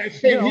 what if?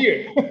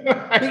 Here.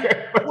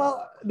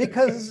 Well,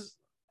 because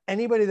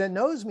anybody that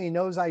knows me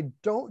knows I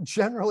don't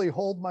generally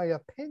hold my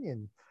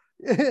opinion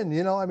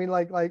in. I'm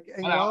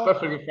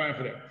perfectly fine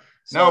for that.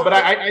 No, but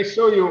I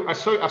saw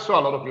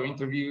a lot of your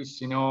interviews,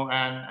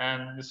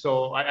 and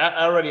so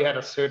I already had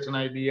a certain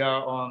idea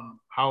on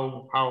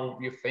how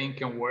you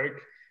think and work,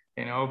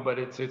 but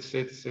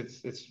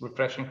it's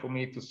refreshing for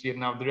me to see it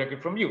now directly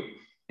from you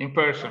in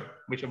person,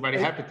 which I'm very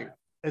happy to.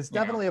 It's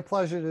definitely a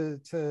pleasure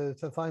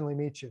to finally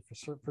meet you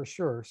for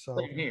sure. So,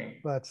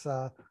 but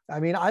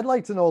I'd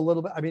like to know a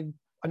little bit.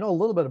 I know a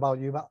little bit about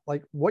you. About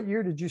like, what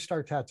year did you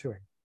start tattooing?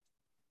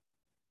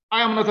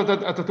 I am not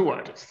a tattoo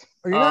artist.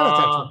 Oh, you're not a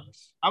tattoo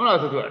artist? I'm not a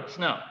tattoo artist.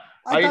 No.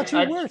 I thought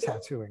you were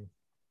tattooing.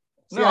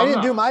 See, I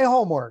didn't do my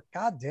homework.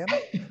 God damn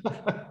it.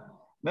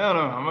 No.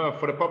 I'm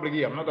for the public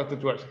ear. I'm not a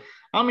tattoo artist.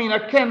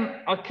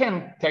 I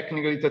can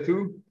technically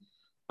tattoo,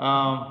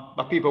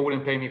 but people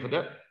wouldn't pay me for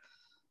that.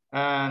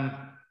 And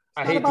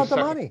I hate about the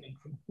money.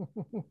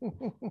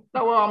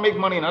 No, well, I'll make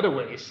money in other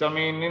ways.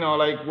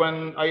 Like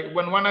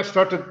when I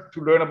started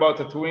to learn about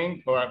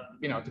tattooing, or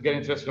to get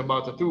interested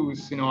about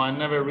tattoos,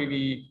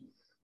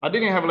 I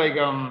didn't have like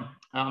an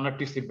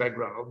artistic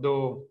background.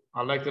 Although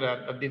I liked it,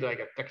 I did like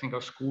a technical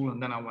school,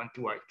 and then I went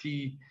to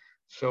IT.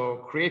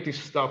 So creative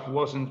stuff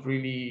wasn't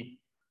really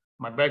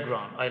my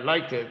background. I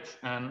liked it,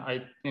 and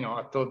I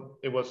thought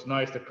it was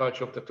nice, the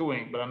culture of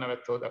tattooing, but I never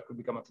thought I could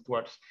become a tattoo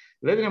artist.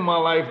 Later in my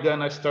life,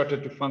 then I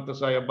started to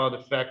fantasize about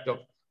the fact of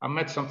I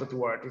met some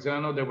tattoo artists, and I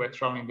know they were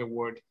traveling the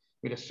world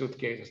with a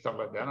suitcase and stuff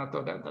like that. And I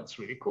thought that's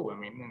really cool.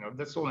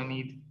 That's all I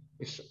need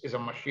is a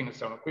machine and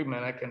some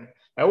equipment.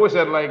 I always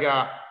had like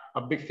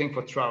a big thing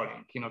for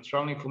traveling.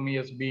 Traveling for me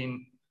has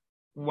been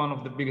one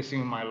of the biggest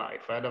things in my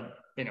life. I had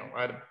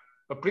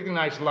a pretty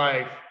nice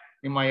life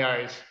in my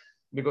eyes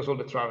because of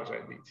the travels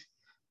I did.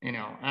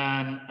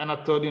 And I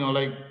thought,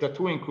 like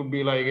tattooing could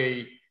be like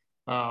a,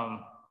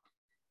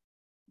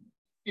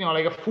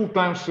 like a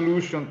full-time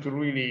solution to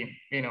really,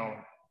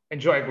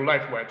 enjoy a good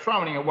life while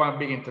traveling and while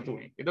being in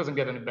tattooing. It doesn't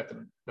get any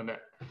better than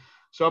that.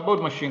 So I bought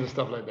machines and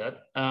stuff like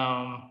that.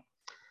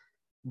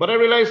 But I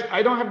realized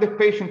I don't have the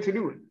patience to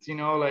do it.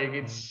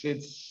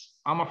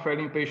 I'm a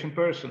fairly impatient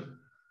person,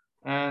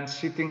 and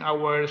sitting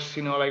hours,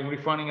 like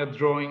refining a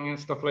drawing and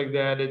stuff like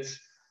that.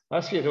 I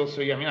see it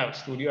also. I have a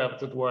studio, I have a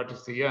tattoo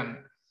artist here,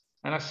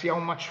 and I see how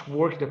much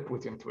work they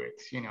put into it.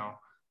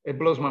 It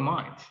blows my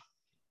mind.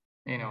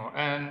 And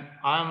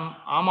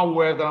I'm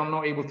aware that I'm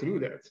not able to do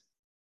that.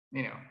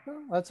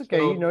 Well, that's okay.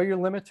 So, you know your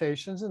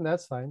limitations, and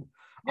that's fine.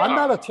 Yeah. I'm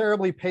not a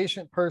terribly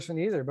patient person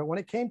either, but when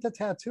it came to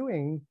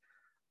tattooing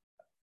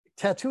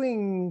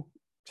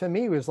to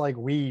me was like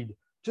weed.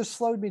 Just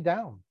slowed me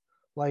down.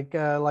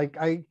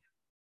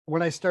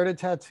 When I started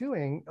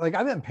tattooing, like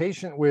I've been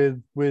patient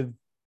with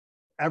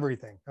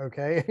everything.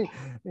 Okay.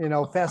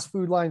 Fast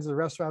food lines, the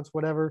restaurants,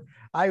 whatever.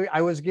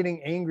 I was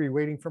getting angry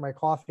waiting for my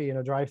coffee in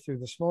a drive-through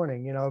this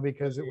morning,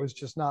 because it was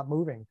just not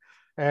moving.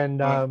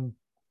 And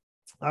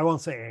I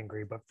won't say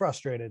angry, but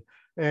frustrated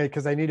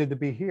because I needed to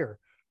be here.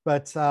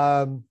 But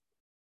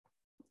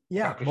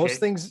yeah, most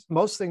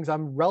things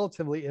I'm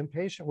relatively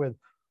impatient with.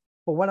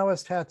 But when I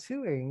was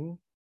tattooing,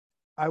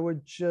 I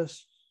would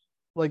just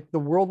like the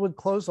world would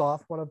close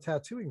off when I'm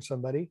tattooing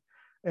somebody,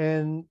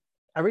 and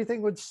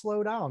everything would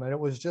slow down. And it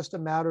was just a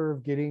matter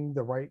of getting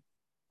the right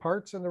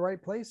parts in the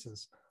right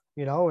places,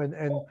 and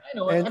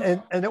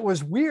it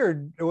was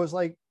weird. It was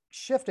like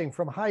shifting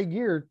from high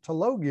gear to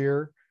low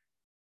gear.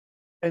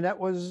 And that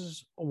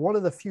was one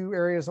of the few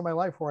areas of my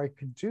life where I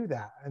could do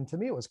that. And to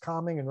me, it was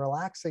calming and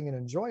relaxing and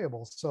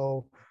enjoyable.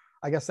 So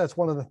I guess that's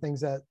one of the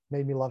things that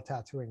made me love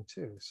tattooing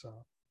too.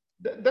 So.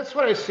 That's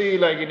what I see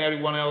like in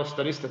everyone else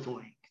that is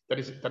tattooing. That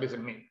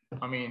isn't me.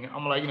 I mean,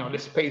 I'm like, they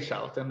space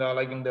out and they're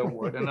like in their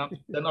world and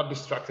they're not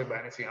distracted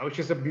by anything, which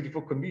is a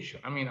beautiful condition.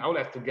 I mean, I would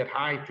have to get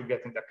high to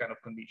get in that kind of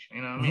condition.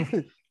 You know what I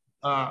mean?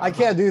 I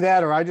can't do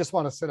that, or I just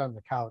want to sit on the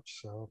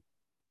couch. So,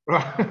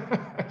 right.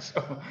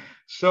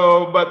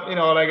 But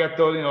like I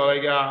thought,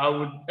 like I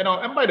would,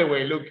 and by the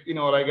way, look,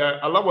 like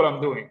I love what I'm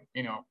doing.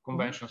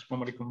 Conventions,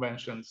 promoting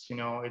conventions.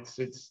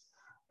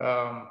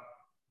 Um,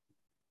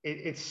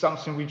 it's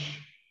something which,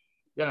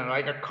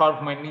 like I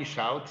carved my niche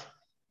out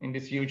in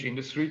this huge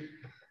industry.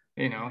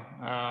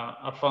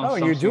 I found. Oh,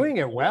 you're doing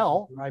it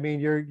well. I mean,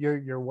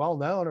 you're well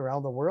known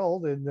around the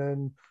world, and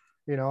then,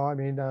 I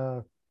mean.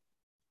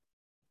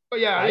 But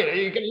yeah,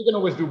 you can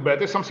always do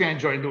better. It's something I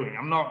enjoy doing.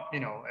 I'm not,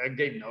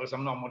 Gabe knows,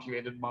 I'm not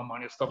motivated by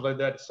money and stuff like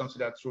that. It's something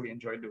that I truly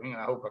enjoy doing,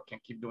 and I hope I can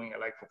keep doing it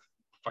like for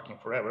fucking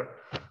forever.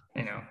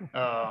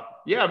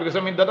 Yeah, because I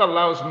mean that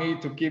allows me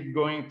to keep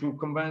going to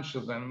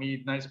conventions and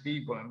meet nice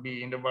people and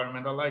be in the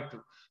environment I like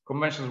to.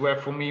 Conventions were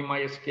for me my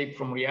escape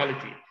from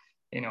reality.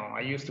 I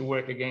used to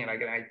work again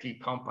like an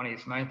IT company.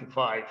 It's 9 to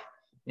 5.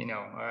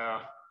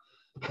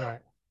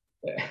 Right.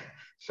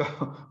 So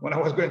when I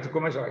was going to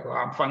convention, like,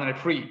 I'm finally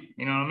free.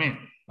 You know what I mean?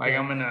 Like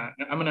I'm in an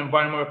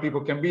environment where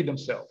people can be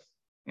themselves.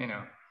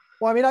 Well,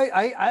 I mean,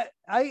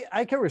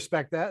 I can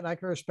respect that, and I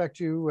can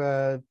respect you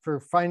for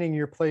finding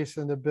your place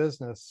in the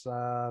business.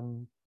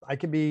 I'm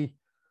accepting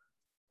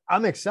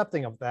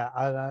of that,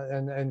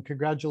 and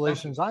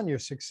congratulations on your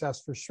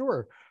success for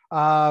sure.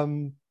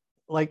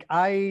 Like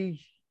I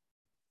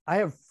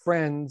have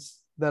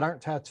friends that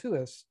aren't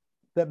tattooists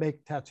that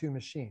make tattoo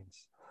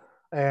machines,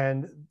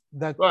 and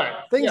that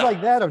things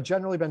like that have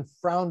generally been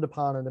frowned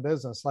upon in the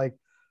business. Like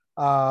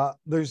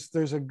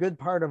there's a good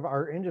part of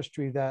our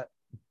industry that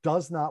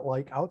does not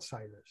like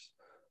outsiders.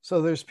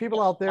 So there's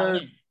people out there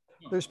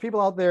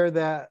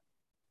that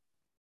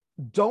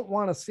don't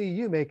want to see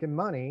you making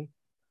money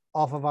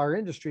off of our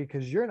industry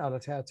because you're not a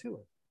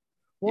tattooer.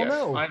 Well,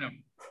 no, I know.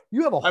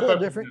 You have a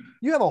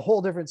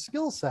whole different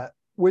skill set,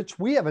 which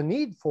we have a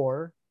need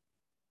for.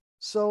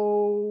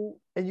 So,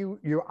 and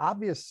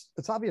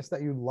it's obvious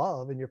that you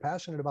love and you're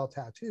passionate about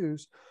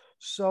tattoos.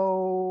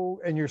 So,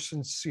 and you're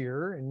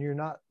sincere and you're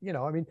not,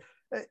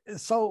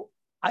 so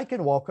I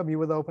can welcome you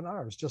with open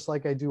arms, just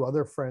like I do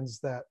other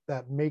friends that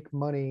make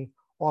money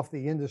off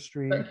the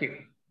industry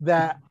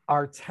that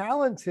are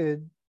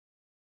talented,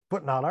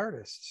 but not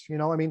artists,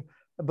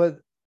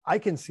 but I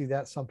can see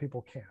that some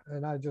people can't.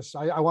 And I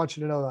want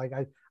you to know, like,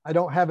 I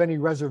don't have any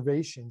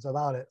reservations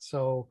about it.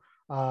 So,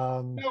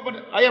 no,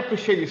 but I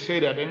appreciate you say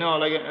that.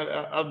 Like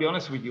I'll be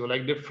honest with you.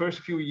 Like the first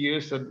few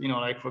years that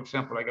like for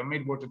example, like I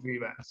made World Tattoo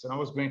events and I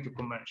was going to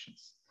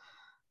conventions.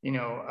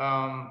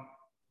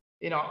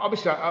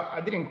 Obviously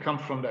I didn't come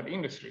from that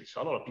industry,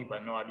 so a lot of people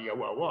had no idea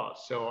who I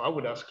was. So I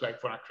would ask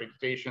like for an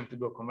accreditation to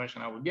go to a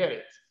convention, I would get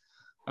it.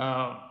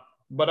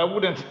 But I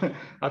wouldn't.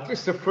 At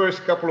least the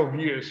first couple of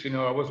years,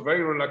 I was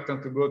very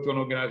reluctant to go to an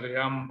organizer.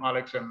 I'm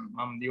Alex, and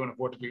I'm the owner of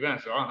World Tattoo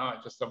events. So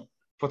I'm just a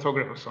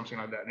photographer or something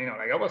like that.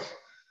 Like I was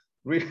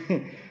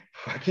really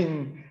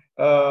fucking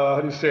how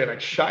do you say it? Like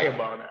shy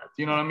about that,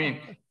 you know what I mean?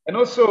 And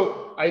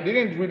also I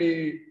didn't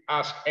really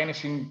ask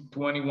anything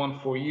to anyone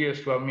for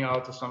years to help me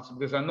out or something,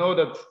 because I know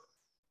that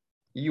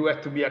you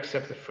have to be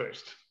accepted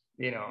first,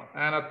 and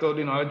I thought,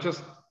 I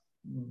just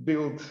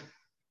build,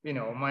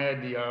 my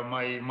idea,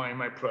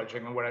 my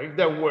project, and whatever. If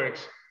that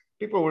works,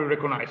 people will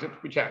recognize it,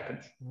 which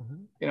happened,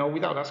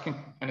 without asking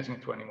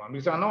anything to anyone,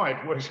 because I know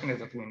it works in the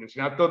tattoo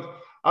industry. I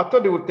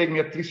thought it would take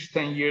me at least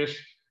 10 years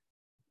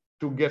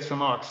to get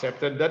somehow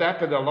accepted. That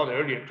happened a lot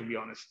earlier, to be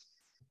honest.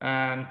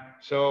 And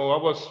so I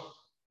was,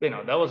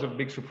 that was a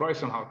big surprise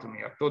somehow to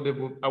me. I thought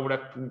I would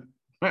have to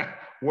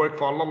work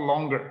for a lot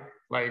longer,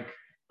 like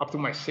up to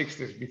my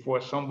 60s, before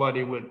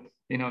somebody would,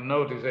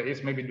 notice that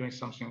he's maybe doing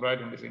something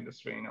right in this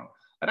industry,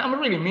 And I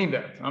really mean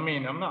that. I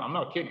mean, I'm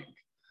not kidding.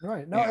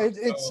 Right. No,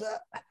 it's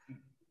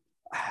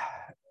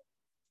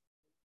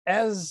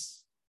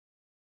as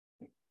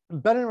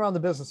been around the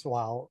business a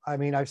while. I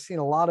mean, I've seen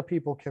a lot of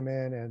people come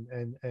in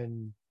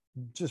and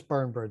just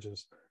burn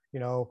bridges.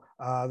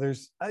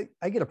 I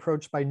get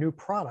approached by new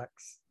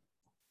products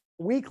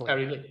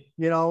weekly.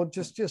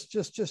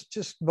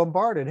 Just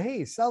bombarded.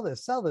 Hey, sell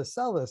this.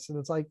 And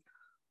it's like,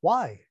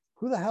 why?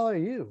 Who the hell are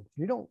you?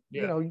 You don't,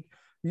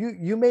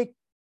 you make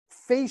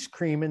face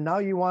cream and now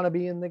you want to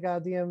be in the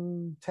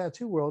goddamn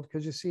tattoo world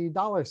because you see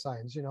dollar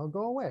signs.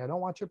 Go away. I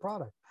don't want your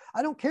product.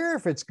 I don't care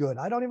if it's good.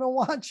 I don't even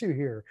want you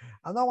here.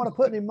 I don't want to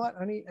put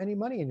any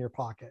money in your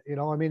pocket.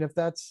 I mean, if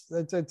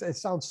it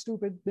sounds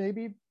stupid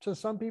maybe to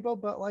some people,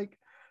 but like,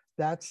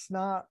 that's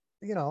not,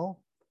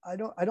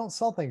 I don't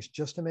sell things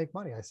just to make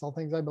money. I sell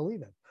things I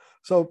believe in.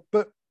 So,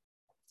 but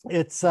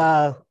it's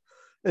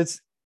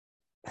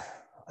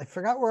I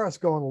forgot where I was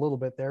going a little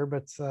bit there,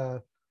 but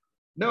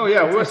no,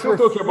 yeah, we're still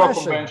talking about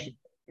convention.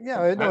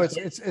 Yeah, no,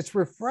 it's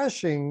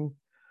refreshing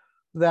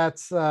that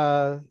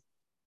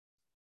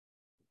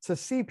to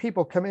see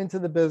people come into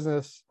the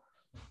business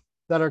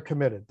that are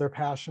committed, they're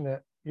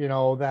passionate,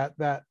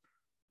 that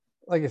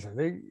like I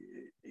said,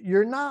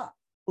 you're not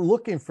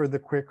looking for the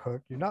quick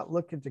hook. You're not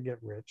looking to get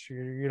rich.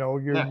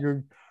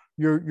 Yeah.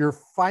 You're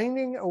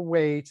finding a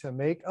way to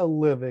make a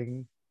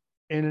living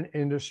in an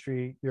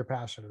industry you're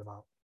passionate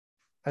about.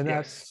 And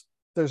Yes.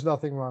 there's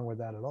nothing wrong with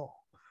that at all.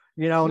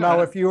 No, Now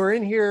no. if you were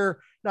in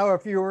here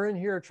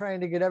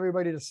trying to get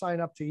everybody to sign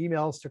up to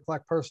emails to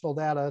collect personal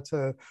data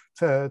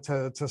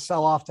to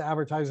sell off to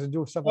advertisers and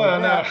do stuff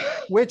like that,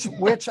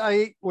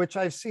 which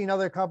I've seen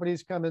other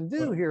companies come and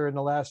do here in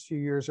the last few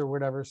years or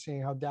whatever,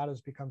 seeing how data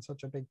has become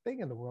such a big thing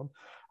in the world.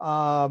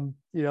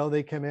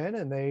 They come in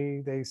and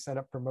they set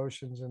up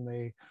promotions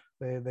and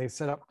they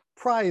set up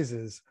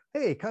prizes.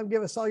 Hey, come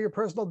give us all your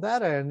personal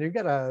data, and you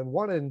get a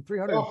 1 in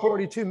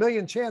 342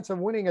 million chance of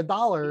winning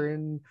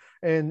 $1.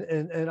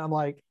 And I'm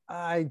like,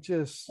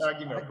 Give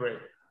me a break.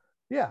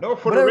 Yeah. No,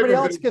 for but the everybody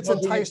record, else gets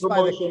enticed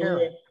by the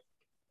carrot.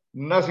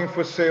 Nothing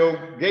for sale.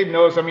 Gabe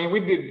knows. I mean,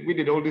 we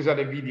did all these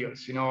other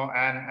videos,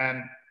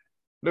 and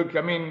look,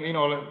 I mean,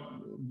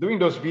 doing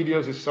those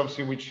videos is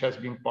something which has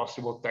been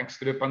possible thanks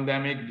to the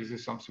pandemic. This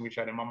is something which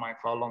I had in my mind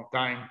for a long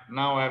time.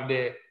 Now I have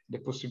the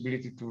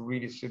possibility to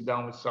really sit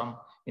down with some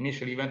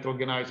initial event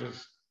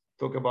organizers,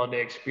 talk about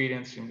their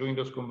experience in doing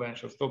those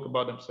conventions, talk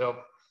about themselves,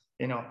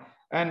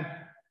 and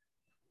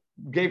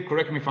Gabe,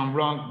 correct me if I'm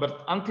wrong,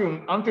 but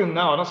until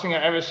now, I don't think I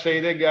ever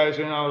say that, guys,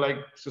 like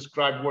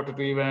subscribe Water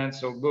 2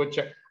 Events or go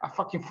check. I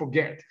fucking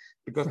forget,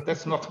 because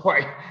that's not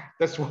why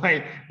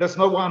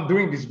I'm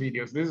doing these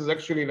videos. This is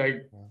actually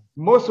like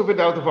most of it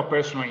out of a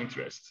personal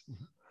interest,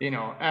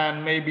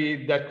 and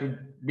maybe that could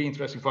be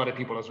interesting for other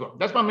people as well.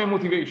 That's my main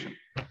motivation,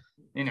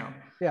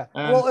 Yeah.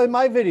 Well, in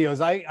my videos,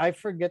 I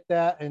forget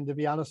that. And to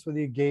be honest with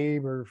you,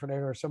 Gabe or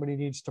Fernando or somebody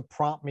needs to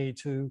prompt me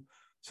to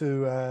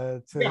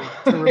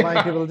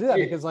remind people to do that,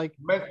 because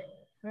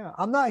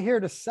I'm not here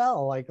to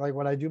sell like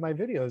when I do my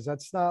videos.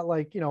 That's not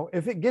like,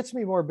 if it gets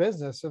me more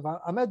business, if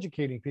I'm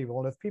educating people,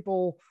 and if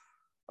people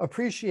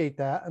appreciate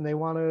that and they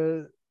want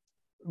to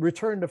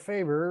return the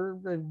favor,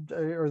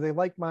 or they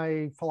like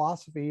my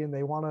philosophy and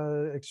they want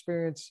to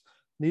experience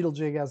needle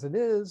jig as it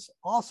is,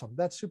 awesome.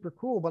 That's super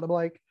cool. But I'm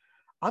like,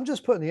 I'm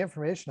just putting the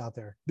information out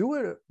there. Do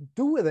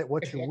with it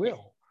what you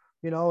will.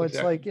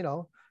 It's like,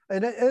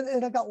 and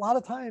I got a lot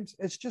of times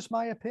it's just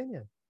my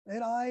opinion,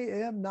 and I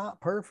am not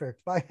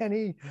perfect by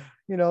any,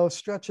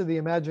 stretch of the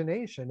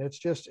imagination. It's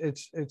just,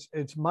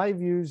 it's my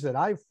views that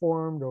I've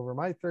formed over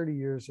my 30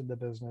 years in the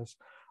business.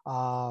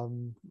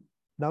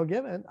 Now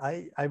given,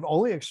 I've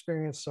only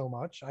experienced so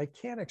much. I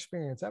can't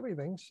experience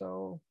everything.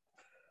 So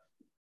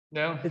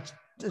no, it's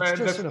that's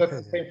just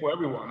the same for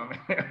everyone. I mean,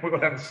 we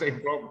don't have the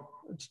same problem.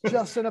 It's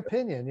just an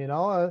opinion,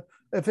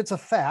 if it's a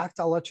fact,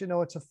 I'll let you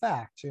know it's a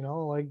fact,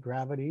 like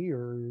gravity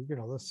or,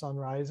 the sun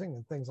rising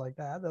and things like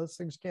that. Those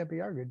things can't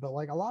be argued, but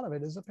like a lot of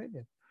it is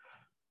opinion.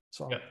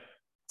 So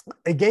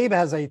And Gabe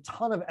has a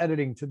ton of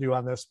editing to do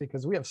on this,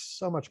 because we have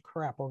so much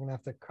crap we're going to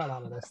have to cut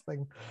out of this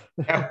thing.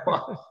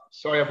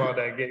 Sorry about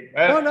that, Gabe.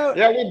 No.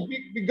 Yeah,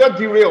 we got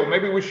derailed.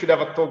 Maybe we should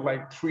have a talk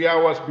like 3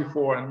 hours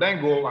before and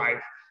then go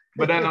live.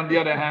 But then on the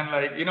other hand,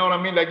 like, you know what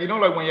I mean? Like,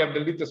 like when you have the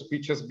little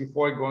speeches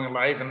before going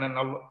live, and then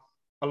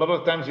a lot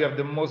of times you have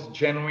the most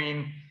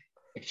genuine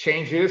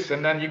exchanges,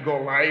 and then you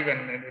go live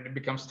and it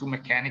becomes too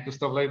mechanical,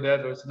 stuff like that,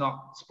 or it's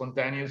not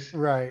spontaneous.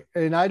 Right.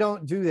 And I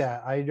don't do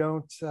that. I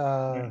don't,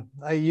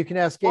 you can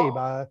ask Gabe.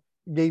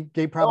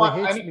 Gabe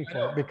probably hates me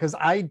for it, because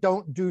I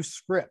don't do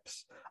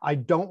scripts. I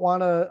don't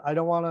want to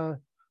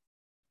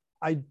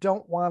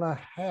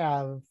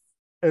have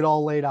it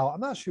all laid out. I'm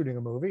not shooting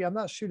a movie. I'm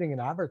not shooting an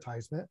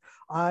advertisement.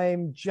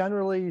 I'm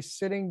generally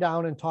sitting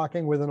down and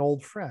talking with an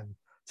old friend.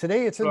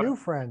 Today it's a new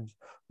friend,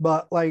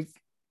 but like,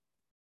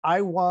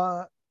 I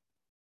want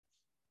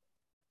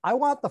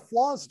the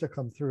flaws to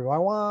come through. I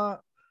want,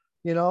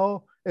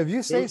 if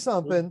you say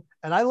something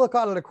and I look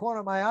out of the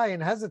corner of my eye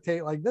and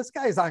hesitate, like, this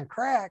guy's on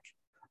crack,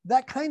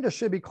 that kind of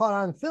should be caught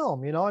on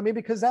film,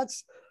 because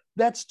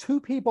that's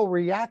two people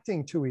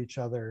reacting to each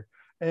other.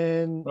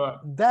 And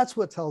that's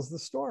what tells the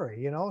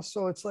story,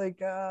 So it's like,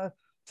 to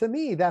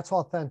me, that's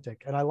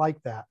authentic. And I like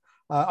that.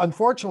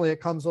 Unfortunately, it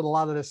comes with a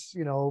lot of this,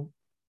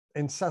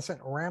 incessant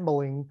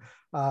rambling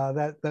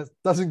that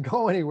doesn't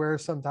go anywhere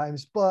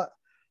sometimes, but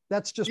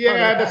that's just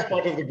that's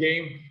part of the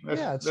game.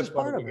 It's just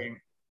part of it.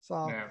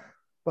 So,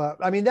 but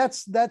I mean,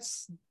 that's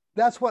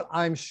what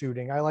I'm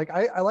shooting. I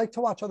like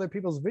to watch other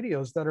people's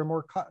videos that are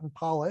more cut and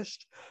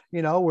polished,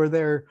 where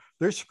they're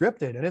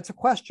scripted, and it's a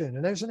question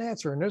and there's an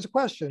answer, and there's a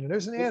question and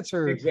there's an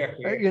answer,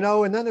 exactly.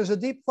 And then there's a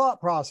deep thought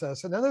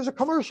process, and then there's a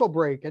commercial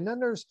break, and then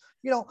there's,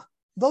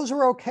 those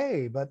are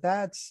okay, but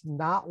that's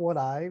not what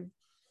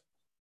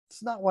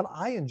it's not what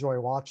I enjoy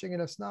watching,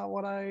 and it's not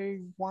what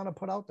I want to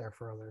put out there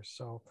for others.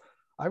 So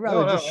I'd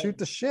rather just shoot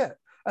the shit,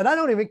 and I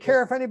don't even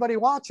care if anybody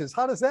watches.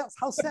 How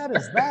sad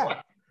is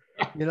that?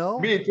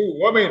 Me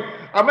too. I mean,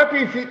 I'm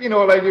happy if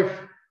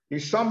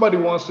if somebody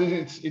wants to,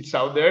 it's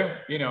out there,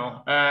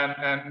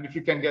 and if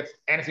you can get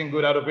anything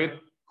good out of it,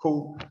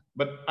 cool.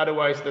 But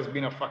otherwise, there's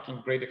been a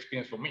fucking great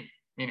experience for me.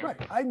 Right.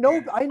 I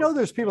know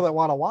there's people that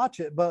want to watch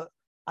it, but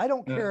I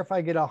don't care if I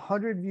get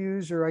 100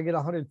 views or I get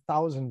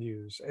 100,000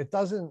 views. It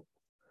doesn't.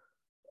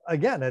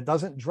 again, it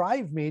doesn't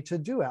drive me to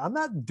do it. I'm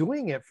not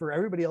doing it for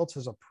everybody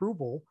else's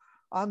approval.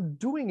 I'm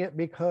doing it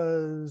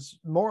because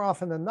more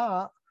often than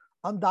not,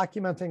 I'm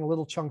documenting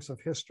little chunks of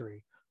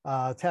history,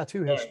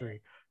 tattoo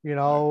history,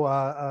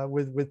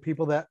 with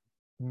people that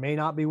may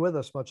not be with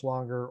us much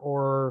longer,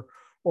 or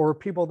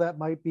people that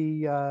might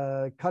be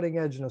cutting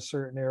edge in a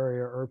certain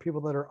area, or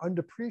people that are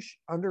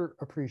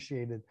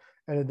underappreciated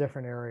in a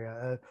different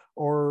area,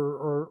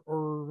 or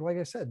like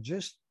I said,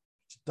 just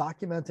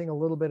documenting a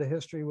little bit of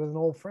history with an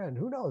old friend.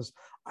 Who knows?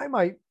 I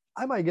might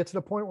get to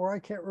the point where I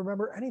can't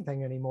remember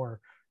anything anymore.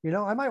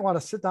 I might want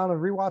to sit down and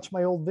rewatch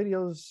my old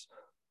videos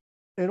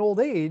in old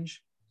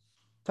age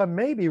to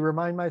maybe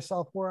remind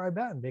myself where I've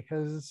been,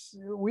 because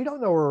we don't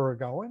know where we're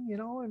going.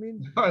 I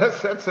mean,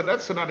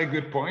 that's another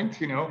good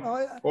point.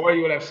 Or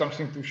you will have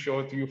something to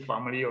show to your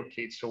family or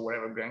kids or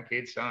whatever,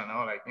 grandkids. I don't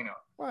know,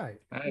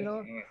 Right.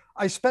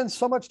 I spend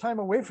so much time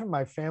away from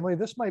my family.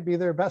 This might be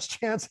their best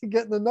chance of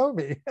getting to know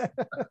me.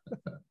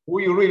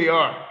 Who you really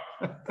are.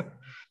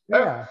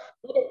 Yeah.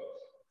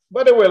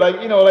 By the way,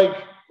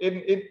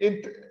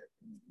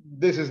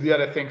 this is the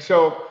other thing.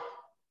 So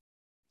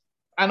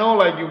I know,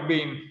 like, you've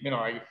been, you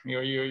are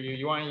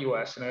in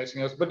US and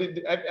everything else, but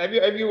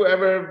have you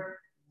ever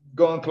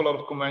gone to a lot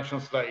of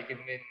conventions, like in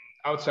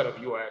outside of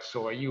US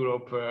or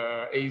Europe,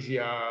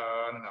 Asia,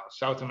 I don't know,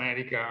 South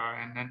America,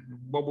 and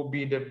what would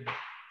be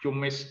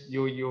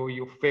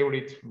your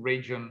favorite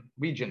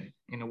region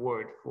in a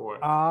word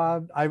for?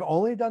 I've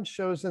only done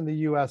shows in the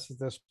US at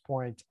this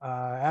point.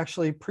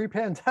 Actually,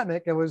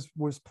 pre-pandemic, I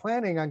was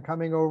planning on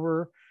coming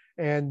over,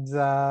 and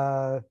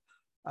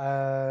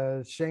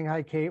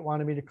Shanghai Kate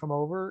wanted me to come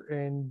over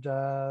and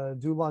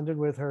do London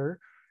with her,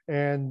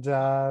 and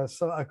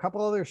so a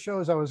couple other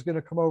shows I was going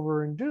to come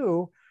over and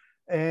do,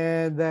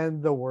 and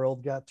then the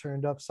world got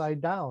turned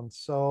upside down.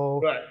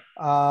 So right.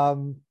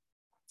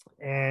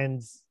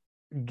 And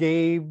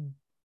Gabe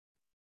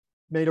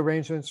made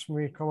arrangements for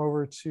me to come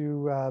over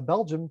to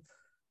Belgium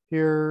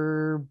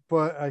here,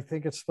 but I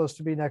think it's supposed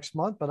to be next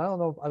month, but I don't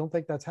know. I don't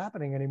think that's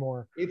happening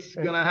anymore. It's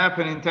going to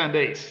happen in 10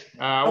 days.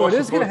 It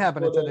is going to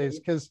happen in 10 days,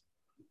 because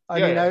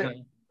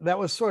that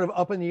was sort of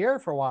up in the air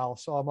for a while.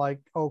 So I'm like,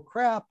 oh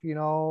crap,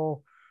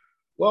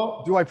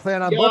 well, do I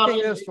plan on booking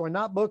this? Do I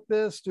not book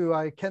this?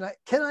 Can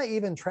I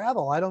even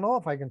travel? I don't know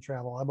if I can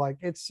travel. I'm like,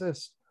 it's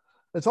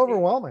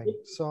overwhelming.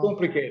 It's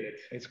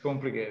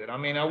complicated. I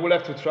mean, I will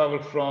have to travel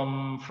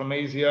from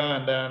Asia,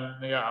 and then,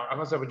 I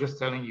was just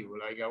telling you,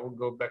 like, I will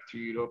go back to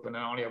Europe, and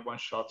I only have one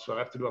shot. So I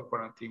have to do a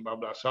quarantine, blah,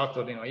 blah. So I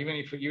thought, even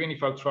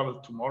if I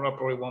travel tomorrow, I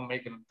probably won't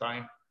make it in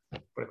time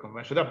for the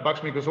convention. That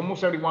bugs me, because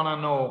almost everyone I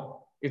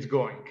know is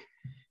going.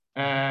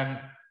 And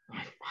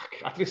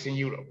at least in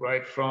Europe,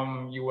 right?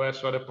 From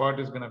US or other part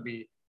is going to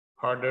be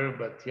harder,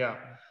 but yeah.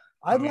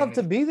 I'd love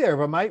to be there,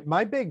 but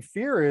my big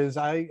fear is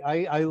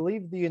I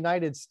leave the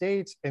United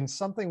States and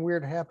something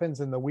weird happens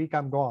in the week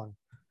I'm gone,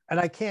 and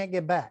I can't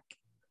get back.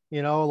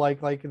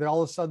 Like they're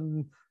all of a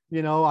sudden,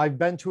 I've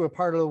been to a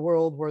part of the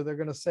world where they're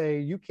going to say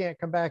you can't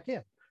come back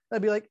in.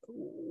 I'd be like,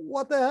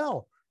 what the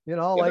hell?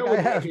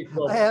 I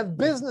have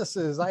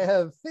businesses, I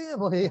have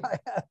family,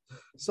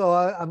 so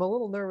I'm a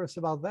little nervous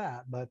about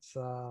that. But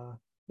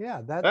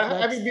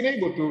have you been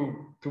able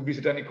to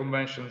visit any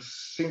conventions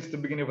since the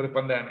beginning of the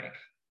pandemic?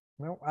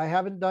 No, I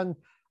haven't done.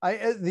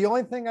 The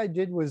only thing I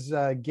did was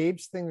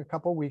Gabe's thing a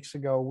couple of weeks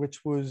ago,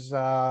 which was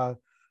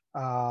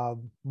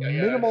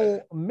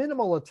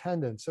minimal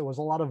attendance. It was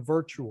a lot of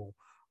virtual.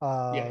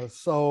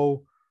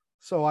 So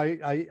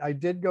I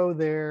did go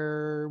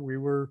there. We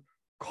were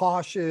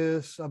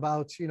cautious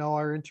about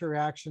our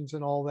interactions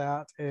and all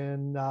that,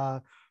 and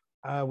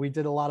we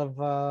did a lot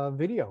of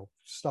video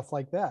stuff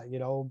like that.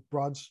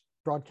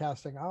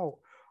 Broadcasting out.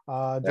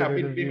 Did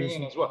interviews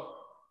as well.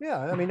 Yeah,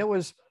 I mean, it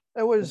was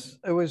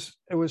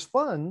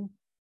fun,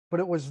 but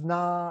it was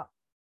not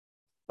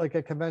like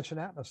a convention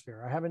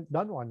atmosphere. I haven't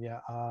done one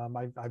yet.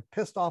 I've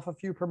pissed off a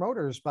few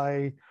promoters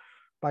by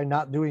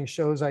not doing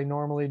shows I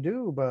normally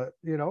do, but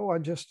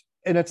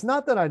and it's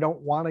not that I don't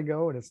want to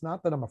go, and it's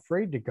not that I'm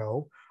afraid to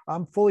go.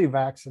 I'm fully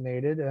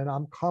vaccinated and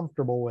I'm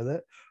comfortable with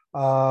it.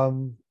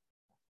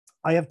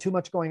 I have too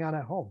much going on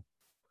at home.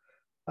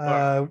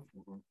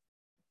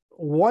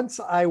 Once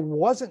I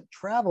wasn't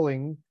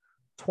traveling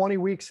 20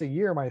 weeks a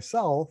year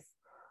myself,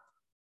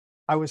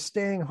 I was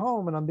staying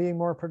home and I'm being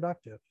more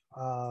productive.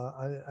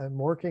 I'm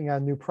working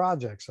on new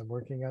projects. I'm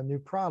working on new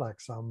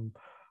products.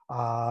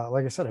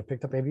 Like I said, I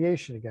picked up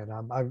aviation again.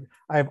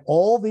 I have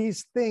all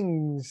these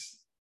things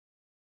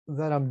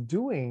that I'm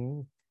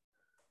doing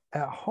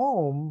at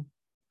home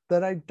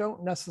that I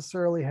don't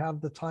necessarily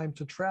have the time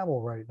to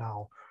travel right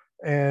now.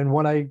 And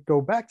when I go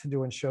back to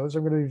doing shows,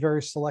 I'm going to be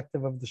very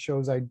selective of the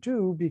shows I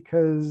do,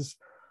 because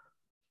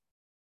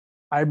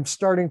I'm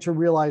starting to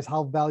realize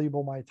how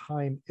valuable my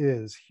time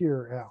is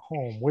here at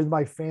home with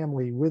my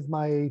family, with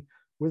my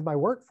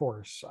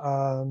workforce.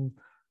 So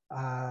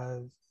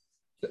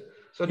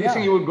do you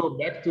think you will go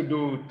back to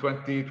do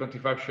 20,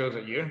 25 shows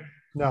a year?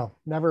 No,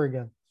 never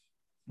again.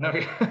 No.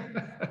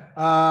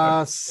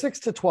 6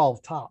 to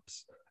 12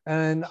 tops.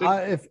 And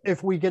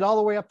if we get all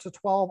the way up to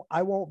 12,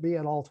 I won't be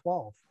at all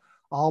 12.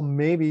 I'll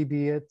maybe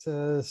be at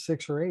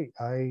 6 or 8.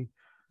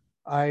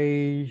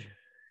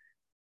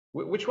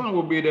 Which one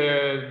would be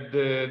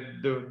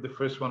the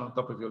first one on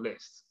top of your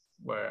list?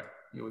 Where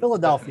you would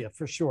Philadelphia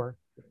for sure.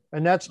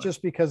 And that's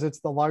just because it's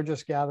the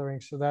largest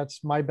gathering. So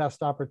that's my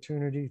best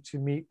opportunity to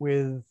meet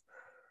with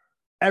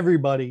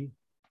everybody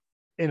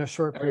in a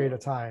short period of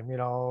time.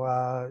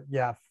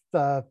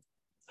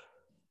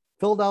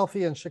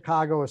 Philadelphia and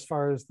Chicago, as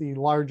far as the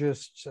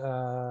largest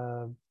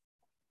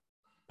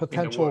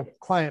potential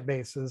client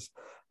bases,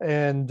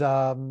 and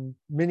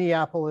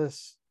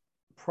Minneapolis,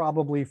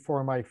 probably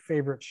for my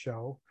favorite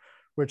show,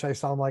 which I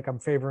sound like I'm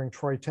favoring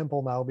Troy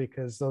Temple now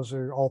because those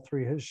are all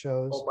 3 his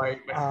shows.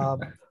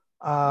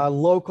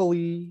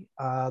 Locally,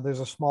 there's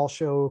a small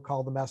show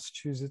called the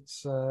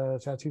Massachusetts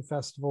Tattoo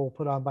Festival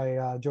put on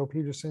by Joe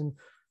Peterson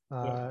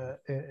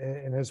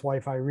and his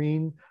wife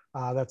Irene.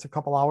 That's a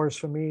couple hours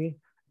from me.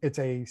 It's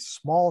a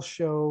small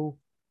show,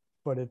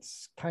 but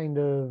it's kind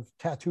of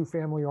tattoo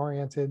family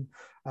oriented.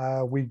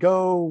 We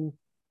go,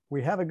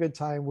 we have a good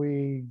time,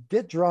 we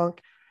get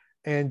drunk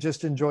and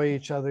just enjoy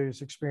each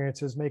other's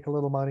experiences, make a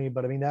little money.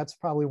 But I mean, that's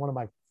probably one of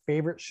my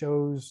favorite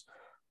shows,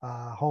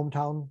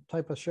 hometown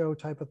type of show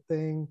type of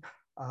thing.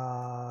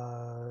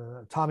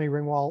 Tommy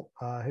Ringwalt,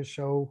 his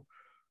show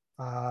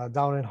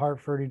down in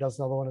Hartford, he does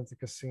another one at the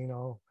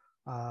casino.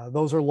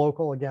 Those are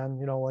local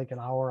again, like an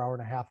hour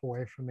and a half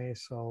away from me.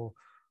 So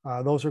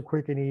those are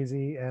quick and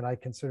easy, and I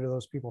consider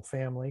those people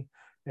family.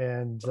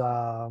 And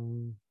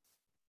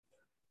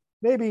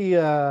maybe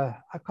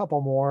a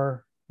couple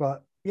more,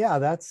 but yeah,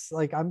 that's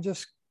like, I'm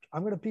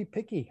going to be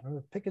picky. I'm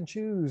going to pick and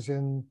choose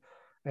and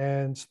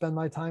spend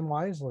my time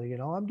wisely.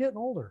 I'm getting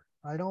older.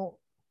 I don't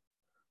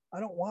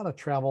want to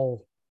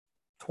travel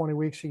 20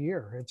 weeks a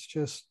year. It's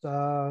just,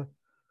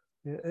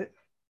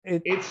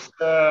 it's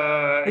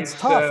tough.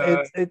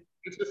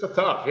 It's just a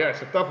tough,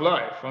 it's a tough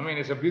life. I mean,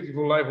 it's a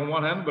beautiful life on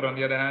one hand, but on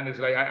the other hand, it's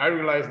like, I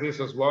realize this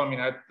as well. I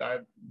mean,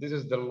 this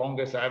is the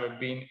longest I've ever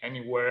been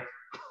anywhere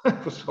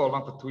for so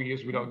long, for 2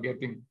 years without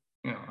getting,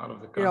 out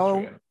of the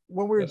country.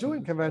 When we were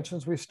doing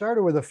conventions, we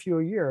started with a few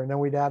a year, and then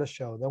we'd add a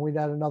show, then we'd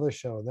add another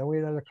show, then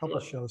we'd add a couple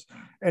of shows.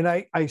 And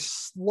I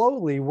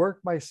slowly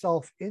worked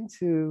myself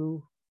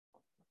into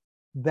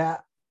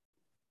that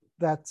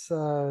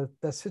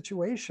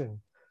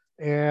situation.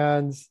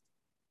 And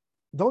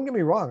don't get me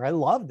wrong, I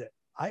loved it.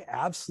 I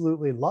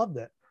absolutely loved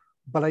it,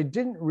 but I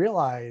didn't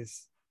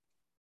realize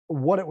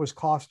what it was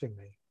costing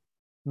me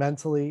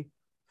mentally,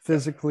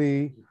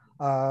 physically,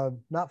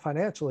 not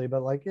financially,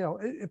 but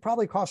it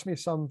probably cost me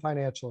some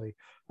financially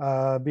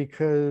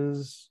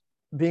because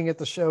being at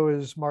the show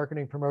is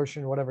marketing,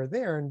 promotion, whatever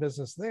there, and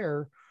business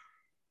there.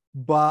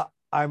 But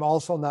I'm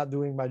also not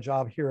doing my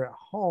job here at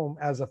home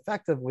as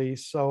effectively.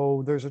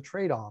 So there's a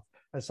trade-off,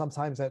 and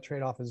sometimes that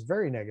trade-off is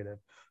very negative.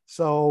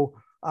 So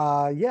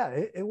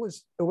it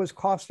was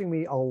costing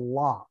me a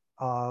lot,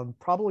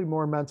 probably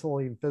more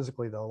mentally and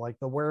physically though, like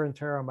the wear and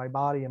tear on my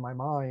body and my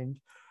mind.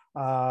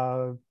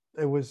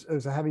 It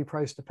was a heavy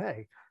price to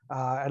pay.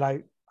 And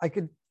I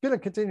could gonna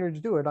continue to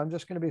do it. I'm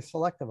just going to be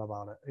selective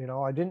about it.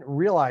 I didn't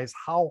realize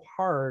how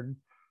hard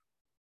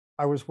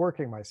I was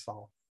working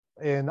myself.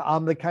 And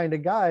I'm the kind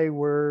of guy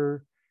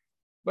where,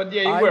 but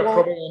yeah, you were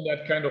probably in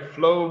that kind of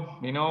flow,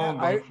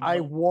 I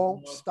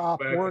won't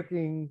stop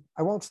working.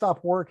 I won't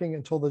stop working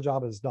until the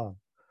job is done.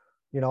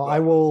 I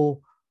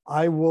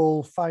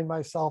will find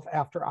myself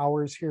after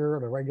hours here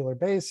on a regular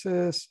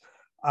basis.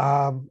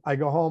 I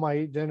go home, I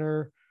eat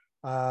dinner,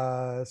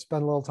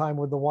 spend a little time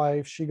with the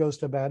wife. She goes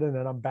to bed, and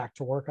then I'm back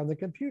to work on the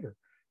computer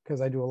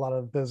because I do a lot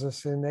of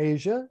business in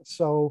Asia.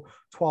 So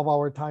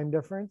 12-hour time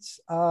difference.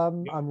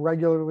 I'm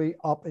regularly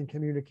up and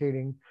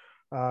communicating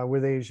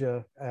with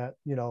Asia at,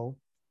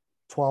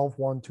 12,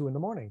 1, 2 in the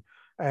morning.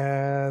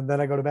 And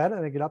then I go to bed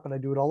and I get up and I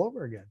do it all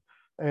over again.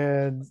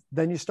 And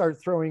then you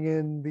start throwing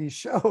in these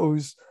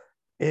shows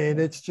and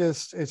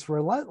it's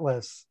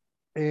relentless.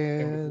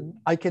 And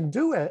I can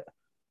do it,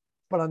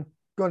 but I'm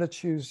going to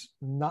choose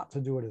not to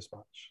do it as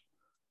much.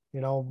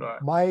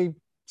 Right. My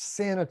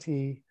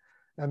sanity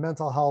and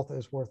mental health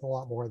is worth a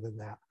lot more than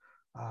that.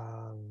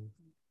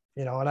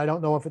 And I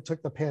don't know if it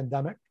took the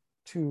pandemic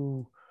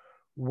to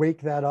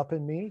wake that up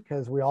in me,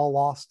 because we've all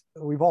lost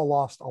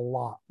a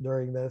lot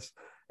during this.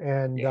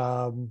 And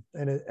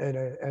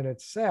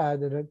it's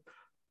sad.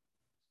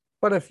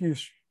 But if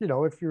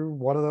if you're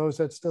one of those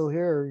that's still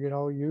here,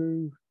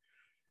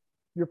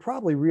 you're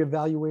probably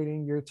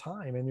reevaluating your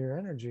time and your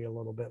energy a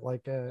little bit.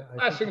 Like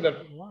I think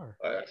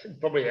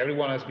probably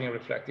everyone has been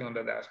reflecting on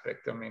that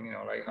aspect. I mean,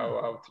 like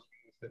how to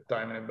use the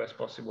time in the best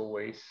possible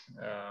ways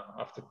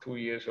after 2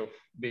 years of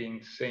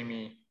being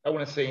I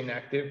wouldn't say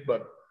inactive,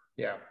 but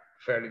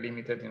fairly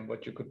limited in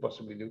what you could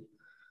possibly do.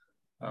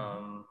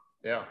 I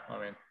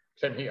mean,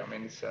 same here. I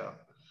mean, it's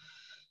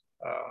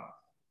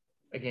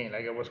again,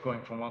 like I was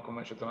going from one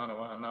convention to another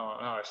one, and now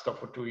I stopped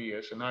for 2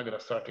 years, and now I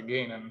gotta start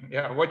again.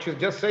 And what you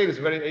just said is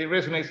it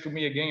resonates to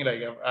me again.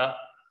 Like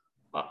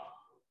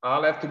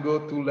I'll have to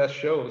go to less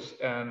shows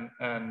and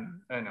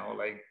you know,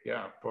 like,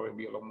 yeah, probably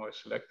be a lot more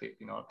selective.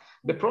 You know,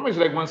 the problem is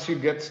like once you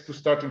get to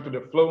start into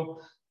the flow,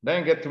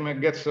 then get to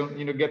get some,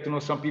 you know, get to know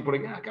some people.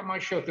 Like, yeah, come on my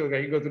show too.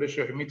 Okay, you go to the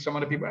show, you meet some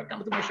other people.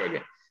 Come to my show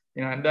again.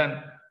 You know, and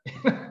then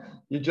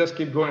you just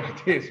keep going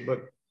like this.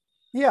 But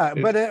yeah,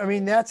 but I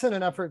mean that's in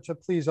an effort to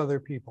please other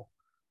people,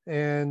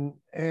 and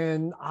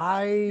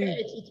yeah,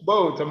 it's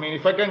both. I mean,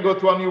 if I can go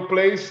to a new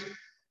place,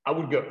 I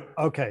would go.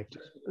 okay,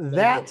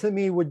 that to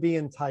me would be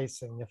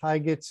enticing. If I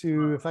get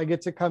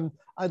to come,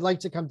 I'd like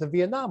to come to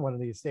Vietnam one of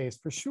these days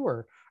for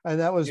sure. And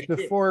that was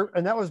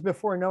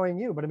before knowing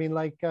you. But I mean,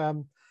 like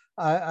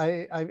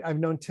I've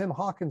known Tim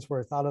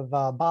Hawkinsworth out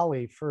of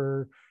Bali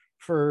for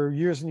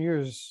years and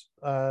years.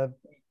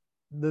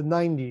 The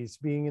 90s,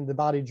 being in the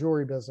body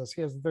jewelry business.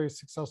 He has a very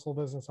successful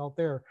business out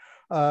there.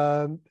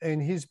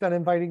 And he's been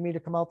inviting me to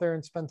come out there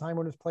and spend time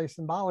on his place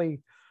in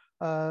Bali.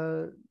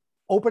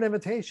 Open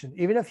invitation,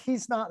 even if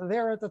he's not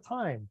there at the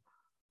time.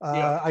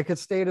 I could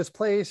stay at his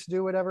place,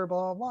 do whatever,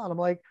 blah, blah, blah. And I'm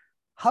like,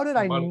 how did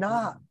I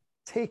not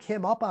take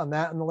him up on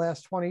that in the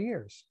last 20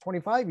 years,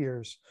 25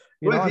 years?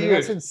 You know, I mean,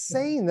 that's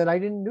insane that I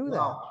didn't do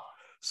that.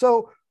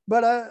 So,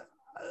 but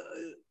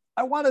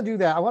I want to do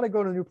that. I want to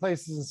go to new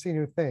places and see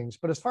new things.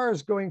 But as far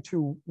as going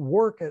to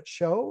work at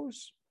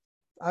shows,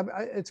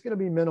 it's going to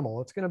be minimal.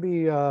 It's going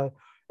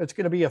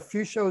to be a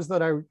few shows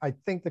that I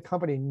think the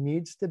company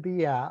needs to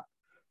be at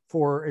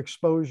for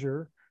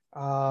exposure.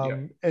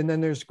 And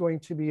then there's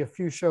going to be a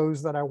few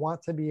shows that I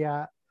want to be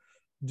at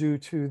due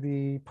to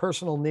the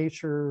personal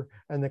nature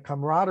and the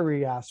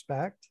camaraderie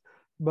aspect.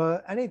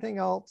 But anything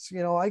else,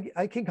 you know,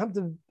 I can come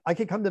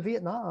to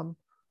Vietnam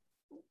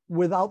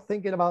without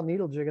thinking about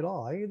needle jig at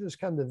all. I can just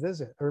come to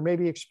visit, or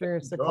maybe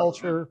experience the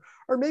culture,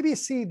 or maybe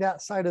see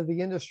that side of the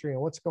industry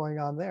and what's going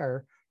on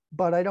there.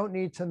 But I don't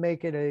need to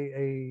make it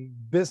a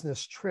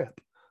business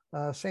trip.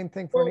 Same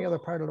thing for any other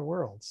part of the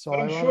world. So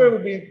I'm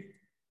sure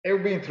it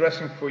would be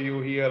interesting for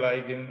you here,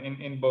 like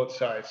in both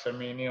sides. I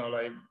mean, you know,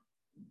 like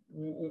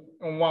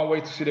on one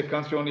way to see the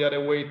country, on the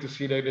other way to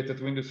see the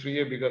tattoo industry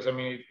here, because I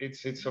mean,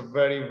 it's a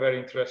very, very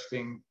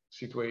interesting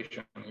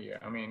situation here.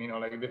 I mean, you know,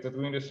 like the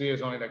tattoo industry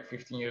is only like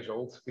 15 years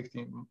old, you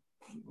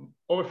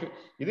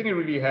didn't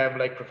really have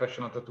like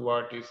professional tattoo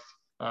artists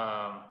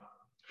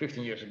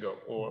 15 years ago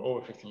or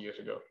over 15 years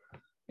ago,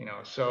 you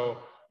know,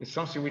 so it's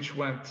something which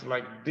went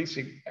like this,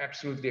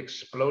 absolutely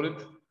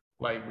exploded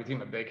like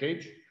within a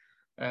decade.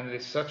 And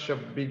it's such a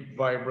big,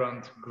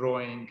 vibrant,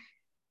 growing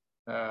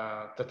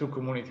tattoo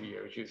community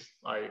here, which is,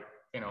 I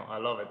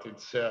love it.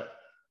 It's, I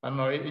don't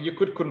know, you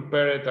could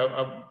compare it,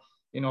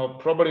 you know,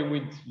 probably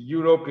with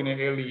Europe in the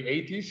early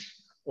 80s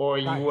or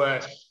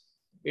US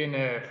in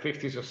the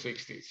 50s or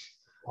 60s.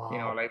 Wow. You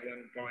know, like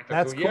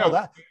that's cool.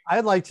 Yeah.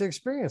 I'd like to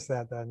experience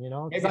that then, you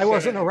know, because I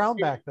wasn't around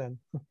back then.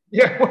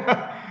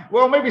 Yeah,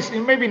 well, maybe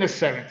in the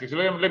 70s.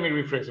 Let me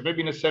rephrase it.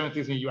 Maybe in the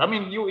 70s in I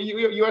mean,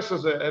 US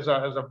has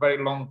a very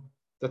long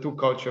tattoo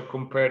culture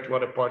compared to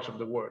other parts of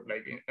the world,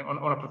 like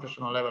on a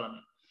professional level. I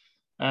mean,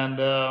 and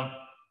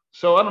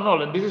so I don't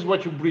know. This is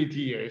what you breathe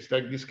here. It's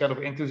like this kind of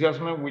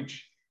enthusiasm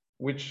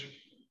which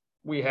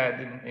we had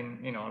in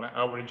you know, like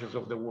our regions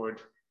of the world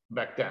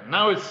back then.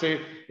 Now it's a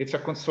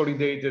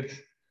consolidated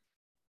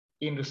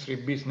industry,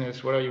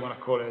 business, whatever you want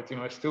to call it. You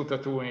know, it's still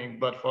tattooing,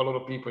 but for a lot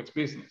of people, it's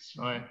business,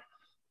 right?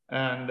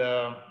 And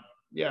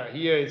yeah,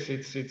 here it's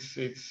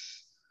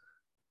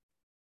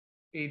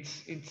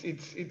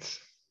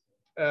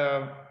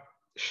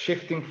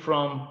shifting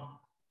from,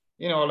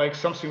 you know, like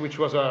something which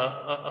was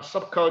a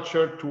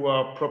subculture to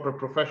a proper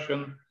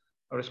profession,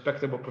 a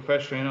respectable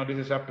profession. You know, this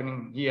is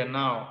happening here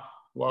now,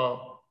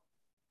 while,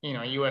 you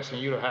know, US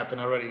and Europe happened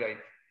already like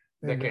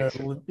decades.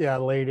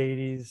 Late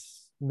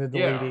 80s, mid to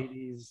late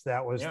 80s.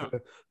 That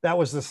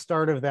was the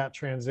start of that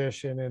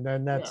transition, and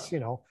then that's you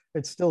know,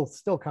 it's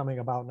still coming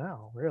about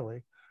now,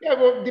 really. Yeah,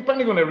 well,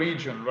 depending on the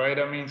region, right?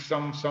 I mean,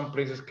 some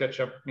places catch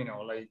up, you know,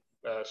 like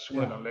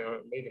sooner than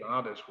later than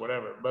others,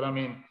 whatever. But I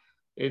mean,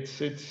 it's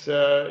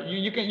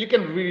you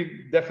can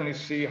really definitely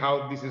see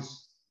how this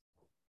is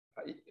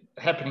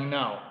happening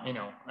now, you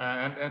know,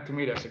 and to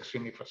me that's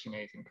extremely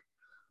fascinating.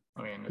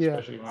 I mean,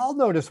 especially I'll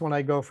notice when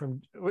I go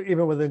from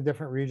even within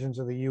different regions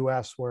of the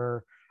U.S.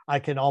 where I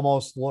can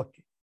almost look,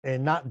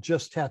 and not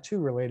just tattoo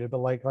related, but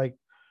like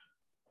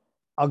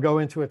I'll go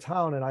into a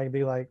town and I'd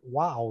be like,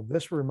 wow,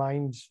 this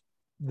reminds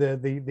the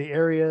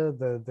area,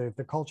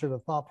 the culture, the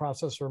thought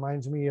process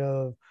reminds me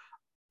of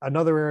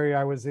another area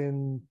I was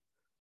in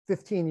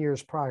 15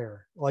 years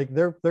prior. Like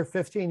they're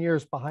 15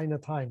 years behind the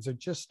times. They're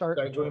just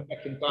starting. Going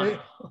back in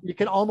time. You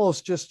can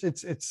almost just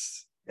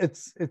it's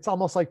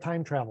almost like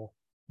time travel,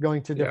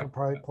 going to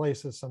different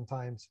places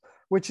sometimes,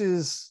 which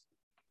is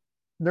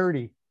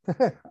nerdy.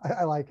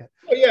 I like it.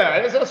 Oh, yeah,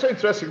 it's also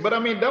interesting. But I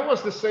mean, that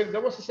was the same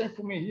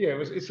for me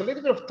here. It's a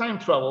little bit of time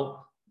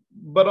travel,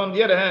 but on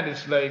the other hand,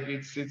 it's like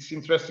it's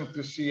interesting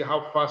to see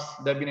how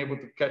fast they've been able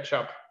to catch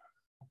up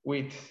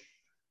with,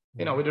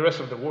 you know, with the rest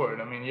of the world.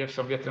 I mean, you have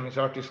some Vietnamese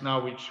artists now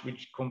which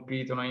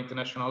compete on an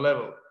international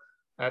level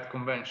at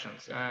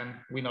conventions and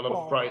win a lot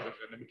of prizes,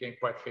 and they became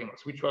quite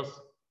famous, which was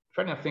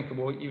trying to think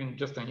about even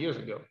just 10 years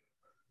ago.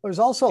 There's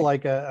also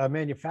like a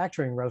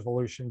manufacturing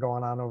revolution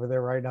going on over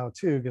there right now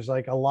too, because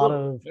like a lot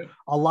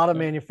of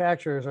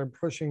manufacturers are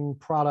pushing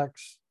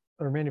products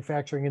or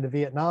manufacturing into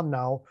Vietnam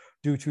now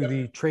due to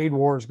the trade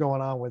wars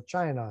going on with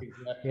China.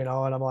 Exactly. You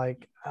know, and I'm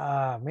like,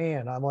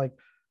 man, I'm like,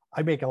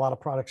 I make a lot of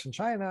products in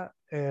China,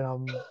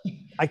 and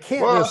I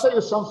can't Well, just I'll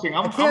tell you something.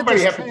 I I'm can't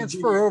very just happy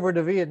transfer over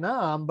to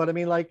Vietnam, but I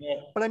mean, like,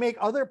 Yeah. but I make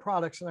other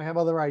products and I have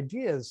other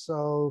ideas.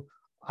 So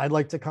I'd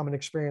like to come and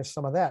experience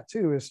some of that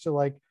too, is to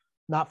like,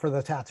 not for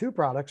the tattoo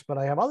products, but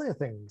I have other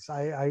things.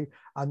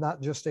 I'm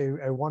not just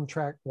a one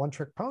trick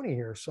pony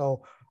here.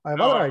 So I have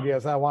No, other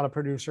ideas that I want to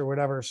produce or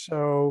whatever.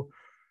 So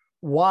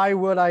why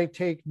would I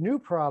take new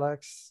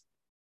products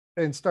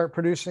and start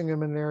producing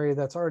them in an area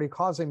that's already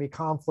causing me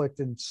conflict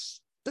and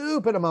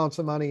stupid amounts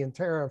of money and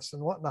tariffs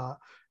and whatnot?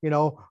 You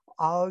know,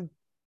 I'll,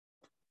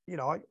 you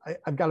know,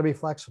 I've got to be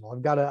flexible.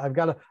 I've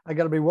got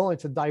to be willing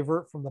to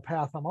divert from the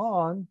path I'm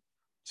on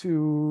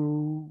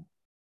to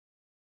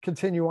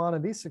continue on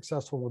and be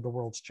successful with the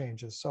world's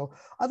changes. So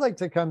I'd like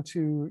to come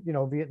to, you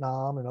know,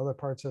 Vietnam and other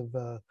parts of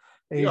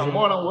Asia. yeah,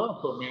 more than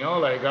welcome. You know,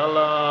 like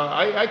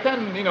I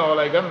can, you know,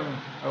 like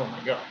oh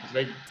my God, it's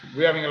like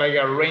we're having like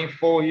a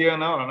rainfall here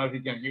now. I don't know if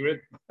you can hear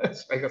it.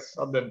 It's like a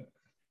sudden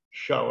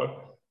shower.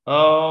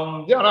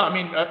 Yeah, no, I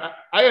mean,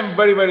 I am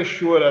very, very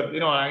sure that, you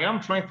know, I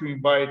am trying to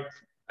invite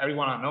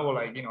everyone I know,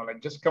 like, you know,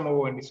 like just come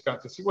over in this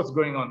country, see what's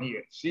going on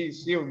here, see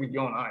it with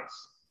your own eyes,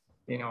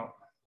 you know,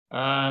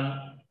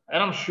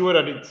 and I'm sure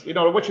that it's, you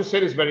know, what you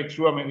said is very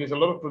true. I mean, there's a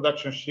lot of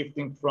production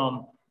shifting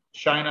from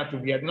China to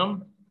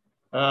Vietnam.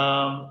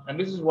 And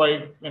this is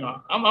why, you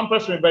know, I'm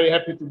personally very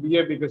happy to be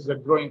here because it's a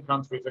growing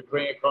country, it's a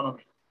growing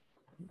economy.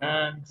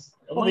 And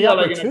Well, when the you're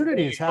like in a growing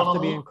opportunities have to be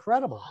economy,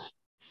 incredible.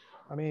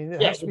 I mean,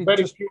 it yeah, has to be very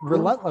just true.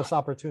 relentless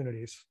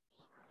opportunities.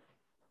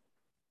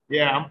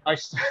 Yeah,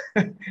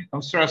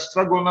 I'm sorry, I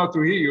struggle now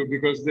to hear you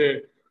because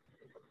I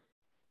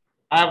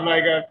have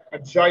like a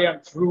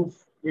giant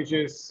roof which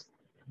is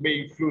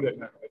being flooded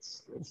now.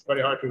 It's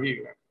very hard to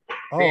hear.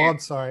 Oh, I'm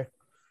sorry.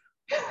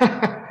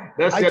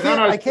 That's it. No,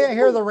 no, I can't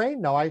hear the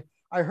rain. No, I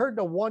heard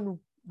the one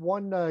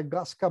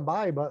gust come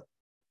by, but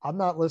I'm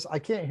not listening. I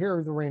can't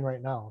hear the rain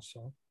right now.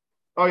 So.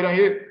 Oh, you don't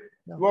hear it?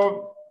 No.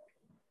 Well,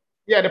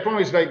 yeah, the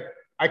problem is like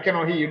I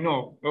cannot hear you.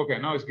 No. Okay,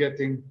 now it's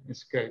getting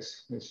it's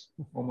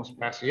almost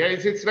passing. Yeah,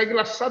 it's like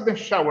a sudden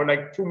shower,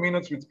 like 2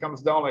 minutes, which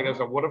comes down like as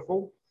a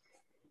waterfall.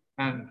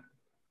 And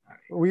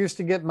we used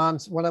to get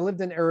when I lived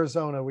in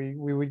Arizona, we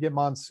would get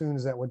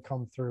monsoons that would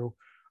come through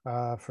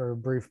for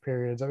brief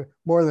periods,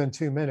 more than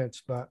 2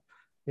 minutes, but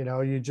you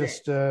know, you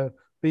just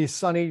be a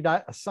sunny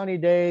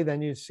day,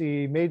 then you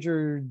see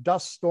major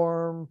dust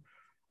storm,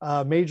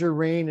 major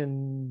rain,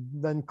 and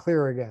then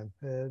clear again.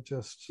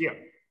 Just yeah.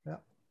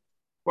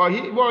 Well,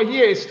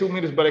 here it's 2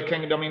 minutes, but it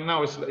can. I mean,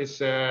 now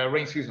it's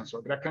rain season,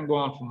 so that can go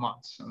on for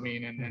months. I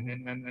mean,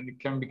 and it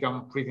can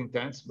become pretty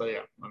intense. But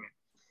yeah, I mean,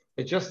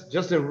 it's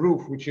just a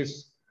roof, which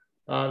is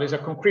there's a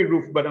concrete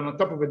roof, but on the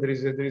top of it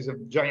there is a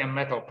giant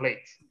metal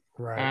plate,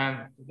 right,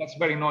 and that's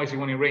very noisy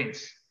when it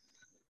rains.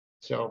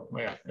 So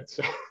yeah, it's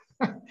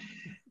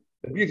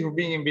the beauty of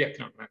being in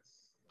Vietnam, man.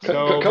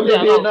 So, come to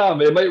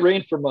Vietnam. It might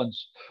rain for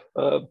months.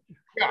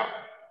 Yeah.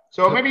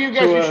 So maybe you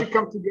guys should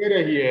come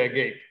together here,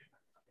 Gabe.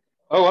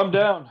 Oh, I'm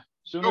down.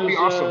 It'll be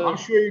awesome. I'm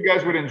sure you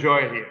guys would enjoy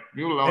it here.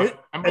 You'll love it.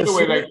 And by the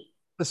way, like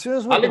as soon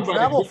as we can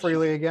travel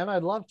freely again,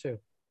 I'd love to.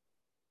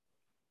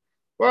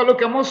 Well,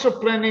 look, I'm also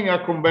planning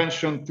a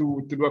convention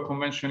to do a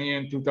convention here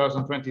in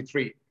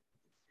 2023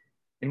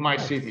 in my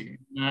city,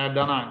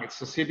 Da Nang.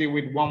 It's a city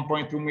with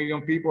 1.2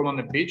 million people on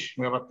the beach.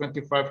 We have a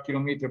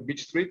 25-kilometer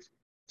beach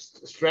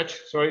stretch,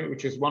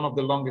 which is one of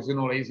the longest in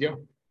all Asia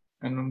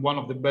and one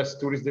of the best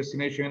tourist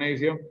destinations in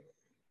Asia.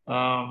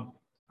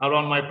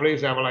 Around my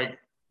place, I have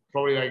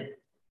probably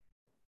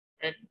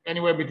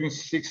anywhere between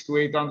 600 to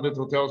 800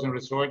 hotels and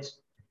resorts.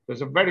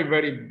 There's a very,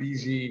 very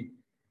busy,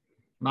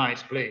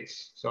 nice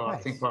place. So nice.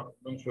 I think our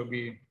convention will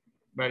be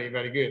very,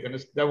 very good.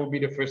 And that will be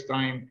the first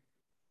time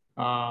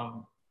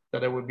that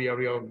there will be a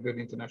real good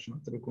international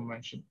tattoo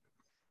convention.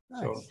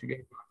 Nice. So if you get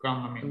to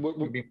come, I mean,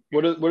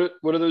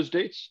 what are those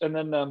dates? And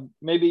then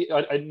maybe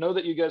I know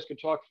that you guys could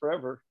talk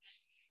forever.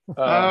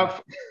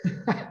 But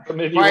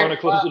maybe you want to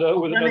close it out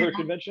with another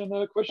convention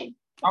question?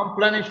 I'm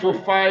planning for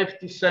 5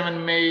 to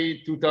 7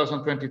 May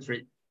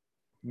 2023.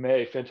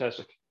 May,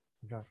 fantastic.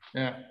 Okay.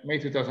 Yeah, May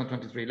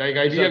 2023. Like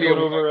ideally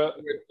over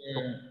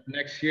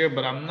next year,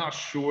 but I'm not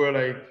sure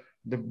like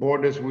the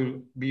borders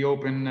will be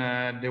open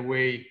the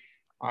way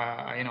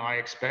I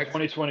expect.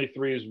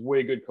 2023 is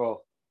way good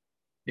call.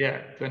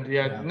 Yeah,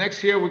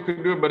 next year we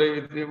could do it, but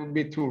it would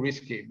be too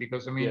risky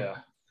because I mean,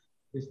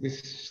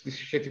 this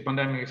shitty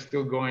pandemic is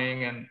still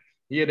going, and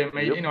here they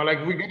may,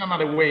 like we get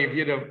another wave,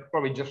 here they'll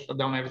probably just shut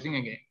down everything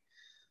again,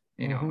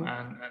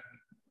 and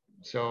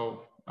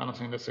so I don't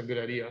think that's a good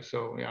idea.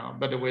 So yeah,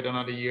 better wait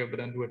another year, but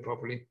then do it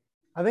properly.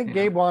 I think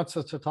Gabe wants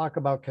us to talk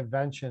about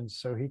conventions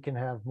so he can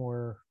have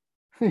more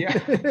Yeah.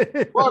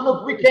 Well,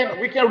 look, we can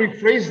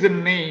rephrase the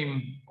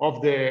name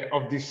of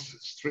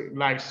this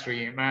live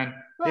stream, and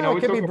well,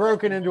 it can be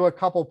broken into a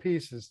couple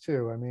pieces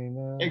too. I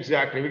mean,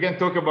 exactly. We can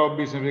talk about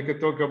business. We can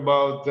talk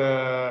about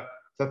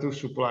tattoo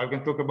supply. We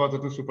can talk about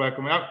tattoo supply.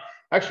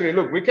 Actually,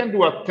 look, we can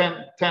do a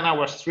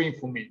 10-hour stream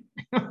for me.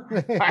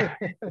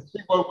 See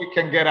what we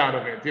can get out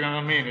of it. You know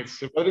what I mean?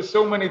 But there's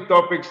so many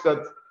topics that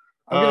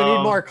I'm gonna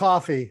need more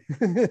coffee.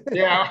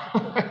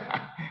 Yeah.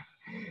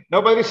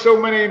 No, but there's so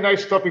many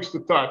nice topics to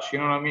touch. You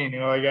know what I mean?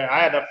 Like I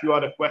had a few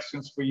other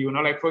questions for you.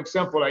 Like for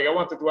example, like I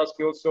wanted to ask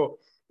you also,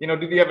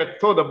 did you ever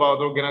thought about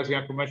organizing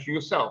a convention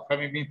yourself,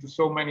 having been to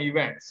so many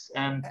events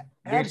and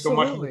doing so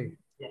much? Absolutely.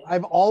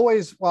 I've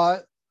always,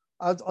 well,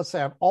 I'll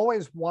say I've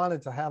always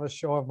wanted to have a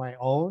show of my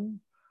own.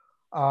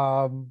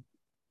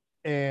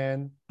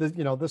 And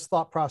this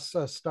thought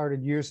process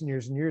started years and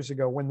years and years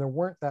ago when there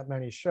weren't that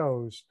many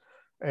shows,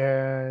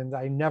 and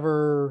I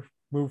never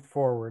moved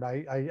forward.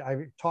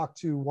 I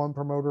talked to one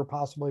promoter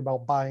possibly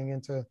about buying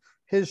into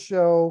his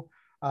show.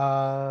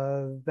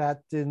 That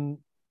didn't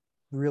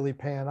really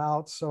pan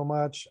out so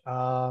much.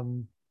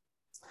 And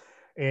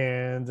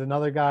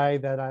another guy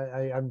that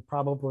I'm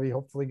probably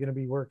hopefully going to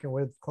be working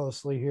with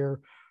closely here.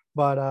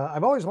 But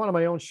I've always wanted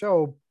my own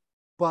show,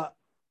 but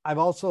I've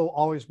also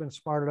always been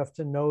smart enough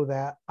to know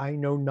that I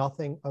know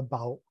nothing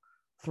about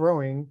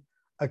throwing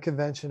a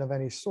convention of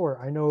any sort.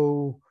 I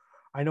know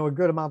a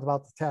good amount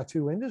about the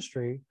tattoo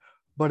industry,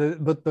 but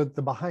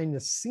the behind the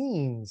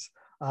scenes,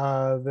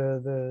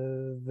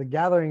 the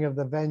gathering of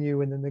the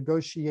venue and the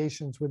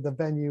negotiations with the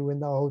venue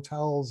and the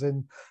hotels,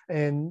 and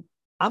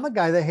I'm a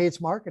guy that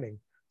hates marketing,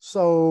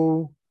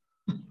 so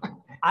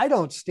I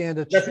don't stand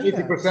a chance. That's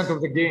 80% of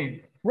the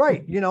game.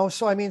 Right.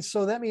 So I mean,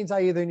 so that means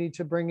I either need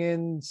to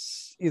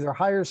either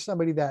hire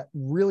somebody that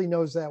really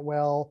knows that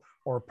well,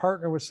 or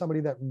partner with somebody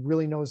that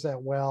really knows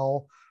that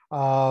well.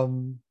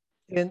 And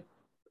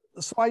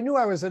so I knew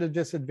I was at a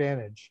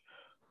disadvantage.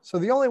 So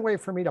the only way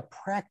for me to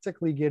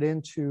practically get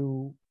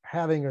into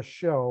having a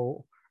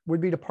show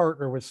would be to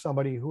partner with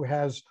somebody who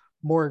has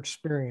more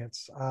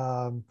experience,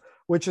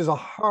 which is a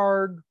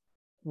hard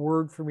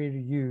word for me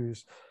to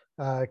use,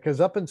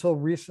 because up until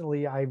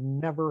recently, I've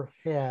never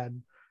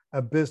had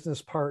a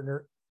business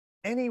partner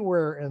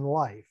anywhere in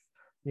life.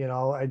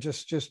 I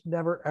just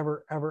never,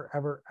 ever, ever,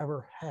 ever,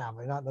 ever have.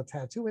 Not in the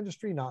tattoo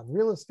industry, not in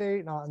real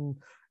estate, not in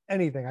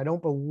anything. I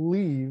didn't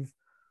believe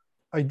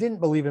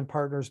in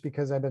partners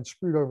because I've been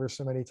screwed over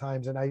so many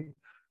times,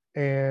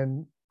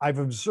 and I've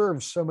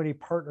observed so many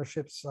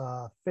partnerships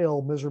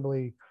fail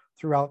miserably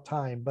throughout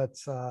time. But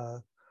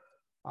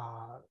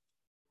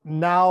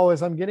now,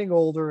 as I'm getting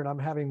older and I'm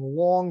having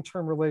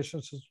long-term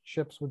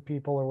relationships with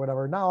people or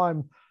whatever,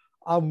 now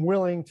I'm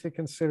willing to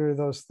consider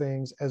those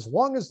things, as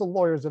long as the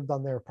lawyers have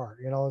done their part.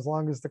 As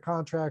long as the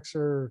contracts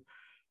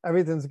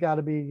everything's got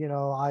to be,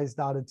 I's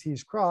dotted,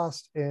 T's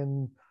crossed,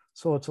 and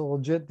so it's a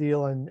legit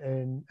deal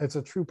and it's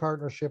a true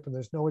partnership and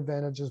there's no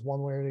advantages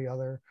one way or the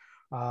other.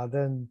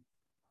 Then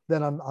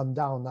I'm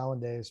down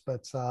nowadays.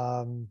 But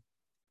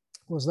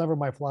was never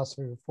my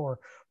philosophy before.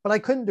 But I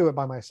couldn't do it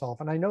by myself,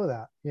 and I know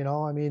that.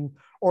 I mean,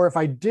 or if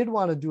I did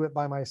want to do it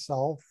by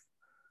myself,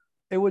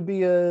 it would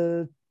be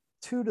a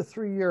 2 to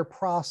 3 year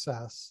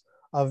process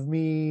of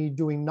me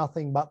doing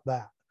nothing but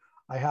that.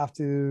 I have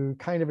to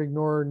kind of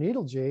ignore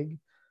needle jig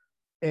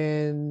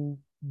and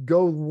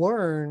go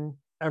learn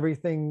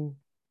everything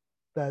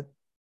that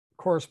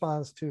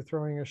corresponds to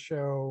throwing a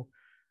show,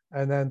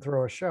 and then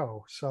throw a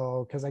show.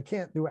 So, because I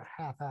can't do it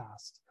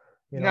half-assed.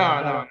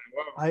 No.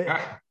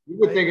 You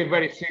would take it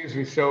very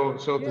seriously. So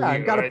yeah,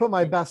 I've got to put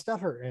my best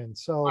effort in.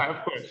 So,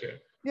 of course, yeah.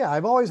 Yeah,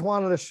 I've always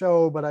wanted a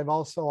show, but I've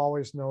also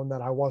always known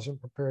that I wasn't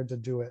prepared to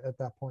do it at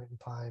that point in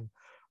time.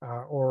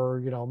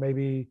 Or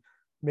maybe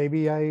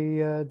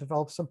I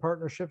developed some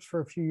partnerships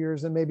for a few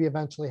years and maybe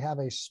eventually have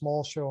a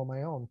small show of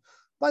my own.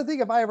 But I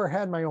think if I ever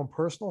had my own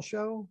personal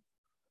show,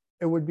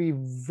 it would be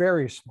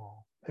very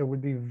small. It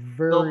would be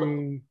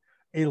very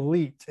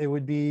elite. It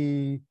would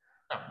be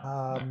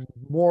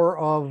more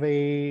of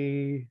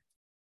a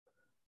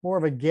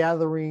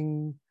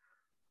gathering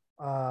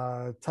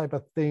type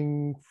of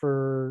thing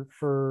for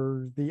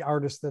the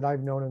artists that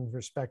I've known and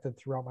respected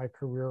throughout my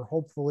career.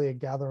 Hopefully a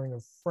gathering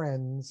of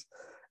friends,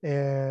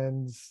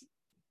 and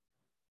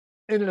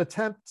in an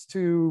attempt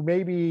to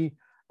maybe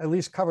at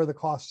least cover the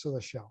costs of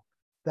the show.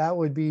 That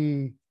would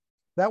be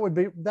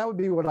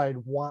what I'd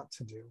want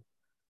to do.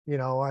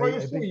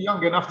 You're still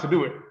young enough to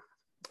do it,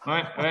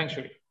 right?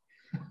 Eventually.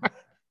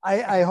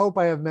 I hope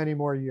I have many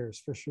more years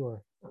for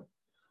sure.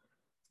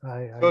 So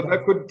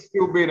that could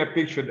still be in a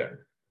picture then.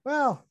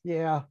 Well,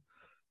 yeah,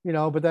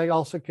 but they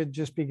also could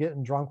just be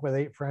getting drunk with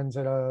 8 friends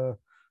at a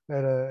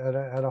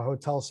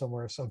hotel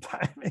somewhere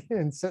sometime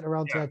and sitting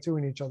around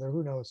tattooing each other.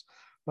 Who knows?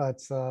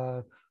 But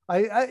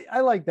I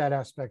like that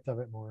aspect of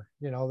it more.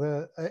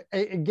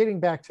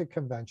 Getting back to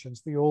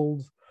conventions, the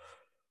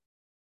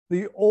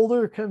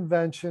older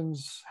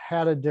conventions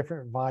had a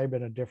different vibe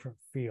and a different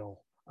feel.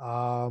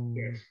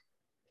 Yes.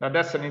 Now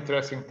that's an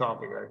interesting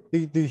topic.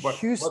 Right? The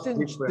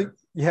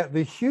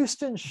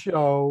Houston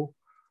show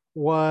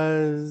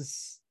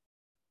was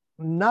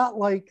not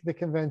like the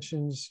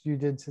conventions you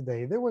did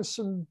today. There was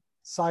some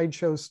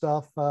sideshow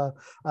stuff.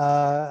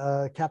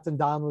 Captain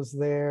Don was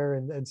there,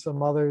 and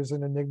some others,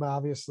 and Enigma,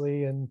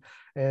 obviously, and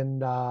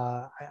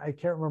I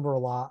can't remember a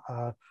lot.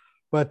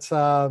 But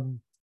there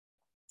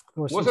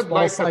was Was some it small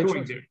like sideshows.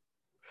 tattooing there?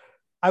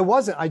 I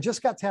wasn't. I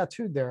just got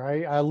tattooed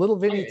there. Little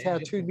Vinny Okay,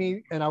 tattooed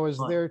me, and I was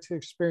Right. there to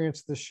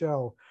experience the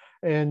show.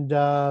 And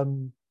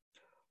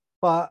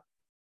but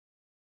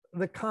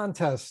the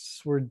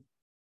contests were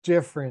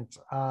different.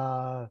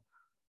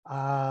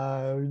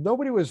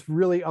 Nobody was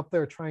really up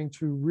there trying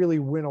to really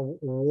win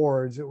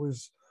awards. It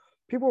was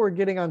people were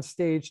getting on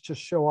stage to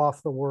show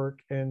off the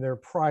work and their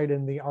pride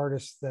in the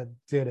artists that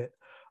did it.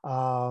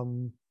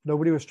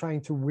 Nobody was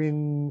trying to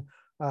win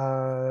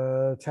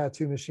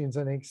tattoo machines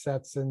and ink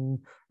sets and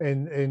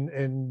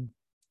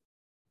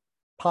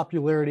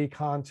popularity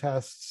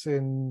contests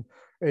in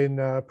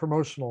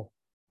promotional.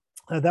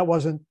 That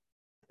wasn't.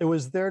 It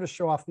was there to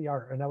show off the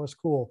art, and that was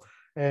cool.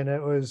 And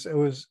it was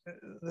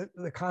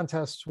the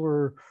contests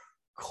were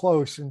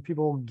close, and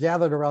people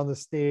gathered around the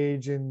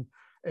stage, and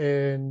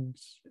it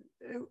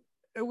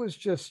was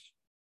just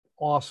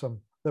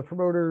awesome. The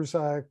promoters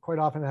quite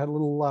often had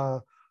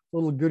little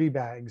goodie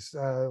bags,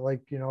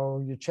 like, you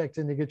know, you checked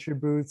in to get your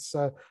booths.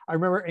 I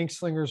remember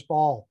Inkslinger's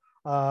Ball.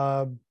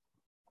 You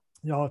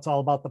know, it's all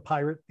about the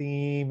pirate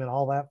theme and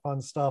all that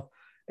fun stuff.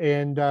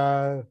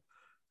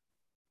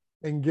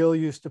 And Gil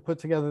used to put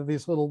together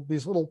these little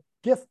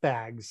gift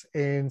bags,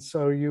 and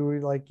so you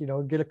would, like, you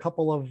know, get a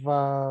couple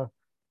of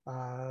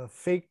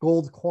fake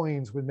gold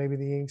coins with maybe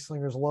the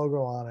Inkslingers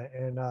logo on it,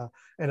 and an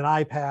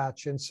eye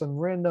patch, and some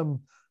random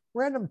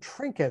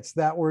trinkets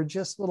that were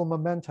just little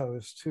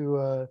mementos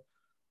to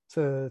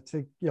you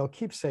know,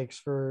 keepsakes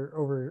for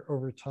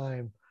over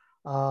time.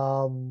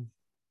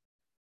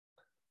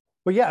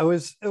 But yeah, it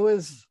was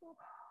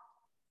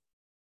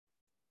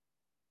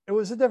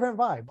a different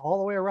vibe all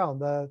the way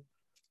around.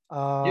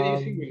 You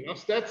think we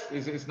lost that?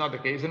 It's not the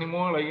case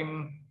anymore, like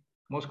in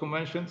most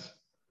conventions?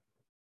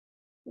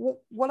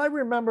 What I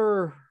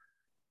remember,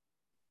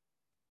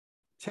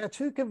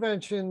 tattoo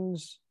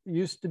conventions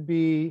used to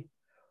be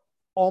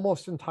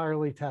almost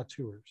entirely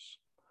tattooers.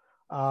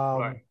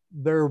 Right.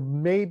 There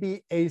may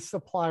be a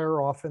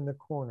supplier off in the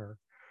corner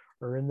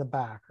or in the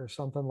back or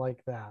something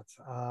like that.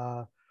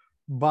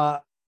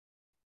 But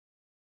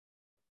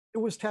it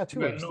was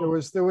tattooers. Yeah, no.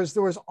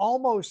 There was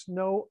almost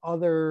no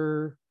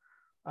other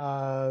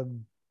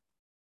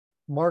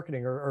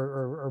marketing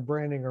or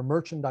branding or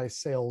merchandise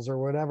sales or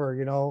whatever.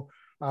 You know,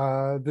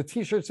 the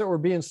t-shirts that were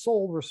being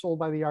sold were sold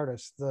by the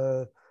artists.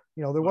 You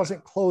know, there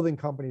wasn't clothing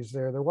companies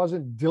there. There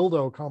wasn't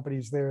dildo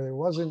companies there. There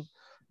wasn't,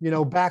 you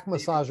know, back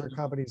massager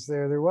companies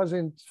there. There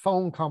wasn't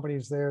phone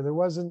companies there. There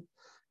wasn't,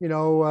 you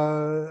know,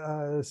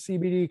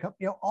 CBD,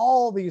 you know,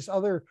 all these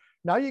other.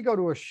 Now you go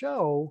to a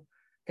show,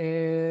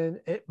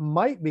 and it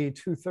might be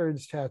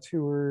 2/3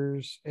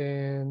 tattooers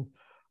and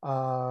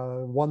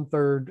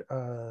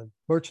 1/3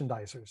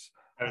 merchandisers,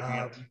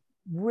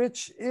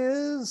 which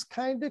is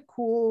kind of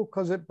cool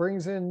because it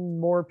brings in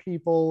more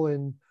people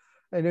and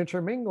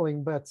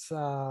intermingling. But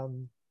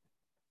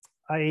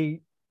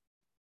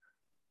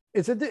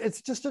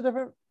it's just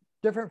a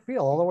different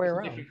feel all the way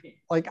around.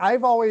 Like,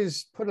 I've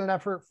always put an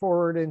effort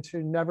forward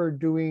into never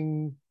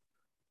doing.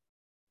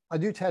 I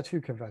do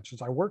tattoo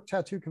conventions. I work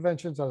tattoo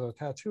conventions as a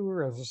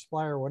tattooer, as a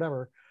supplier,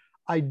 whatever.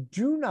 I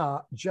do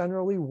not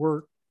generally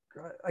work.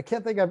 I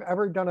can't think I've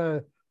ever done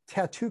a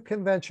tattoo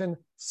convention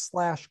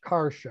 /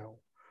 car show,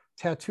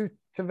 tattoo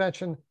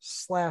convention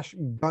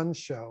 / gun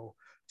show,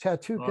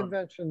 tattoo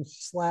convention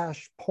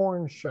 /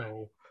 porn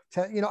show.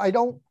 You know, I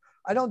don't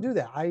do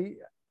that.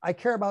 I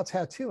care about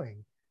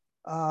tattooing.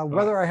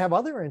 Whether I have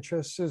other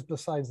interests is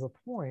besides the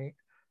point.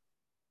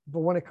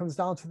 But when it comes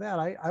down to that,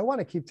 I want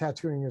to keep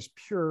tattooing as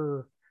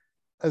pure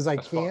as I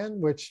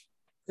can, which,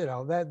 you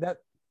know, that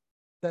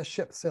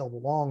ship sailed a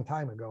long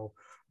time ago.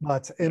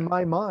 But in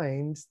my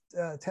mind,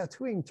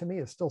 tattooing to me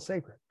is still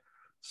sacred.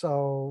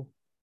 So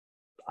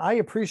I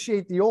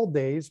appreciate the old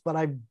days, but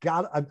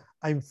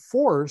I'm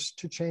forced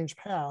to change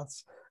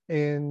paths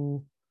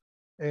and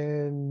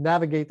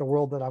navigate the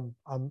world that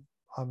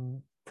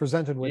I'm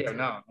presented with. Yeah,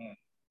 no.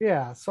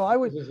 Yeah, so I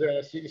would. This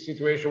is a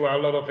situation where a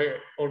lot of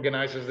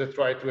organizers that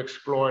try to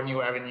explore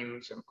new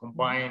avenues and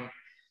combine,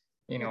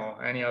 you know,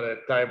 any other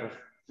type of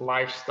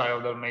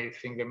lifestyle that may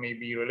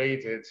be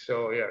related.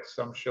 So yeah,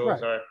 some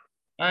shows are.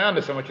 I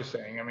understand what you're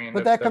saying. I mean,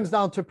 but that comes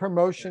down to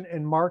promotion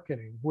and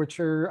marketing, which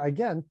are,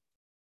 again,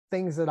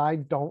 things that I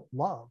don't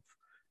love.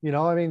 You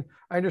know, I mean,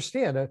 I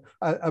understand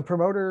a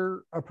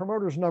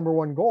promoter's number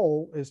one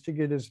goal is to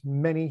get as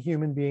many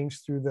human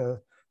beings through the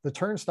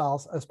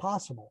turnstiles as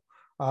possible,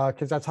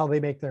 because that's how they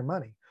make their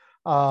money,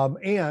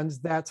 and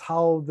that's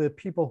how the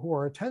people who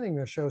are attending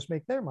their shows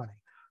make their money.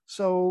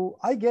 So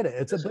I get it.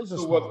 It's a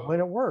business model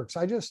and it works.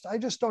 I just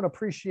don't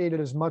appreciate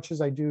it as much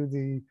as I do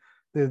the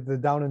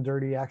down and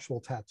dirty actual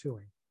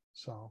tattooing.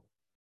 So.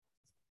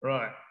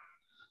 Right.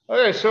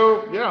 Okay.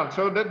 So yeah.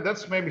 So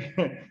that's maybe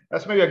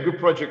a good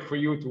project for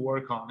you to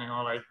work on. You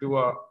know, like do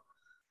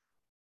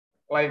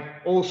like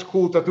old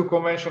school tattoo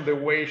convention the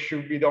way it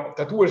should be done,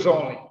 tattooers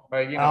only.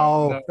 Like, you know,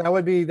 Oh, that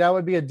would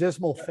be a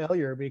dismal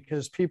failure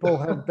because people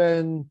have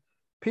been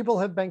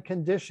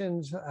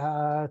conditioned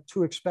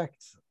to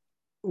expect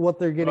what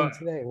they're getting Right.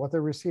 today, what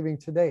they're receiving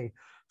today.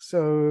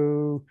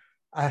 So,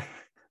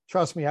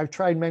 trust me, I've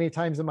tried many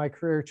times in my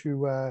career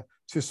to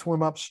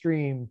swim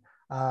upstream,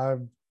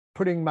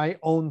 putting my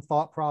own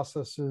thought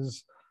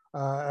processes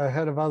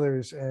ahead of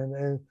others,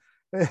 and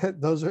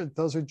those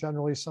are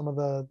generally some of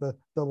the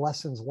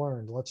lessons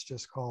learned. Let's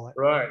just call it.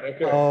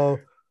 Right.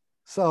 Okay.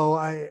 So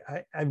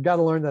I've got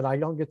to learn that I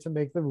don't get to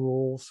make the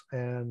rules,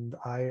 and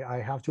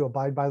I have to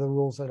abide by the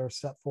rules that are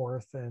set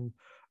forth, and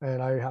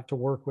I have to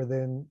work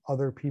within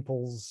other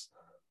people's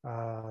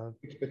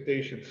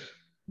expectations.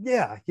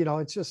 Yeah,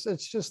 it's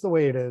just the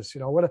way it is.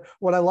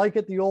 What I like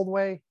it the old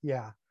way.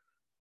 Yeah.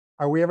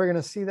 Are we ever going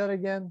to see that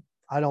again?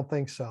 I don't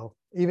think so.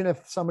 Even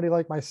if somebody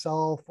like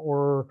myself,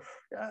 or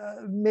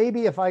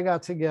maybe if I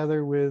got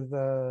together with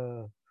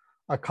a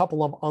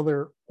couple of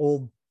other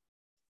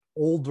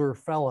older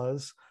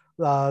fellas,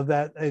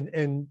 but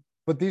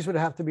these would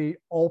have to be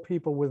all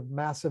people with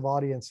massive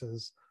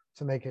audiences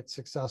to make it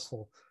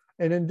successful.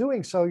 And in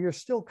doing so, you're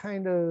still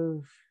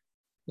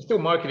it's still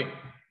marketing.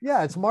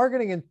 Yeah, it's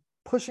marketing and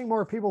pushing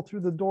more people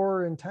through the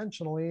door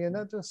intentionally. And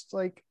that just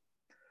like,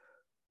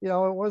 it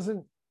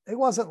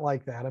wasn't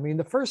like that. I mean,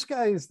 the first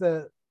guys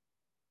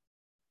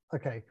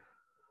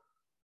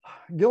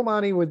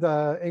Gilmani with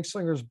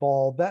Inkslinger's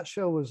Ball, that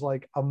show was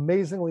like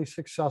amazingly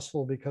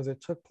successful because it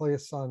took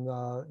place on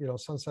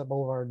Sunset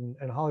Boulevard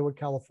in Hollywood,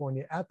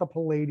 California, at the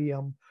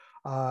Palladium,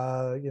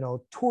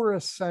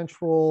 tourist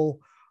central,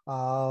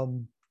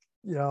 and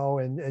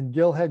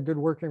Gil had good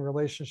working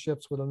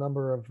relationships with a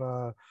number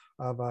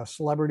of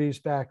celebrities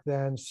back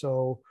then,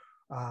 so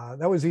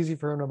that was easy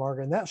for him to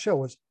market. And that show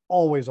was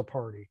always a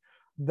party.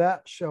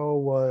 That show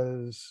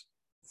was,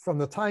 from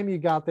the time you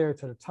got there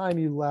to the time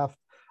you left,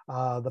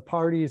 the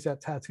parties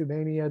at Tattoo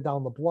Mania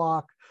down the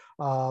block.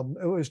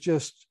 It was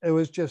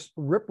just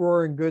rip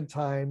roaring good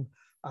time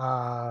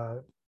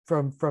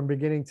from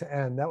beginning to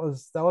end. That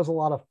was a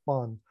lot of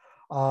fun.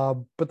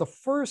 But the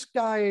first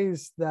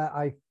guys that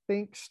I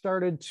think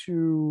started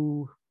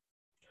to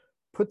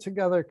put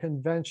together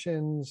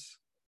conventions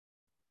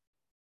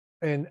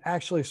and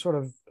actually sort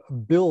of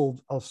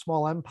build a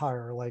small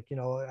empire,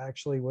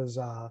 actually was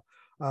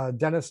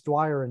Dennis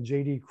Dwyer and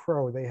JD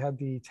Crow. They had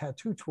the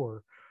tattoo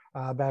tour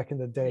back in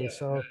the day. Yeah.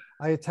 So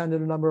I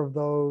attended a number of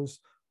those.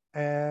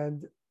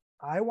 And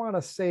I want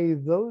to say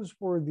those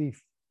were the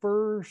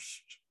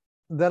first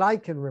that I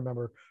can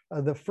remember,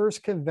 the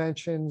first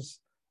conventions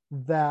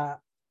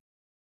that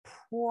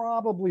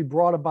probably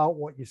brought about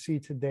what you see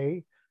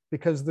today,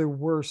 because there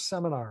were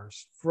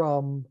seminars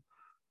from,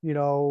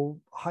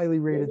 highly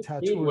rated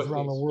tattooers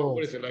around the world.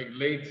 What is it, like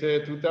late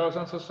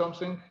 2000s or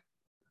something?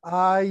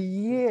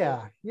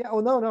 Yeah. Oh,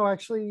 no,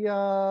 actually,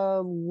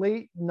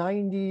 late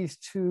 90s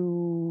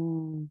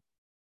to,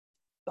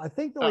 I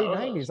think, the late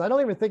 90s. I don't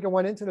even think it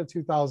went into the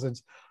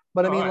 2000s,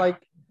 but I mean,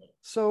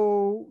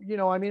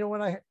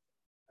 when I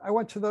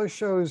went to those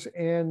shows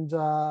and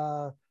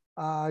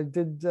I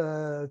did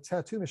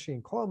Tattoo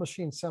Machine, Coil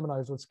Machine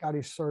seminars with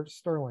Scotty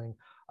Sterling.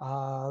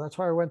 That's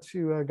why I went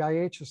to Guy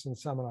Aitchison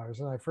seminars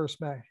and I first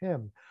met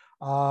him.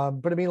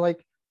 But I mean,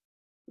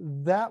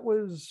 that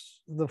was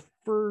the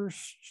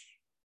first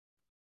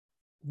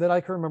that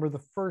I can remember, the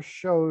first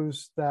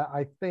shows that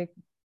I think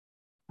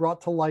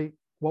brought to light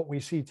what we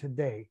see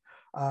today,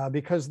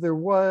 because there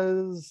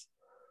was,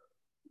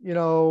 a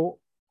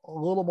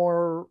little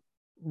more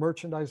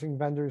merchandising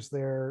vendors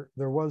there.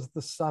 There was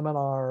the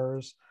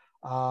seminars.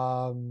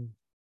 I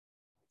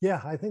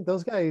think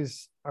those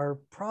guys are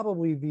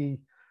probably the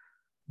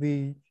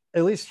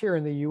at least here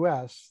in the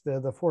US,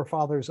 the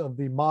forefathers of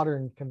the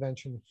modern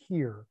convention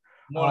here.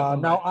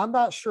 Now, I'm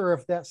not sure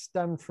if that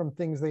stemmed from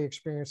things they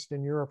experienced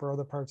in Europe or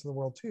other parts of the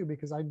world too,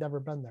 because I'd never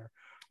been there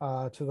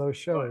to those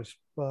shows.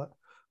 Right.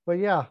 But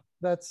yeah,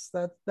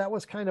 that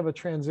was kind of a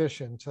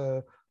transition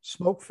to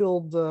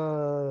smoke-filled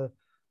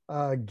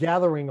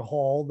gathering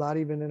hall, not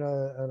even in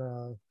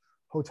a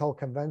hotel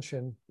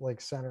convention like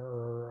center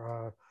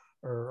or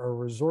a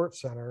resort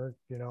center,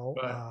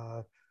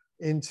 right.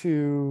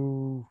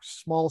 Into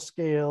small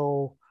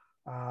scale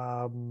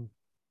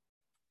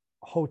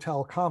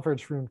hotel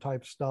conference room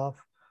type stuff.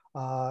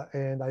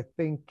 And I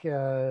think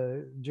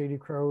JD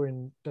Crow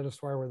and Dennis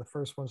Dwyer were the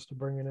first ones to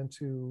bring it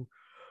into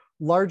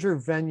larger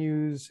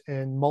venues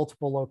and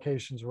multiple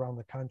locations around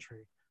the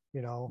country,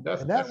 and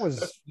that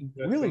was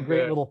really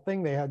great little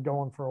thing they had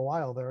going for a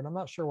while there. And I'm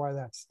not sure why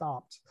that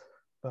stopped,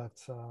 but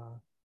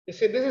you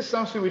see, this is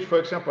something which, for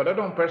example, I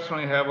don't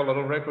personally have a lot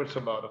of records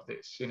about of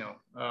this,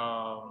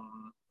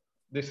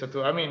 this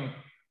tattoo. I mean,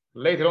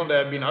 later on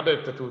there have been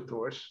other tattoo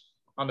tours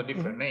under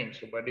different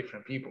names or by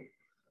different people.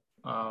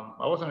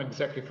 I wasn't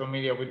exactly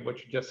familiar with what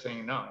you're just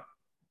saying now.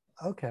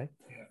 Okay.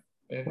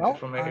 Yeah. Well,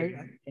 from the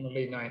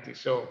late 90s.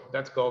 So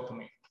that's gold to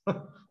me.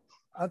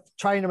 I'll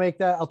try to make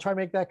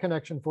that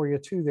connection for you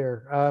too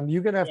there.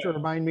 You're going to have to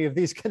remind me of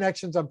these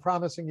connections. I'm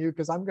promising you,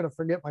 because I'm going to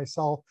forget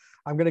myself.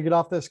 I'm going to get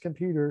off this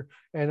computer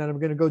and then I'm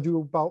going to go do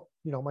about,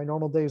 my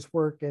normal day's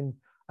work, and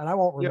I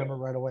won't remember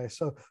right away.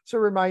 So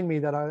remind me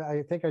that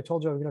I think I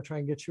told you I was going to try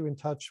and get you in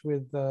touch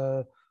with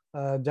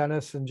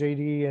Dennis and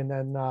JD, and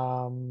then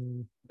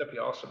that'd be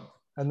awesome.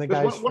 And the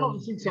guys one of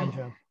the things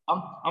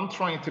I'm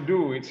trying to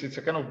do, it's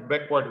a kind of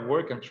backward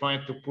work. I'm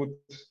trying to put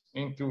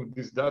into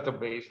this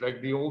database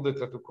like the older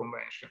tattoo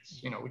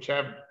conventions, which I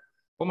have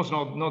almost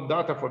no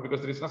data for,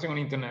 because there is nothing on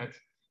internet,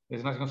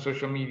 there's nothing on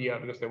social media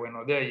because they were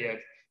not there yet.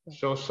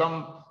 So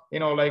some,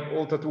 like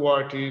old tattoo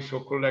artists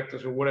or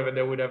collectors or whatever,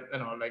 they would have,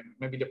 like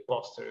maybe the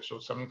posters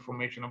or some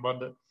information about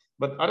that.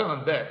 But other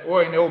than that,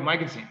 or in the old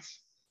magazines,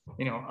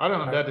 other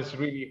than that, it's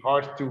really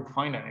hard to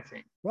find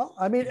anything. Well,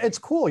 I mean, it's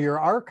cool. You're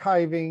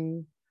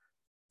archiving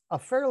a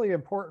fairly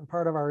important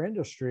part of our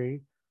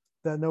industry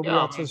that nobody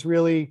else has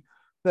really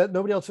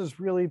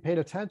paid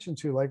attention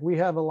to. Like, we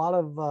have a lot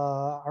of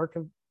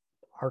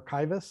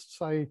archivists,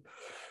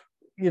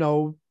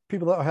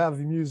 people that have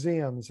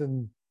museums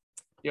and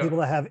people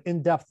that have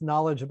in-depth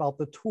knowledge about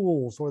the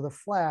tools or the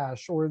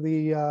flash or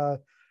the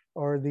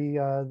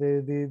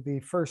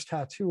first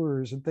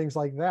tattooers and things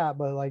like that.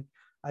 But like,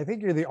 I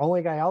think you're the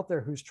only guy out there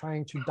who's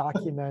trying to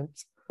document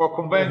for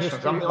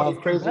conventions.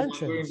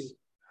 Conventions.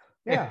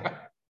 Yeah.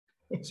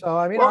 So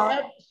I mean,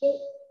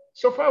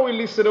 so far we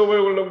listed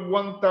over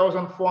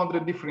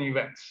 1,400 different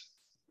events.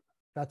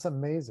 That's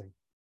amazing.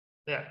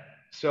 Yeah.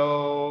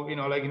 So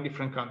like in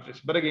different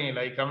countries. But again,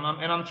 like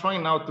I'm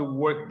trying now to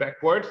work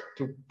backwards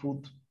to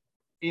put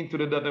into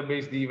the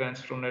database the events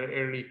from the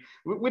early,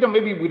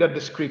 maybe with a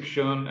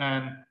description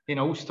and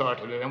who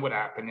started it and what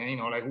happened,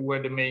 and like who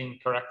were the main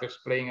characters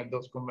playing at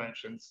those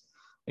conventions.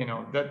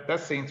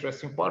 That's the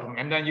interesting part of me.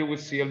 And then you will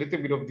see a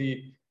little bit of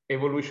the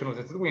evolution of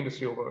the tattoo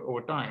industry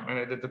over time,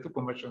 and the tattoo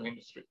convention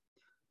industry.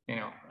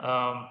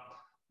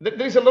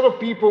 There's a lot of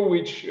people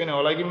which,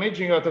 like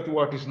imagine you're a tattoo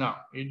artist now,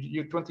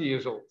 you're 20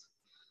 years old,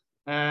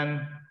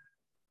 and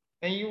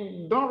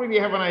you don't really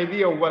have an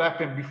idea of what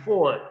happened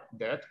before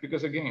that,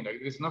 because again, like,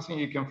 there's nothing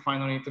you can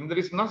find on the internet. There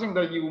is nothing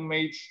that you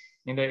made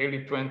in the early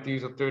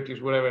 20s or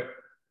 30s, whatever,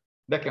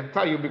 that can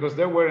tell you, because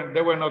they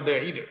were not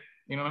there either.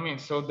 You know what I mean?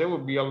 So there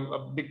would be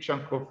a big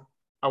chunk of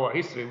our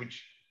history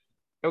which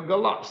got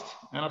lost,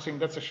 and I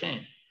think that's a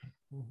shame.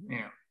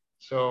 Mm-hmm.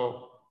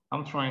 So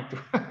I'm trying to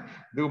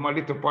do my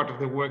little part of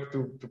the work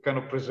to kind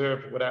of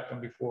preserve what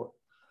happened before.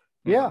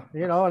 Yeah,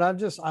 and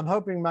I'm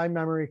hoping my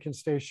memory can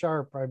stay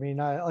sharp. I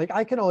mean,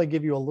 I can only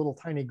give you a little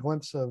tiny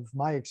glimpse of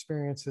my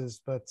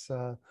experiences, but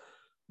I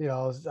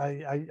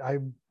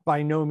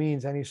by no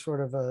means any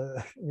sort of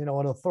an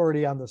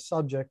authority on the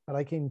subject, but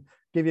I can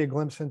give you a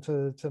glimpse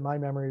into my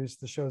memories,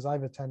 the shows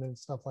I've attended and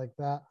stuff like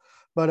that.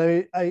 But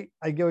I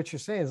get what you're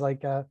saying. Is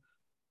like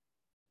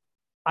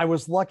I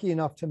was lucky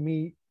enough to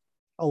meet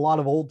a lot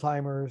of old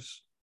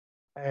timers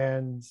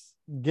and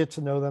get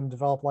to know them,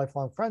 develop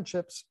lifelong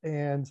friendships,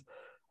 and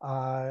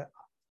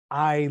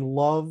I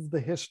love the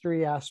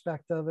history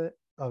aspect of it,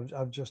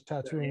 of just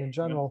tattooing in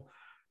general.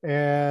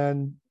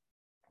 And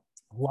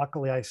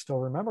luckily I still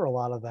remember a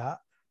lot of that,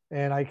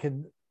 and I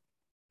can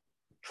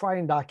try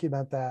and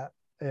document that.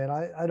 And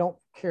I don't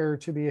care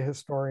to be a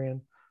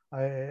historian.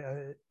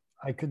 I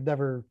could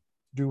never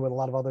do what a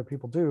lot of other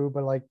people do,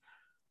 but like,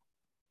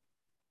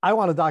 I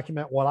want to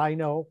document what I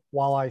know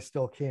while I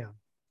still can.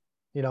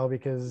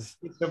 Because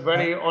it's a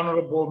very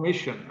honorable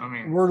mission. I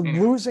mean, we're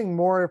losing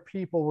more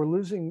people. We're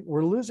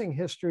losing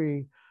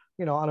history,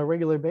 on a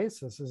regular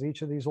basis as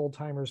each of these old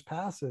timers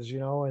passes,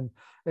 and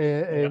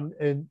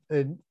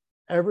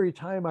every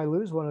time I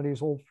lose one of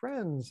these old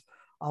friends,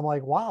 I'm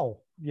like, wow,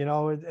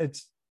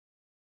 it's,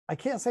 I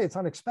can't say it's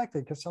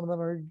unexpected, because some of them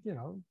are,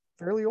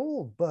 fairly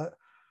old, but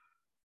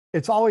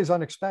it's always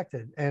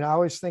unexpected. And I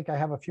always think I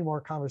have a few more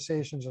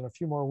conversations and a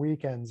few more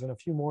weekends and a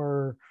few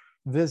more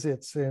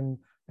visits and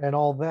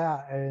all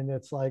that. And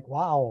it's like,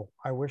 wow,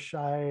 I wish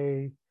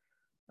and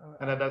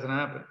that doesn't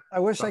happen. I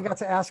wish I got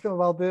to ask him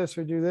about this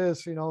or do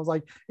this, it's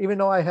like, even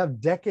though I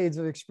have decades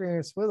of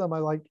experience with them,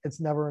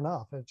 it's never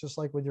enough. It's just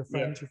like with your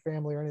friends, your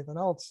family, or anything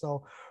else.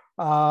 So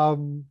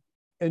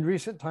in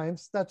recent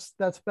times, that's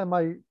been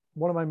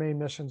one of my main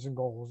missions and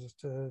goals, is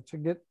to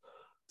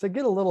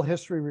get a little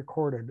history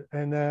recorded.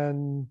 And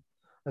then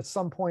at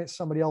some point,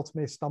 somebody else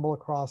may stumble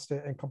across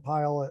it and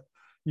compile it,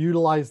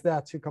 utilize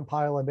that to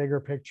compile a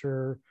bigger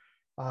picture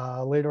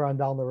later on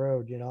down the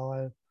road.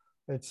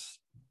 It's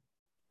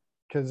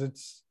because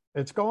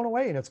it's going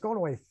away, and it's going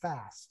away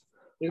fast.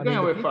 It's going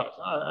away fast.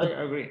 I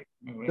agree.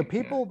 The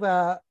people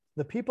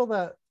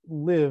that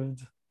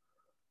lived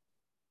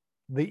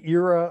the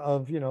era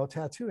of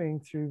tattooing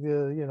through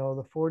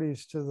the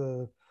 40s to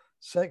the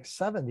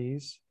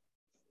 70s,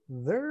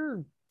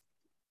 they're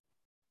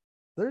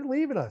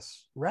leaving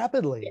us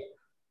rapidly,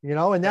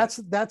 and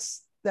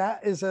that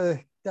is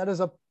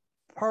a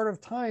part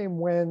of time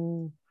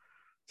when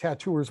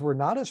tattooers were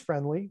not as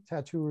friendly,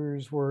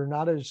 tattooers were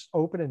not as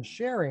open and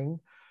sharing.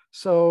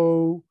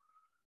 So,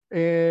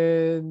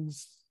 and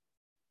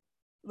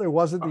There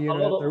wasn't the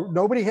internet.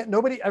 Nobody,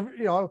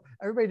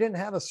 everybody didn't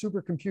have a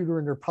supercomputer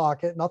in their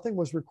pocket. Nothing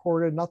was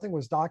recorded. Nothing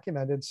was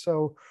documented.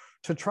 So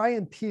to try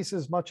and piece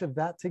as much of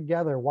that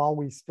together while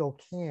we still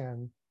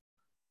can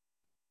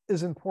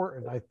is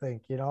important, I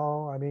think,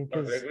 I mean,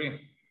 because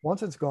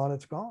once it's gone,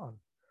 it's gone.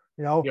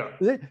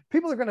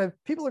 People are gonna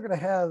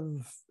have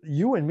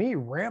you and me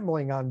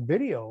rambling on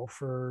video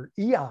for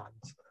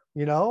eons.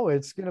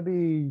 It's gonna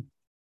be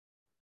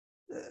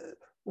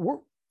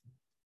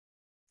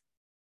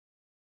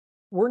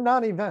we're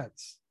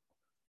non-events.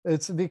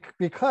 It's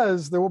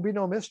because there will be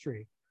no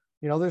mystery.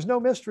 There's no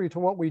mystery to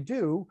what we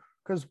do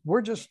because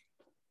we're just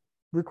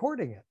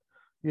recording it.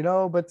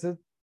 But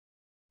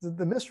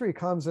the mystery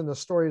comes in the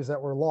stories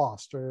that were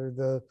lost,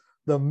 or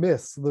the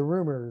myths, the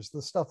rumors,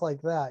 the stuff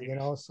like that.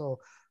 So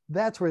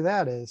that's where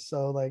that is.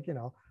 So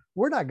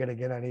we're not going to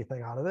get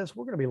anything out of this.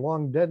 We're going to be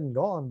long dead and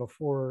gone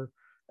before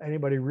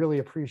anybody really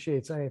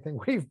appreciates anything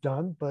we've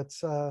done. But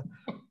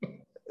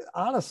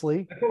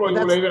honestly, we're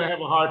going to have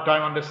a hard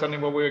time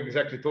understanding what we're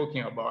exactly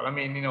talking about. I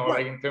mean,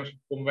 like in terms of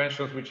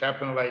conventions which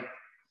happen, like,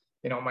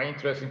 my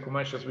interest in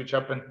conventions which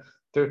happened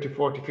 30,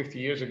 40, 50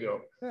 years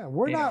ago. Yeah,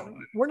 we're not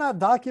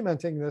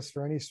documenting this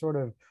for any sort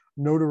of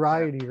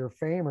notoriety or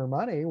fame or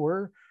money.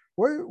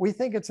 We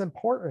think it's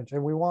important,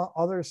 and we want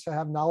others to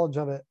have knowledge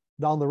of it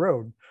down the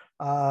road.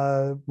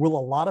 Will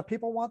a lot of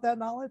people want that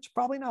knowledge?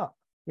 Probably not,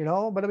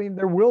 but I mean,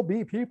 there will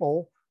be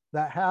people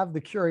that have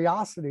the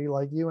curiosity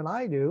like you and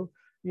I do.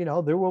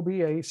 There will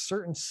be a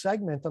certain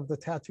segment of the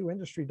tattoo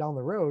industry down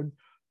the road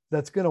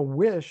that's going to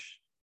wish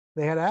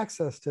they had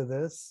access to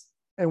this.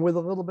 And with a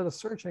little bit of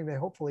searching, they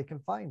hopefully can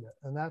find it.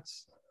 And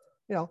that's,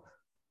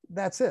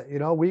 that's it.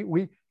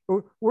 We're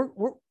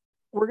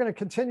going to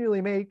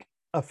continually make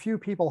a few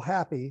people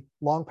happy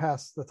long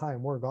past the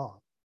time we're gone.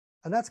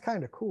 And that's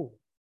kind of cool.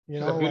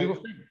 It's a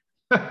beautiful thing.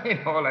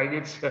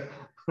 It's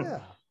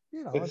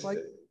it's like,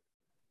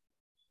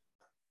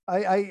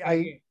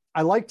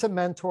 I like to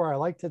mentor. I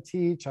like to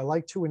teach. I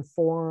like to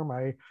inform.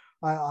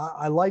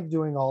 I like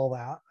doing all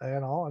that,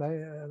 and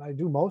I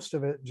do most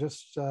of it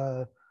just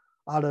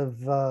out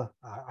of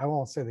I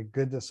won't say the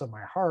goodness of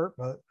my heart,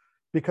 but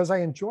because I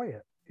enjoy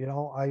it.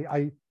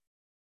 And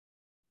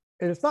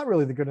it's not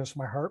really the goodness of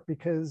my heart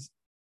because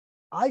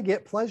I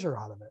get pleasure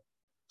out of it.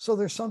 So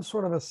there's some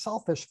sort of a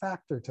selfish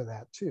factor to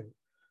that too.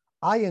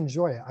 I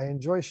enjoy it. I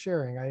enjoy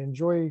sharing. I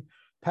enjoy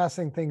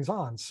passing things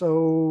on.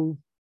 So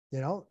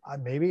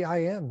maybe I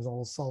am a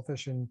little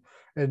selfish and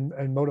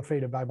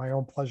motivated by my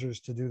own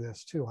pleasures to do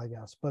this too, I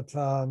guess. But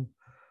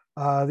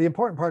the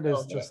important part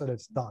is just that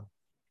it's done.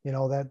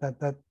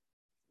 That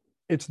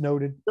it's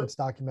noted, it's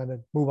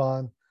documented. Move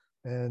on,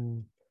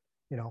 and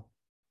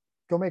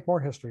go make more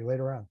history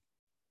later on.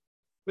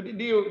 But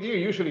do you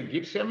usually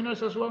give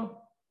seminars as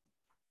well?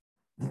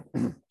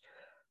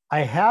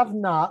 I have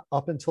not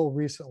up until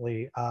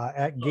recently.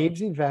 At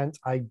Gabe's event,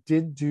 I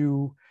did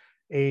do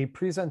a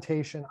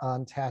presentation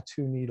on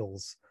tattoo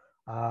needles.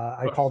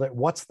 I called it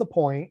 "What's the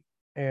Point?"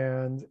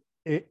 And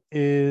it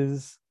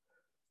is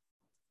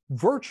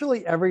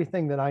virtually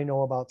everything that I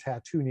know about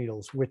tattoo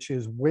needles, which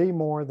is way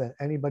more than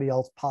anybody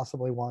else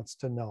possibly wants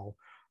to know.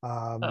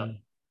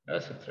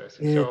 That's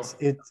interesting.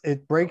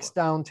 It breaks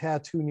down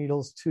tattoo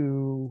needles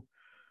to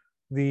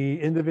the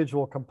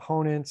individual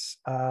components,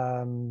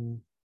 the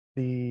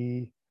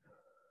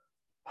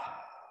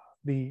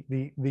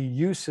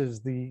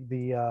uses,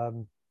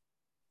 the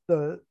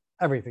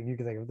everything you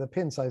can think of, the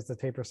pin size, the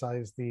taper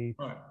size, the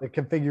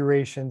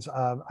configurations.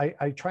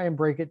 I try and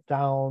break it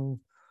down.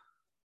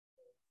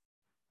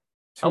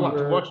 I want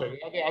to watch it.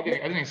 I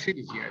didn't see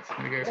this yet.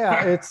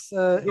 Yeah, it's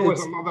there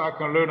was a lot that I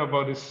can learn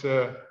about this.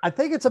 I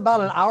think it's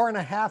about an hour and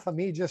a half of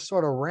me just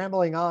sort of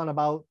rambling on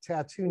about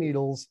tattoo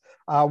needles.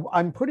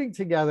 I'm putting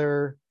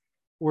together.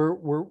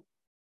 We're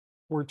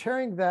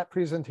tearing that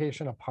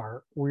presentation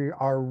apart. We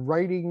are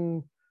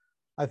writing.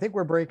 I think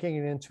we're breaking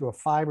it into a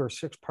 5 or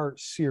 6 part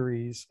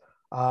series.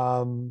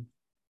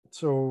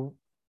 So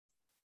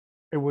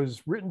it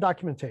was written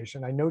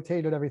documentation. I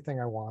notated everything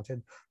I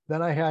wanted.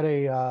 Then I had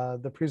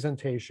the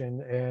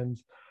presentation, and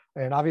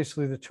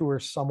obviously the two are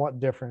somewhat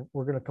different.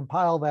 We're going to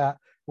compile that.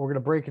 We're going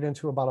to break it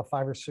into about a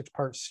 5 or 6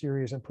 part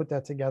series and put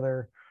that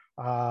together,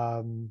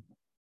 and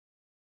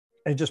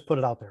just put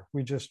it out there.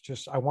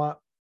 I want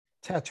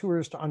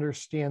tattooers to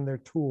understand their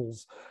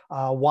tools,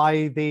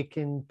 why they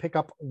can pick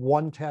up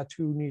one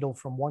tattoo needle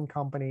from one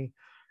company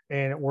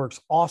and it works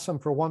awesome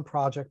for one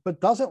project, but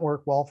doesn't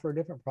work well for a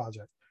different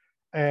project.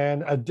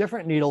 And a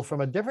different needle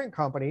from a different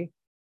company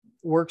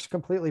works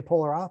completely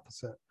polar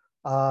opposite.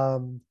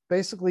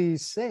 Basically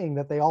saying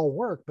that they all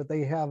work, but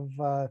they have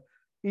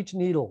each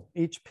needle,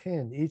 each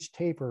pin, each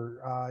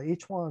taper,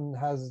 each one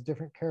has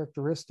different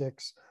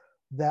characteristics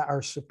that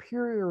are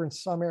superior in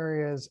some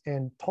areas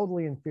and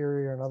totally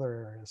inferior in other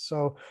areas.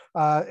 So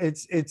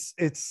it's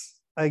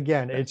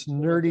again, it's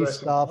nerdy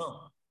stuff,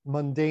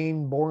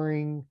 mundane,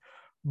 boring,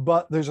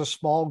 but there's a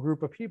small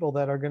group of people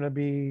that are going to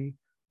be,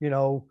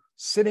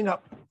 sitting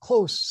up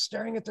close,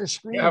 staring at their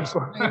screens,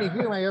 trying to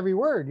hear my every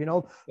word.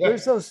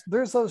 There's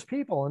those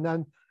people,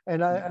 and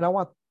I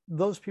want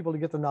those people to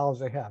get the knowledge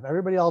they have.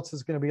 Everybody else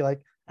is going to be like,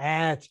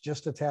 it's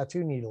just a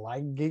tattoo needle.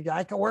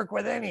 I can work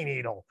with any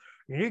needle.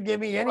 You give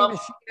me any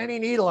machine, any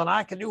needle, and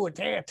I can do a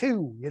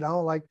tattoo.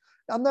 Like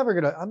I'm never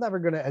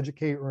gonna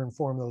educate or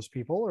inform those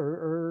people,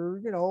 or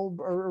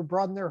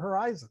broaden their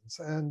horizons.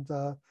 And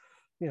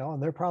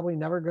and they're probably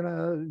never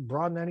gonna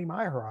broaden any of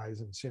my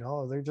horizons.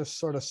 They're just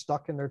sort of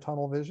stuck in their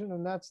tunnel vision,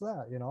 and that's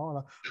that.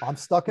 And I'm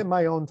stuck in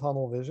my own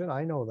tunnel vision.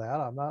 I know that.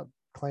 I'm not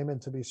claiming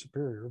to be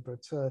superior,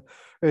 but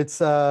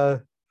it's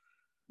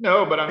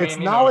no, but I mean, it's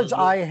knowledge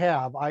I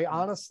have. I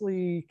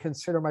honestly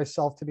consider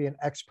myself to be an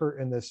expert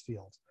in this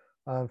field.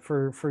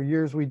 For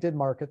years, we did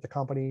market the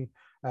company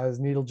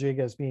as Needle Jig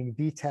as being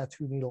the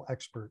tattoo needle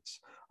experts.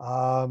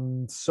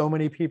 So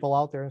many people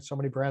out there and so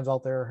many brands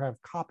out there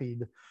have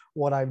copied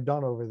what I've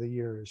done over the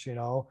years,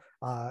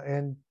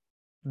 and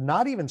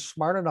not even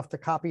smart enough to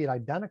copy it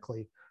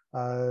identically,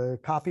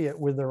 copy it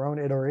with their own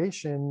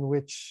iteration,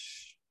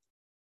 which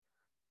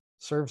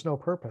serves no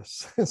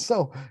purpose.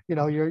 So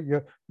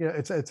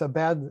it's a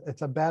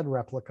bad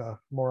replica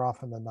more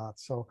often than not.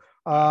 So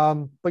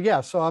but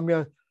yeah, so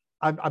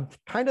I'm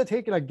kind of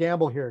taking a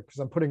gamble here because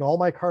I'm putting all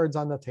my cards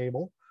on the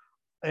table.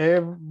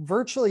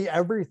 Virtually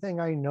everything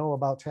I know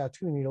about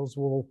tattoo needles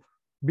will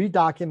be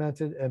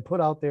documented and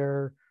put out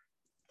there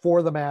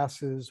for the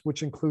masses,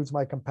 which includes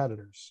my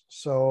competitors.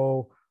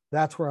 So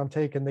that's where I'm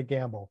taking the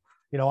gamble.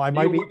 I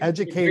might be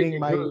educating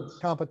my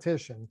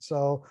competition.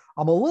 So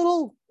I'm a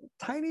little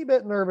tiny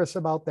bit nervous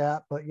about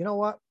that, but you know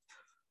what?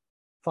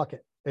 Fuck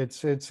it.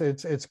 It's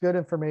good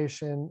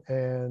information,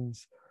 and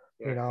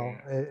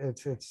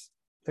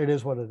it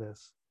is what it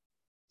is.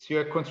 It's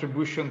your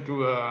contribution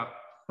to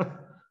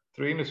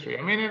to industry.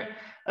 I mean,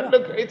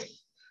 look,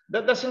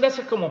 that's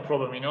a common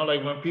problem,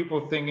 like when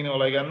people think,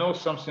 like I know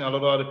something a lot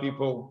of other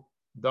people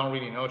don't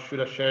really know, should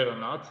I share it or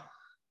not?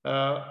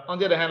 On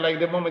the other hand, like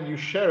the moment you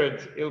share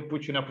it, it'll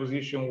put you in a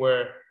position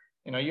where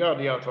you are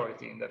the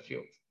authority in that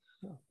field.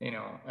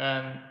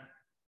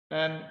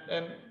 And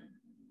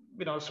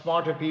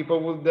smarter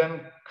people will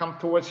then come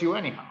towards you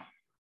anyhow.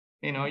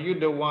 You're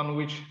the one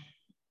which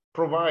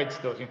provides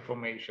those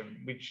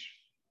information which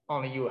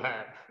only you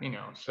have.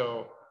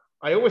 So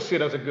I always see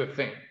it as a good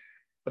thing.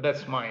 But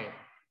that's my,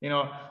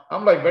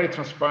 I'm like very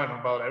transparent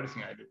about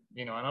everything I do.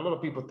 And a lot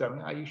of people tell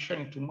me, are you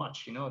sharing too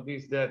much?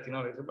 This, that,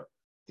 but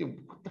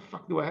dude, what the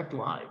fuck do I have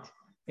to hide?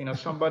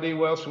 Somebody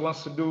else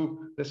wants to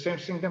do the same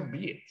thing, then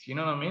be it. You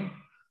know what I mean?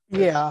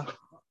 Yeah.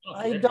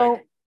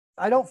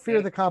 I don't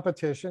fear the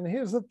competition.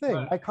 Here's the thing.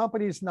 Right. My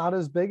company's not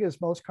as big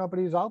as most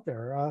companies out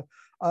there.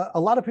 A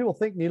lot of people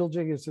think Needle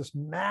Jig is this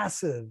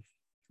massive,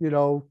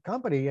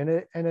 company, and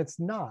it's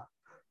not.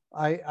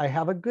 I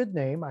have a good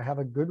name. I have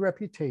a good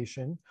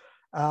reputation,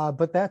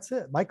 but that's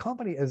it. My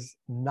company is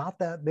not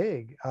that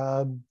big.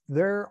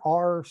 There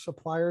are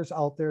suppliers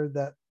out there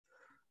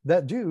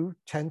that do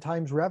 10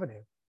 times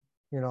revenue,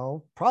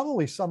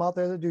 probably some out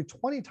there that do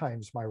 20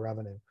 times my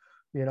revenue,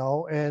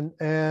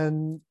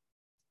 and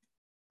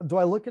do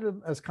I look at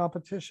them as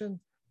competition?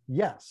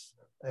 Yes.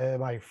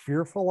 Am I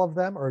fearful of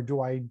them, or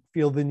do I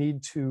feel the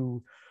need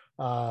to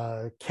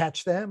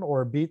catch them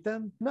or beat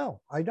them?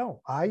 No, I don't.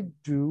 I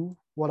do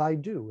what I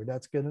do, and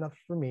that's good enough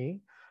for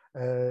me.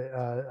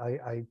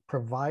 I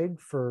provide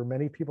for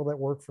many people that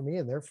work for me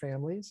and their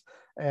families,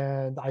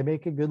 and I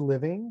make a good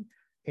living,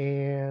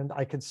 and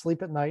I can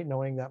sleep at night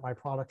knowing that my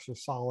products are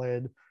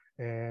solid,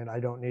 and I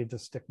don't need to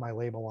stick my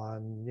label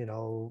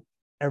on,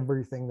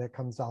 everything that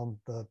comes down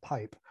the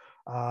pipe.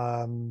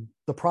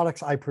 The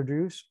products I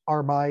produce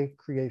are my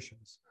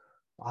creations.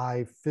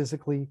 I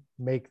physically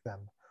make them.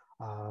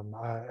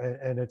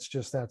 And it's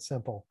just that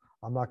simple.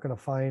 I'm not going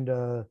to find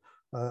a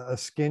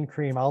skin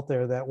cream out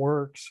there that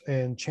works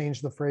and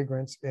change the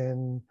fragrance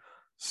and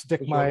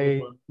stick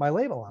my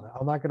label on it.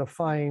 I'm not going to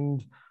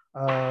find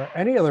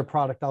any other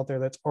product out there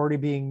that's already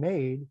being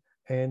made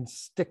and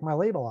stick my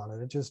label on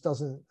it. It just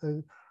doesn't.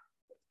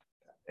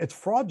 It's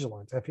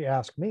fraudulent, if you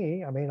ask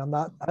me. I mean, I'm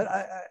not.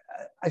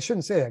 I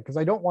shouldn't say that because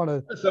I don't want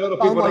to sound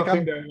like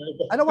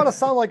I don't want to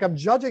sound like I'm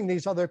judging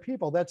these other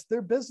people. That's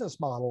their business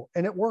model,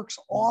 and it works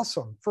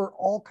awesome for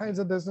all kinds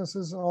of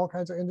businesses and all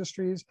kinds of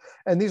industries.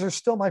 And these are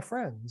still my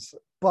friends,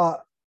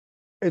 but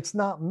it's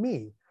not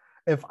me.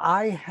 If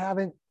I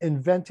haven't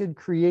invented,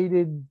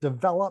 created,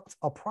 developed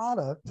a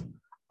product,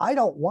 I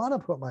don't want to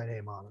put my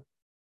name on it.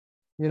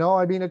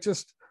 I mean, it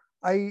just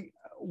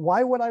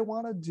why would I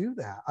want to do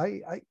that?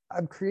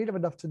 I'm creative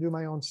enough to do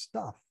my own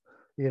stuff,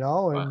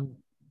 and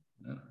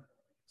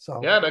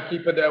so yeah, but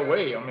keep it that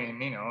way. I mean,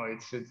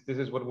 it's this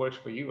is what works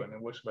for you, and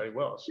it works very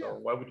well. So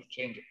why would you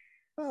change it?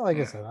 Well, like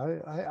I said,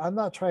 I'm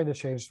not trying to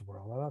change the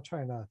world. I'm not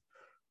trying to.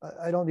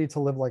 I don't need to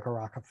live like a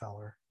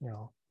Rockefeller.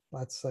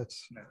 That's.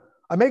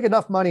 I make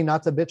enough money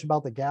not to bitch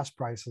about the gas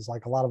prices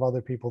like a lot of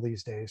other people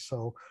these days.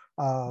 So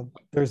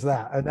there's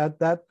that, and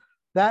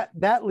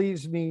that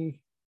leaves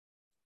me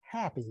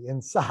happy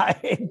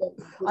inside.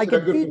 I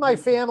can feed my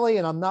family,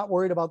 and I'm not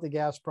worried about the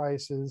gas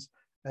prices,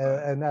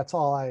 and that's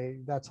all I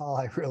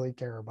really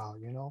care about.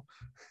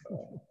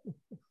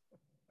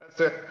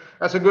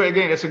 that's a good,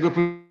 again, that's a good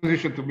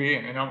position to be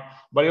in, you know.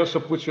 But it also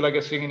puts you, like I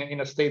say,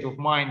 in a state of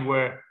mind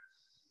where,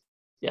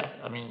 yeah,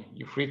 I mean,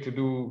 you're free to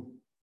do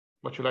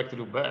what you like to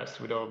do best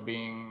without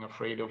being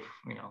afraid of,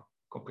 you know,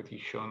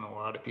 competition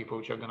or other people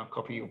which are gonna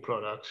copy your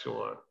products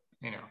or,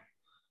 you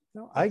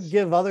know. I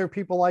give other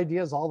people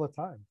ideas all the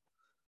time.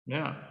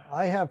 Yeah.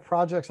 I have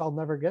projects I'll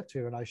never get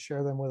to, and I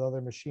share them with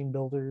other machine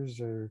builders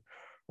or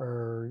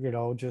you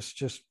know,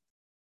 just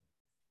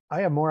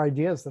I have more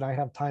ideas than I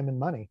have time and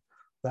money.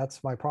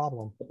 That's my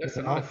problem. But that's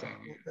you another know?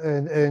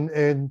 thing.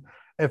 And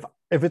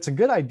if it's a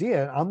good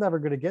idea, I'm never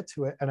going to get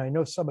to it, and I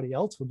know somebody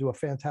else will do a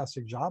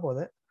fantastic job with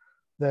it,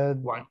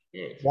 then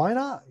why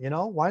not? You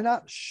know, why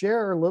not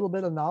share a little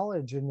bit of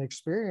knowledge and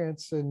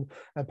experience and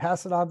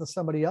pass it on to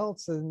somebody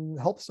else and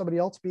help somebody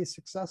else be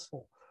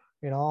successful?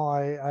 You know,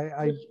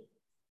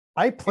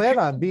 I plan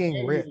on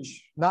being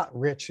rich, not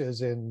rich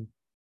as in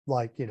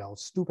like, you know,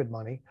 stupid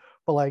money,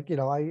 but like, you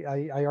know,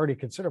 I already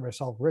consider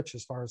myself rich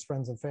as far as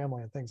friends and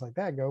family and things like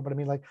that go. But I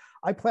mean, like,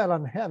 I plan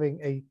on having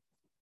a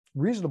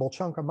reasonable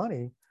chunk of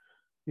money,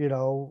 you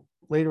know,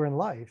 later in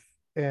life.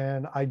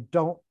 And I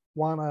don't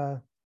want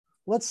to,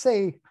 let's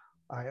say,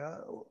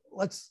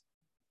 let's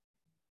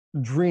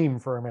dream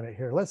for a minute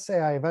here. Let's say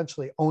I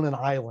eventually own an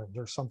island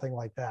or something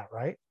like that,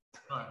 right?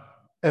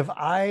 If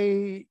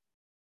I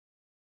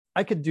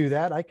could do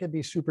that, I could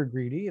be super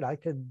greedy and I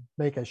could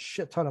make a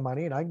shit ton of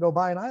money and I can go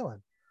buy an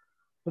island.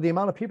 But the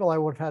amount of people I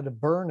would have had to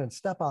burn and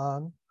step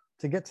on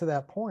to get to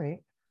that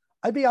point,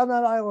 I'd be on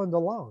that island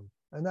alone.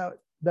 And that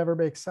never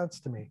makes sense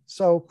to me.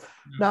 So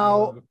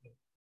now,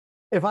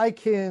 if I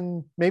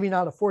can maybe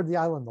not afford the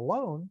island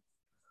alone,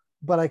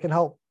 but I can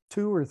help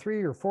 2 or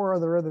 3 or 4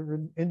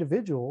 other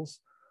individuals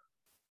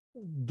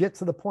get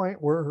to the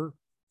point where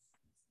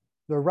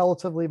they're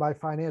relatively my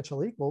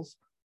financial equals,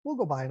 we'll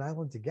go buy an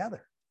island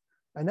together.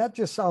 And that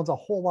just sounds a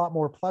whole lot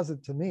more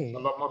pleasant to me. It's a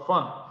lot more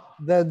fun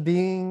than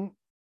being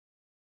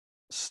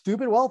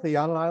stupid wealthy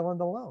on an island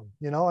alone.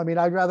 You know, I mean,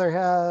 I would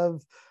rather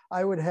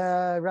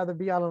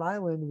be on an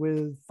island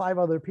with 5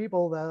 other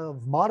people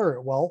of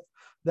moderate wealth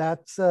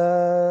that's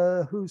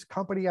whose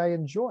company I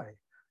enjoy.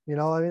 You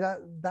know, I mean,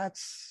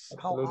 that's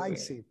Absolutely. How I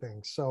see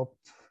things. So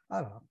I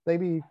don't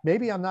know,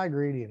 maybe I'm not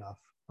greedy enough.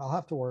 I'll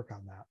have to work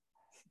on that.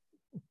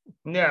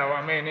 Yeah, well,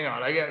 I mean, you know,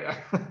 like,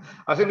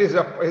 I think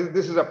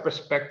this is a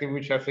perspective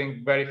which I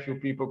think very few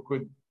people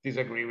could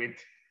disagree with.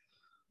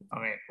 I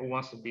mean, who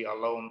wants to be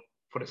alone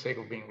for the sake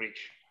of being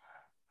rich?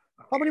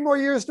 How many more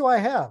years do I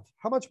have?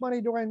 How much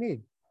money do I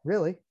need?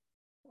 Really?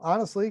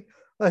 Honestly,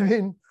 I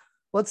mean,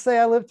 let's say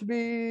I live to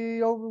be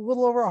a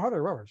little over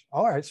 100 hours.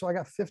 All right, so I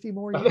got 50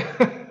 more years.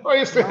 Well,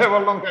 you still have a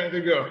long time to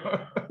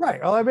go.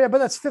 Right. Well, I mean, but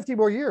that's 50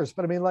 more years.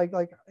 But I mean, like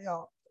you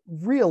know,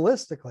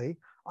 realistically,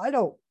 I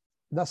don't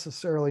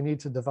necessarily need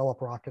to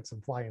develop rockets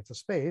and fly into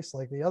space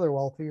like the other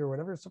wealthy or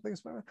whatever.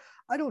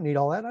 I don't need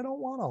all that. I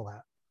don't want all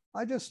that.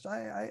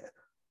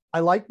 I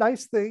like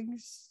nice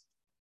things,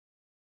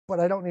 but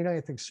I don't need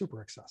anything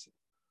super excessive.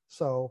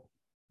 So,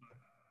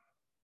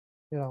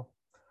 you know,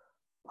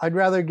 I'd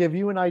rather give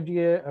you an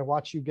idea and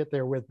watch you get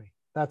there with me.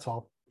 That's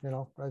all. You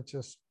know,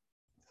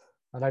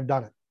 and I've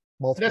done it.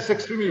 That's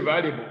extremely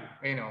valuable.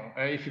 You know,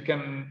 if you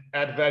can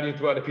add value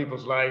to other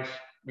people's lives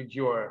with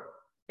your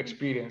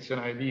experience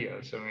and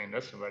ideas. I mean,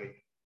 that's a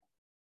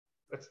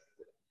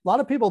lot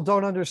of people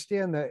don't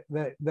understand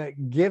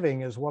that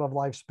giving is one of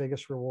life's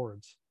biggest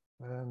rewards.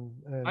 And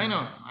I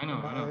know.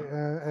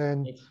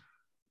 And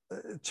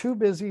too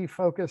busy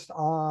focused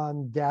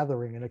on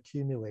gathering and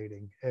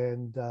accumulating,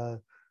 and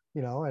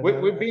you know, and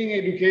we're being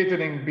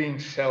educated and being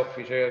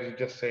selfish, as you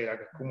just say,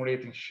 like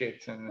accumulating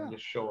shit and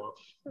just show off.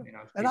 You know,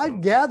 and I've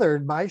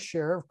gathered my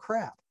share of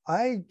crap.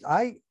 I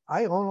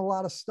own a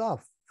lot of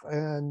stuff,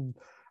 and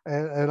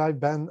I've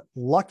been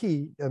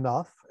lucky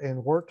enough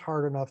and worked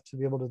hard enough to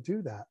be able to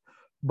do that.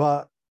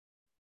 But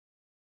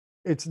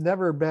it's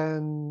never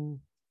been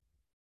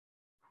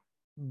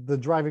the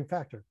driving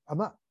factor. I'm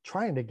not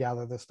trying to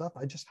gather this stuff.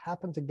 I just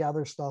happen to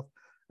gather stuff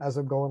as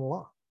I'm going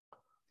along.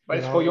 But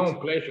it's for your own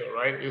pleasure,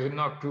 right? Is it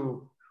not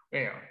to,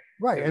 you know?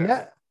 Right.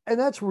 And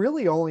that's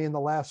really only in the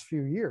last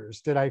few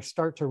years did I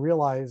start to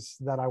realize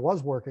that I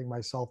was working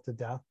myself to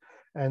death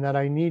and that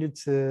I needed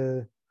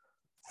to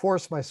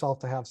force myself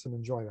to have some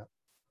enjoyment.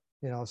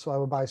 You know, so I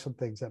would buy some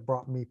things that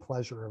brought me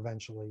pleasure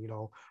eventually, you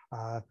know,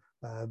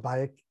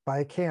 buy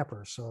a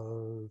camper.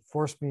 So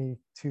force me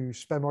to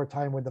spend more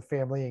time with the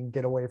family and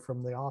get away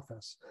from the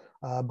office,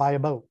 buy a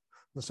boat.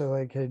 So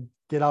I could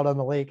get out on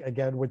the lake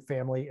again with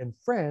family and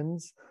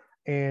friends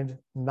and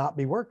not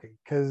be working.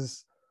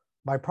 Because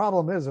my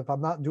problem is if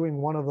I'm not doing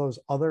one of those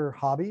other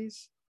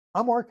hobbies,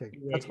 I'm working.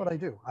 That's what I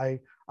do. I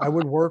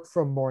would work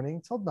from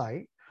morning till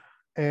night.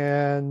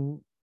 And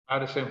I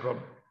had the same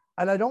problem.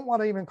 And I don't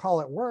want to even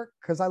call it work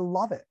because I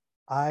love it.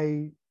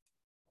 I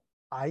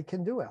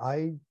can do it.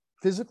 I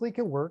physically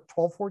can work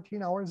 12,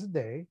 14 hours a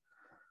day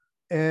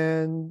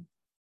and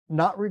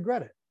not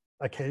regret it.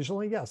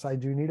 Occasionally, yes, I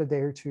do need a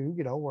day or two,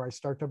 you know, where I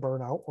start to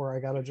burn out, or I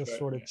got to just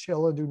sort of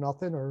chill and do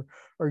nothing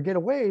or get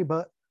away.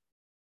 But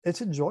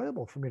it's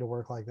enjoyable for me to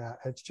work like that.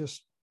 It's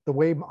just the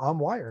way I'm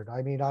wired.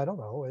 I mean, I don't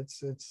know.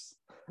 It's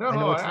no, I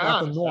know it's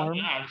not the norm.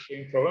 Yeah,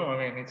 same problem.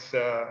 I mean, it's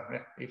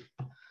if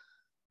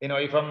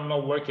if I'm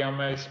not working, I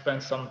may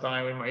spend some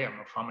time with my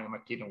family, my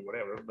kid, or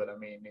whatever. But I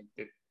mean,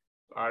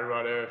 I'd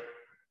rather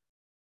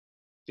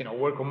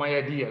work on my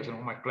ideas and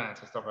on my plans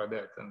and stuff like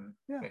that. And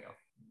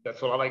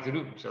that's all I like to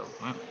do. So.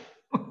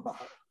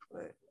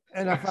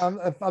 And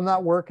if I'm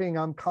not working,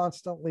 I'm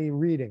constantly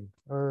reading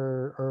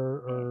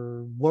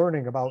or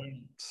learning about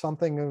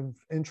something of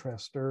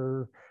interest,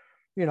 or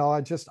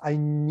I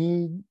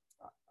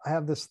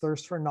have this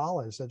thirst for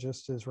knowledge that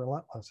just is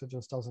relentless. It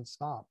just doesn't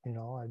stop.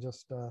 I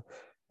just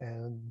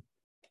and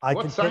I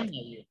what can sign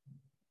pick,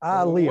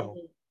 are you? Leo.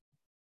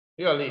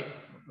 Yeah,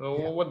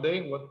 Leo. What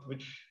day?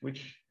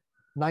 Which?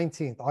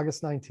 19th,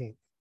 August 19th.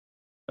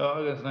 Oh,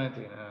 August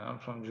 19th. I'm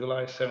from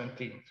July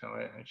 17th, so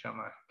which I'm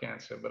a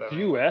Cancer. But do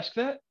you ask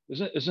that?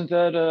 Isn't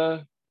that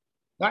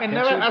I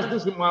never asked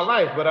this in my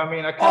life, but I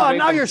mean, I can't. Oh,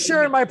 now you're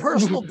sharing my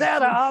personal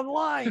data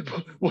online.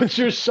 What's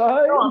your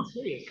sign? No, I'm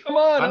serious. Come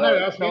on. I never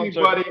ask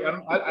anybody.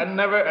 I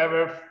never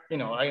ever,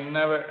 I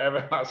never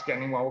ever ask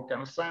anyone what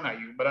kind of sign are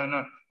you. But I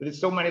know there's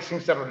so many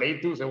things that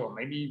relate to. So, well,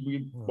 maybe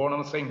we born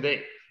on the same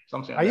day.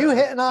 Something. Are you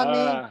hitting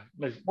on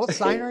me? What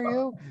sign are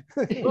you?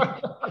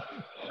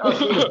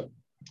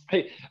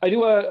 Hey, I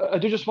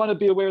do just want to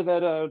be aware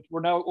that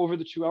we're now over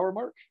the 2-hour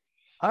mark.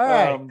 All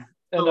right.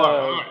 And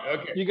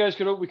okay. You guys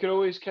we could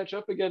always catch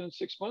up again in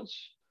 6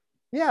 months.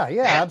 Yeah,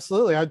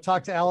 absolutely. I'd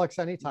talk to Alex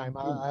anytime.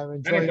 I'm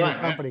enjoying your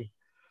company.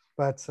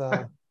 But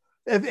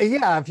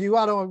if you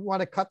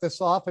want to cut this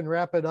off and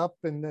wrap it up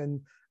and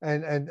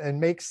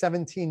make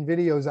 17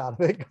 videos out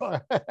of it, go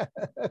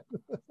ahead.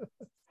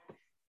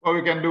 Or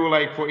we can do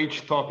like for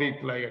each topic,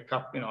 like a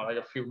couple, like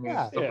a few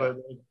minutes. Yeah.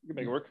 You can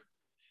make it work.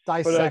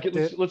 Dissect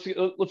it.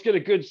 Let's get a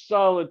good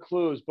solid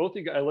close. Both of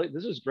you guys,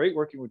 this is great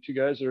working with two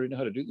guys that already know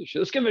how to do this shit.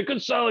 Let's give it a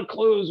good solid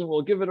close and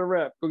we'll give it a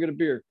wrap. Go get a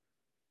beer.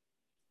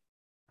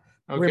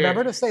 Okay.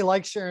 Remember to say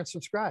like, share, and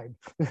subscribe.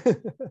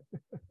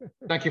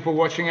 Thank you for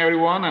watching,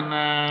 everyone. And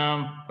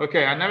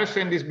I never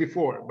said this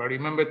before, but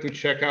remember to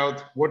check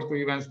out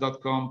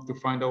world2events.com to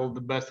find all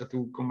the best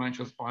tattoo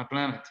conventions on the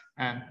planet.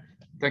 And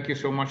thank you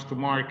so much to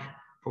Mark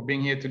for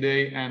being here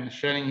today and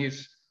sharing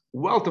his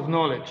wealth of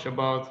knowledge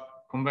about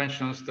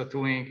conventions,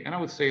 tattooing, and I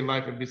would say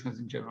life and business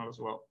in general as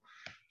well.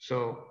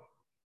 So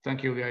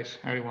thank you guys,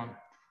 everyone.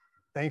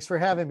 Thanks for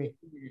having me.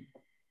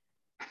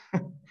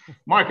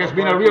 Mark, it's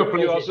been a real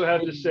pleasure. You also have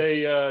to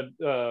say,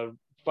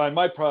 find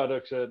my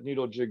products at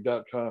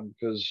needlejig.com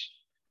because.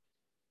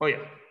 Oh,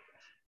 yeah.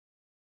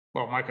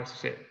 Well, Mark has to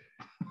say it.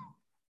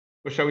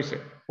 What shall we say?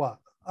 What?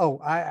 Oh,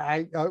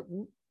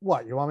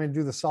 what? You want me to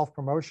do the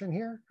self-promotion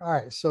here? All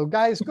right. So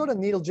guys, go to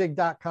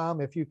needlejig.com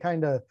if you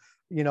kind of,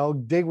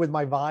 dig with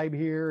my vibe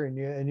here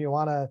and you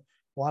want to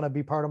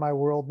be part of my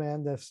world,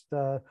 man. Just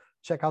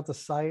check out the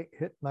site,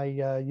 hit my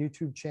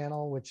YouTube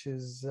channel, which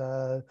is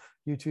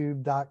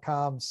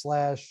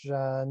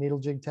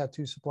youtube.com/needlejig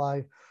tattoo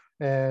supply.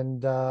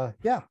 And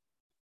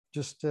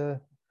just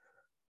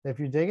if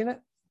you're digging it,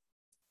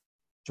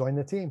 join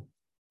the team.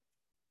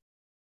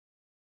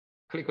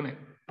 Click on it.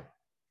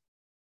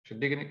 If you're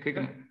digging it, click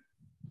on it.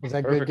 Was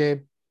that good,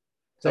 Gabe?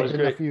 Is that good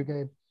enough for you,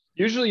 Gabe?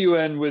 Usually you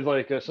end with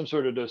like some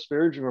sort of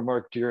disparaging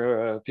remark to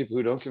your people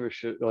who don't give a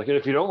shit. Like,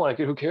 if you don't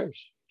like it, who cares?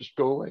 Just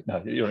go away. No,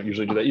 you don't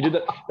usually do that. You did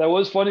that. That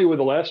was funny with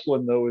the last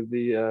one though. With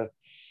the,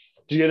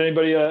 did you get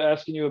anybody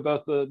asking you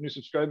about the new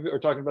subscribe or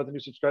talking about the new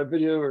subscribe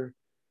video or?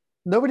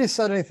 Nobody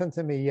said anything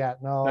to me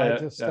yet. No, I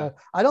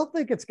don't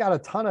think it's got a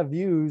ton of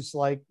views.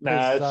 Like,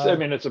 nah,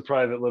 it's a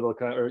private little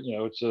kind, or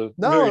it's a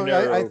no.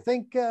 I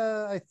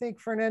think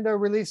Fernando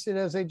released it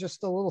as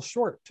just a little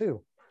short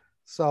too.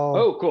 So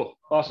oh, cool,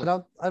 awesome.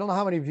 I don't know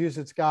how many views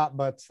it's got,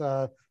 but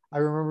I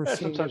remember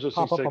seeing it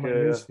pop up on my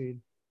newsfeed.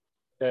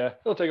 Yeah,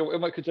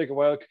 it could take a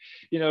while.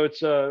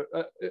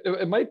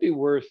 It might be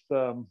worth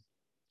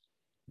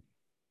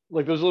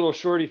like those little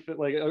shorty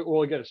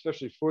again,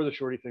 especially for the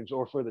shorty things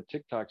or for the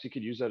TikToks, you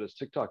could use that as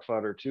TikTok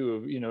fodder too.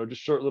 Of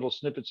just short little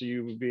snippets of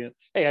you being,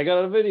 hey, I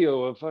got a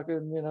video of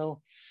fucking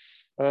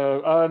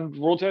on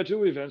World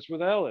Tattoo Events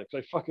with Alex.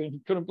 I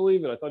fucking couldn't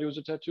believe it. I thought he was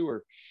a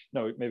tattooer.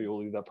 No, maybe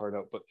we'll leave that part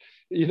out. But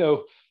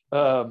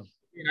I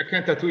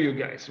can't tattoo you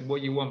guys. Well,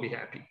 you won't be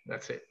happy.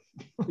 That's it.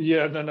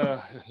 Yeah,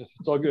 no,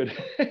 it's all good.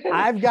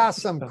 I've got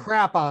some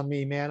crap on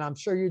me, man. I'm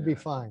sure you'd be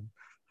fine.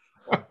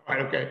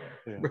 Right, okay.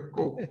 Yeah.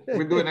 Cool.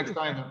 We'll do it next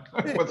time.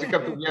 Once you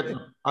come to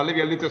Vietnam, I'll leave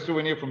you a little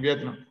souvenir from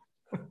Vietnam.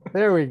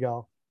 There we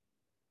go.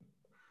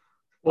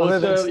 Well,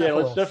 let's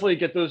definitely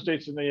get those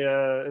dates in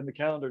the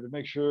calendar to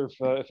make sure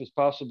if it's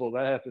possible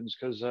that happens,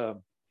 because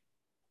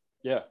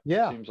it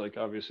seems like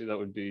obviously that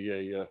would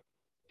be a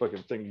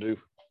fucking thing to do.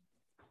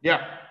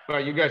 Yeah, well,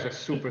 you guys are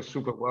super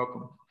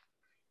welcome.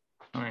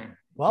 I mean,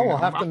 well, we'll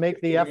have to make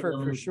the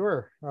effort for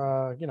sure.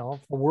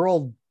 If the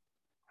world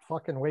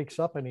fucking wakes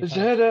up anytime. Is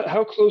that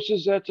how close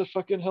is that to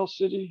fucking Hell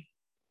City?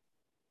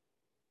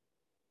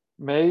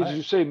 May? Did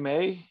you say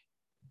May?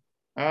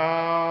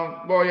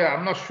 Well, yeah,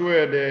 I'm not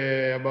sure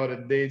about the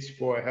dates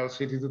for Hell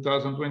City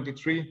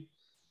 2023.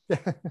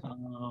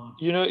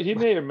 You know, he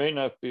may or may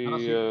not be. I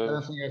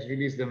don't think he has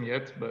released them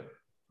yet, but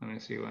let me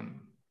see when.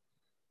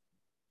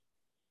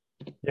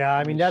 Yeah,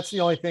 I mean that's the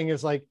only thing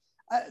is like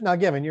now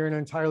given you're in an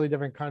entirely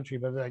different country,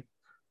 but like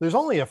there's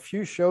only a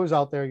few shows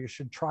out there you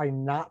should try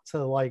not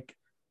to like,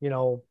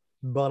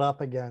 butt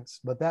up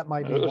against, but that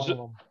might be one of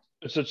them.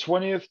 It's the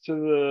 20th to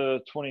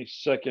the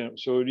 22nd,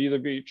 so it'd either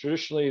be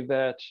traditionally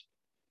that.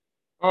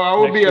 Oh, I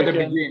will be at the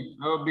weekend. beginning.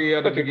 I will be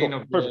at the beginning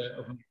cool. of Perfect.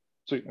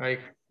 Sweet.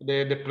 like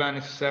the plan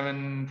is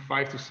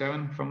 5 to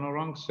 7, if I'm not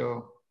wrong.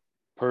 So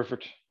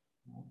perfect.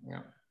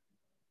 Yeah,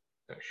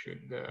 that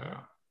should.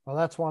 Well,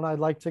 that's one I'd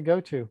like to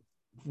go to,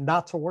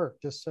 not to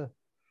work, just to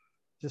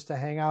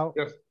hang out,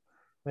 Yes.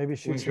 maybe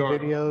shoot some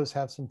videos,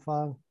 have some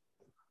fun.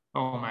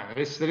 Oh man,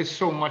 there is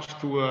so much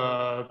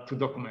to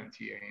document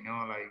here.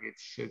 Like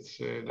it's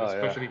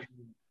especially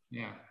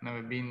if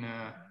never been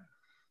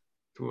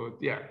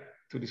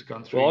to this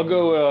country. Well, I'll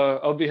go.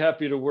 I'll be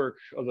happy to work,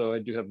 although I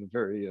do have a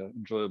very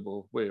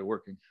enjoyable way of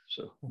working,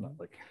 so I'm not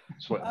like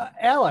sweating.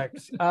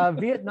 Alex,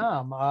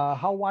 Vietnam.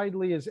 How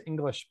widely is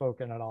English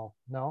spoken at all?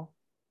 No.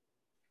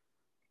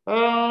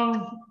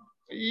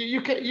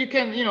 You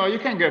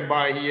can get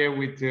by here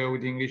with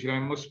English.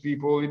 Like most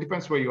people, it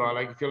depends where you are.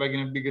 Like if you're like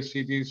in a bigger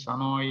cities,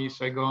 Hanoi,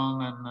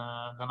 Saigon, and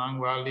Da Nang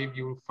where I live,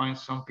 you will find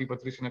some people,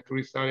 at least in a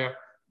tourist area,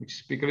 which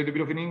speak a little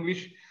bit of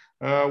English.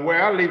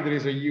 Where I live, there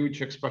is a huge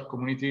expat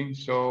community.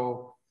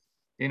 So,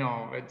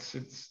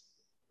 it's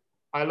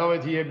I love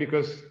it here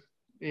because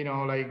like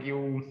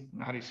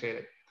how do you say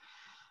it?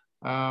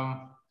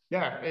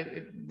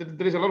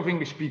 There is a lot of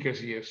English speakers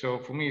here, so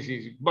for me it's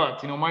easy.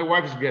 But my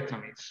wife is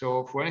Vietnamese,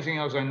 so for anything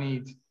else I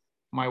need,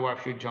 my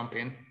wife should jump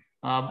in.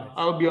 Nice.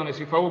 I'll be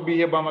honest, if I would be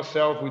here by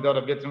myself without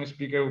a Vietnamese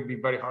speaker, it would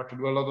be very hard to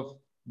do a lot of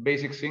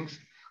basic things,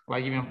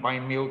 like even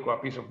buying milk or a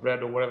piece of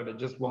bread or whatever. They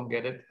just won't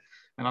get it.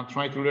 And I'm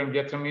trying to learn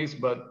Vietnamese,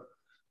 but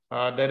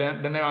they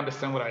never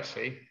understand what I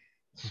say,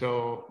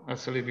 so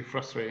that's a little bit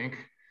frustrating.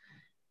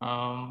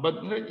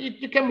 But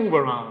you can move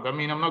around. I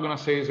mean, I'm not going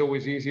to say it's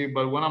always easy,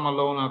 but when I'm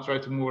alone, I try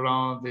to move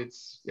around.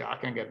 I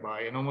can get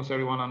by, and almost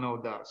everyone I know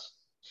does.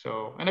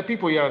 So, and the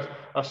people here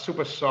are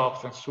super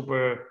soft and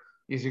super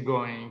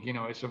easygoing.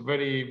 It's a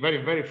very, very,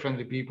 very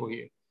friendly people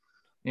here.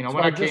 So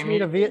when I just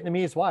need a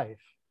Vietnamese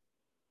wife.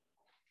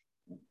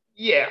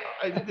 Yeah,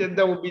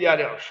 that would be the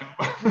other option.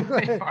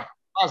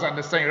 As I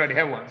understand, you already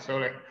have one.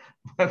 So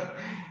but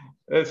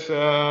it's.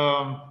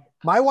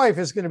 My wife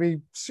is going to be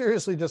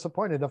seriously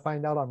disappointed to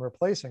find out I'm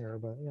replacing her,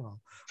 but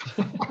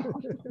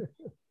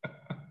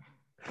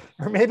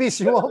or maybe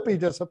she won't be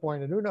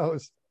disappointed. Who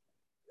knows?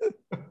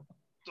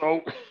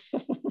 So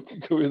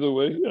go either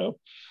way,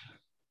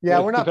 Yeah,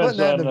 we're not putting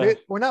that in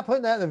we're not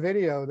putting that in the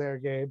video there,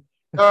 Gabe.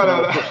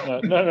 No.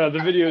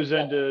 The video's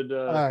ended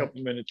a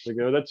couple minutes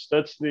ago. That's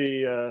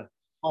the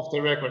off the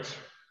record.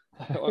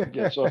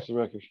 Yes, off the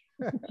record.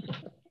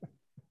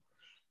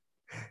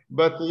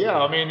 But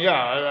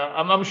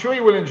I'm sure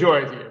you will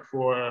enjoy it here.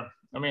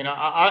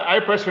 I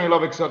personally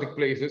love exotic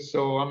places,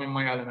 so I'm in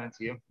my element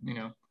here.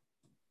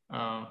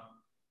 I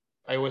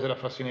always had a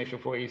fascination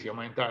for Asia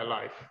my entire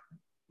life.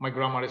 My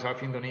grandma is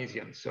half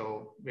Indonesian,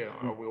 so we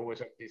always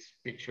have these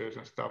pictures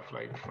and stuff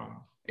like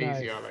from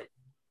Asia,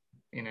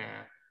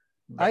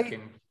 nice.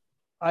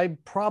 I'm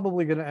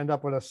probably going to end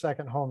up with a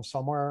second home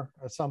somewhere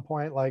at some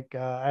point. Like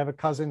I have a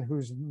cousin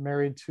who's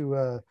married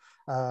to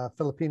a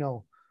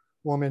Filipino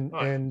woman,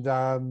 and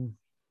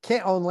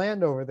can't own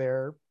land over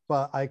there,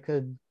 but I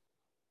could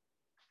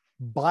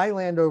buy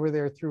land over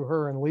there through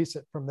her and lease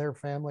it from their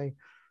family,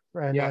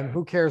 and then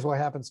who cares what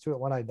happens to it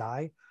when I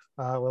die.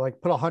 We'll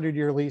like put a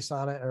 100-year lease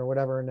on it or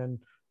whatever, and then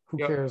who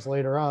cares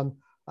later on,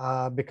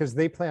 because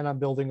they plan on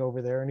building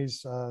over there. And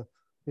he's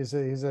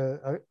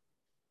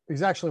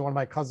actually one of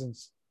my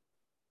cousin's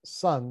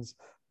sons,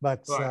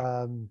 but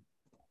I'm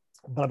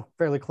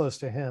fairly close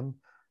to him.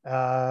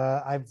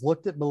 I've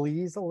looked at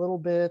Belize a little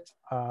bit,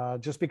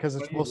 just because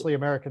it's mostly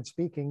American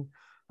speaking.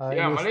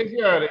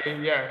 Malaysia,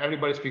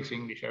 everybody speaks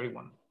English,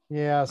 everyone.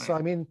 Yeah, so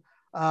I mean,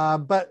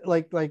 but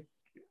like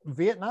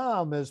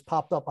Vietnam has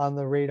popped up on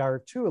the radar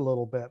too a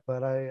little bit,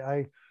 but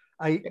I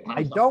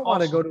don't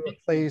want to go to a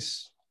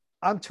place.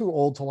 I'm too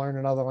old to learn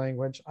another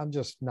language. I'm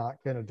just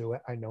not going to do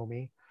it. I know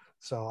me.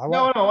 So I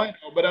know,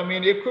 but I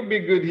mean, it could be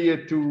good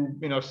here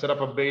to set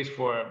up a base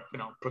for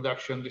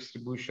production,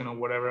 distribution, or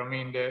whatever. I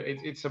mean,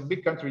 it's a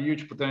big country,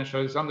 huge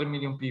potential. It's 100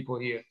 million people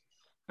here,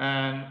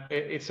 and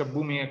it's a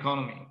booming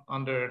economy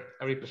under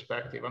every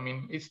perspective. I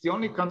mean, it's the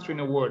only country in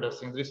the world. I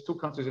think there's 2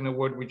 countries in the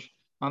world which,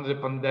 under the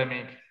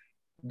pandemic,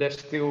 they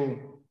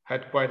still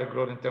had quite a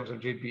growth in terms of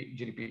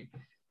GDP.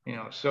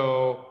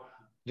 So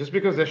just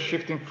because they're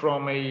shifting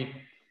from a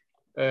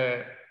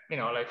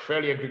like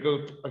fairly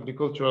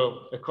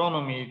agricultural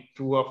economy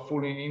to a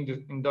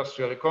fully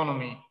industrial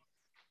economy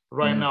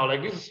right now.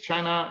 Like this is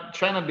China.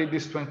 China did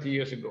this 20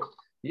 years ago.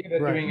 Yeah, they're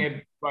doing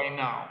it right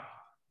now.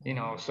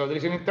 So there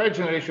is an entire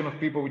generation of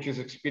people which is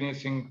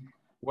experiencing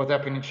what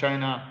happened in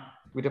China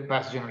with the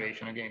past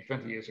generation, again,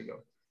 20 years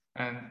ago.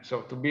 And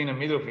so to be in the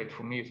middle of it,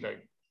 for me, it's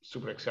like,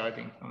 super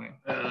exciting. I mean,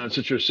 That's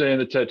what you're saying.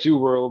 The tattoo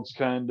world's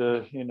kind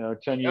of,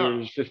 10 Yeah.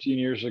 years, 15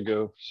 years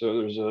ago. So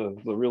there's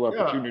the real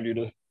opportunity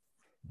to.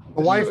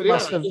 The wife So, yeah,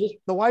 must have.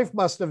 The wife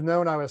must have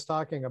known I was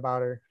talking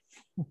about her.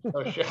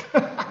 oh,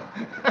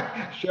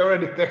 she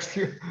already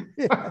texted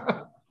you.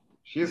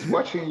 She's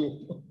watching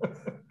you.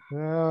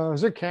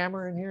 Is there a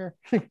camera in here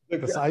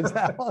besides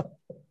that one?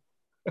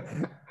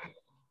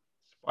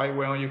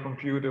 Spyware on your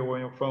computer or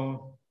on your phone.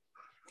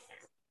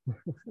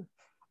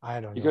 I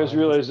don't know. You guys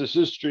realize this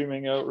is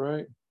streaming out,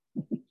 right?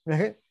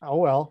 Oh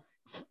well.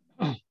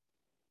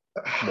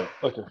 No.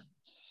 Okay.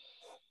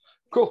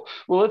 Cool.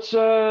 Well, let's.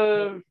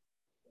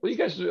 You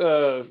guys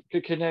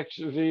could connect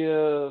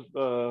via, I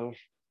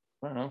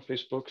don't know,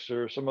 Facebooks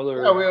or some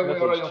other Yeah, we're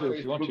methods already on too,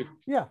 if you want to. Facebook.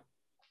 Yeah,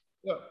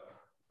 Yeah.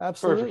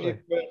 absolutely.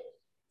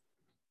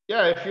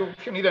 Yeah, if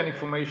you need any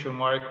information,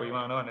 Mark, or you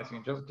want to know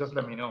anything, just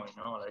let me know.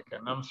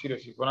 And I'm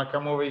serious. When I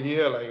come over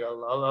here,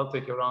 I'll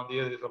take you around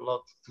here. There's a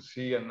lot to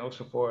see, and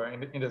also for in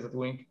the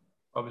tattooing,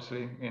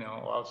 obviously,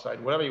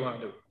 outside, whatever you want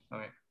to do. I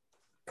mean,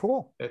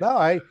 Cool. No,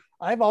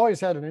 I've always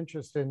had an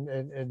interest in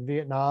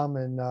Vietnam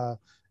and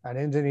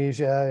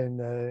Indonesia and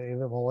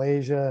even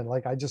Malaysia, and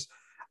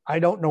I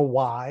don't know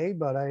why,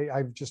 but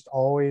I've just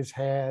always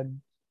had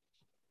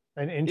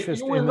an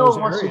interest you will in know those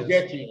once areas. you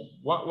get here.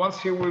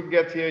 Once you will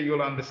get here,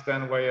 you'll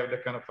understand why you have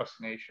that kind of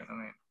fascination. I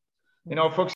mean, folks.